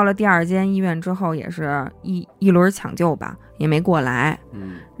到了第2间医院之后，也是一轮抢救吧，也没过来，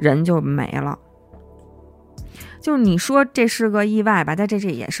人就没了。就是你说这是个意外吧，但这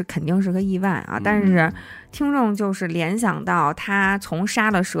也是肯定是个意外啊。但是听众就是联想到他从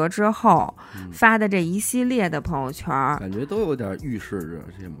杀了蛇之后发的这一系列的朋友圈，感觉都有点预示着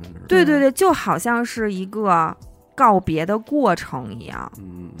什么。对对对，就好像是一个告别的过程一样。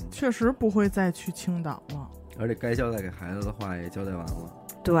确实不会再去青岛了，而且该交代给孩子的话也交代完了。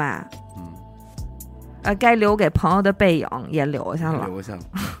对，该留给朋友的背影也留下了，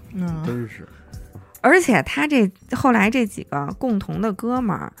真是。而且他后来这几个共同的哥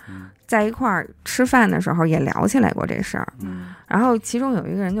们儿，在一块儿吃饭的时候也聊起来过这事儿。然后其中有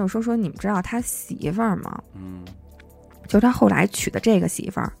一个人就说你们知道他媳妇儿吗？就是他后来娶的这个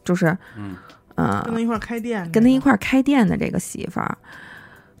媳妇儿，就是跟他一块儿开店的这个媳妇儿，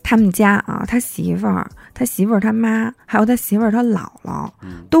他们家啊，他媳妇儿他妈，还有他媳妇儿他姥姥，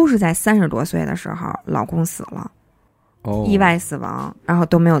都是在30多岁的时候老公死了，意外死亡，然后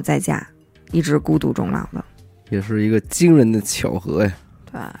都没有再嫁。一直孤独终老的，也是一个惊人的巧合呀。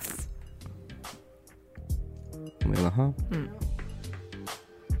对，没了哈。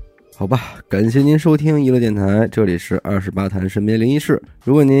好吧，感谢您收听娱乐电台，这里是28谈身边灵异事。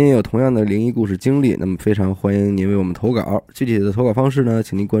如果您也有同样的灵异故事经历，那么非常欢迎您为我们投稿。具体的投稿方式呢，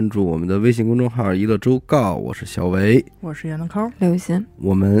请您关注我们的微信公众号娱乐周告。我是小维，我是闫德抠，刘雨欣，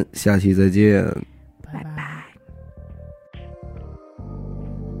我们下期再见，拜拜。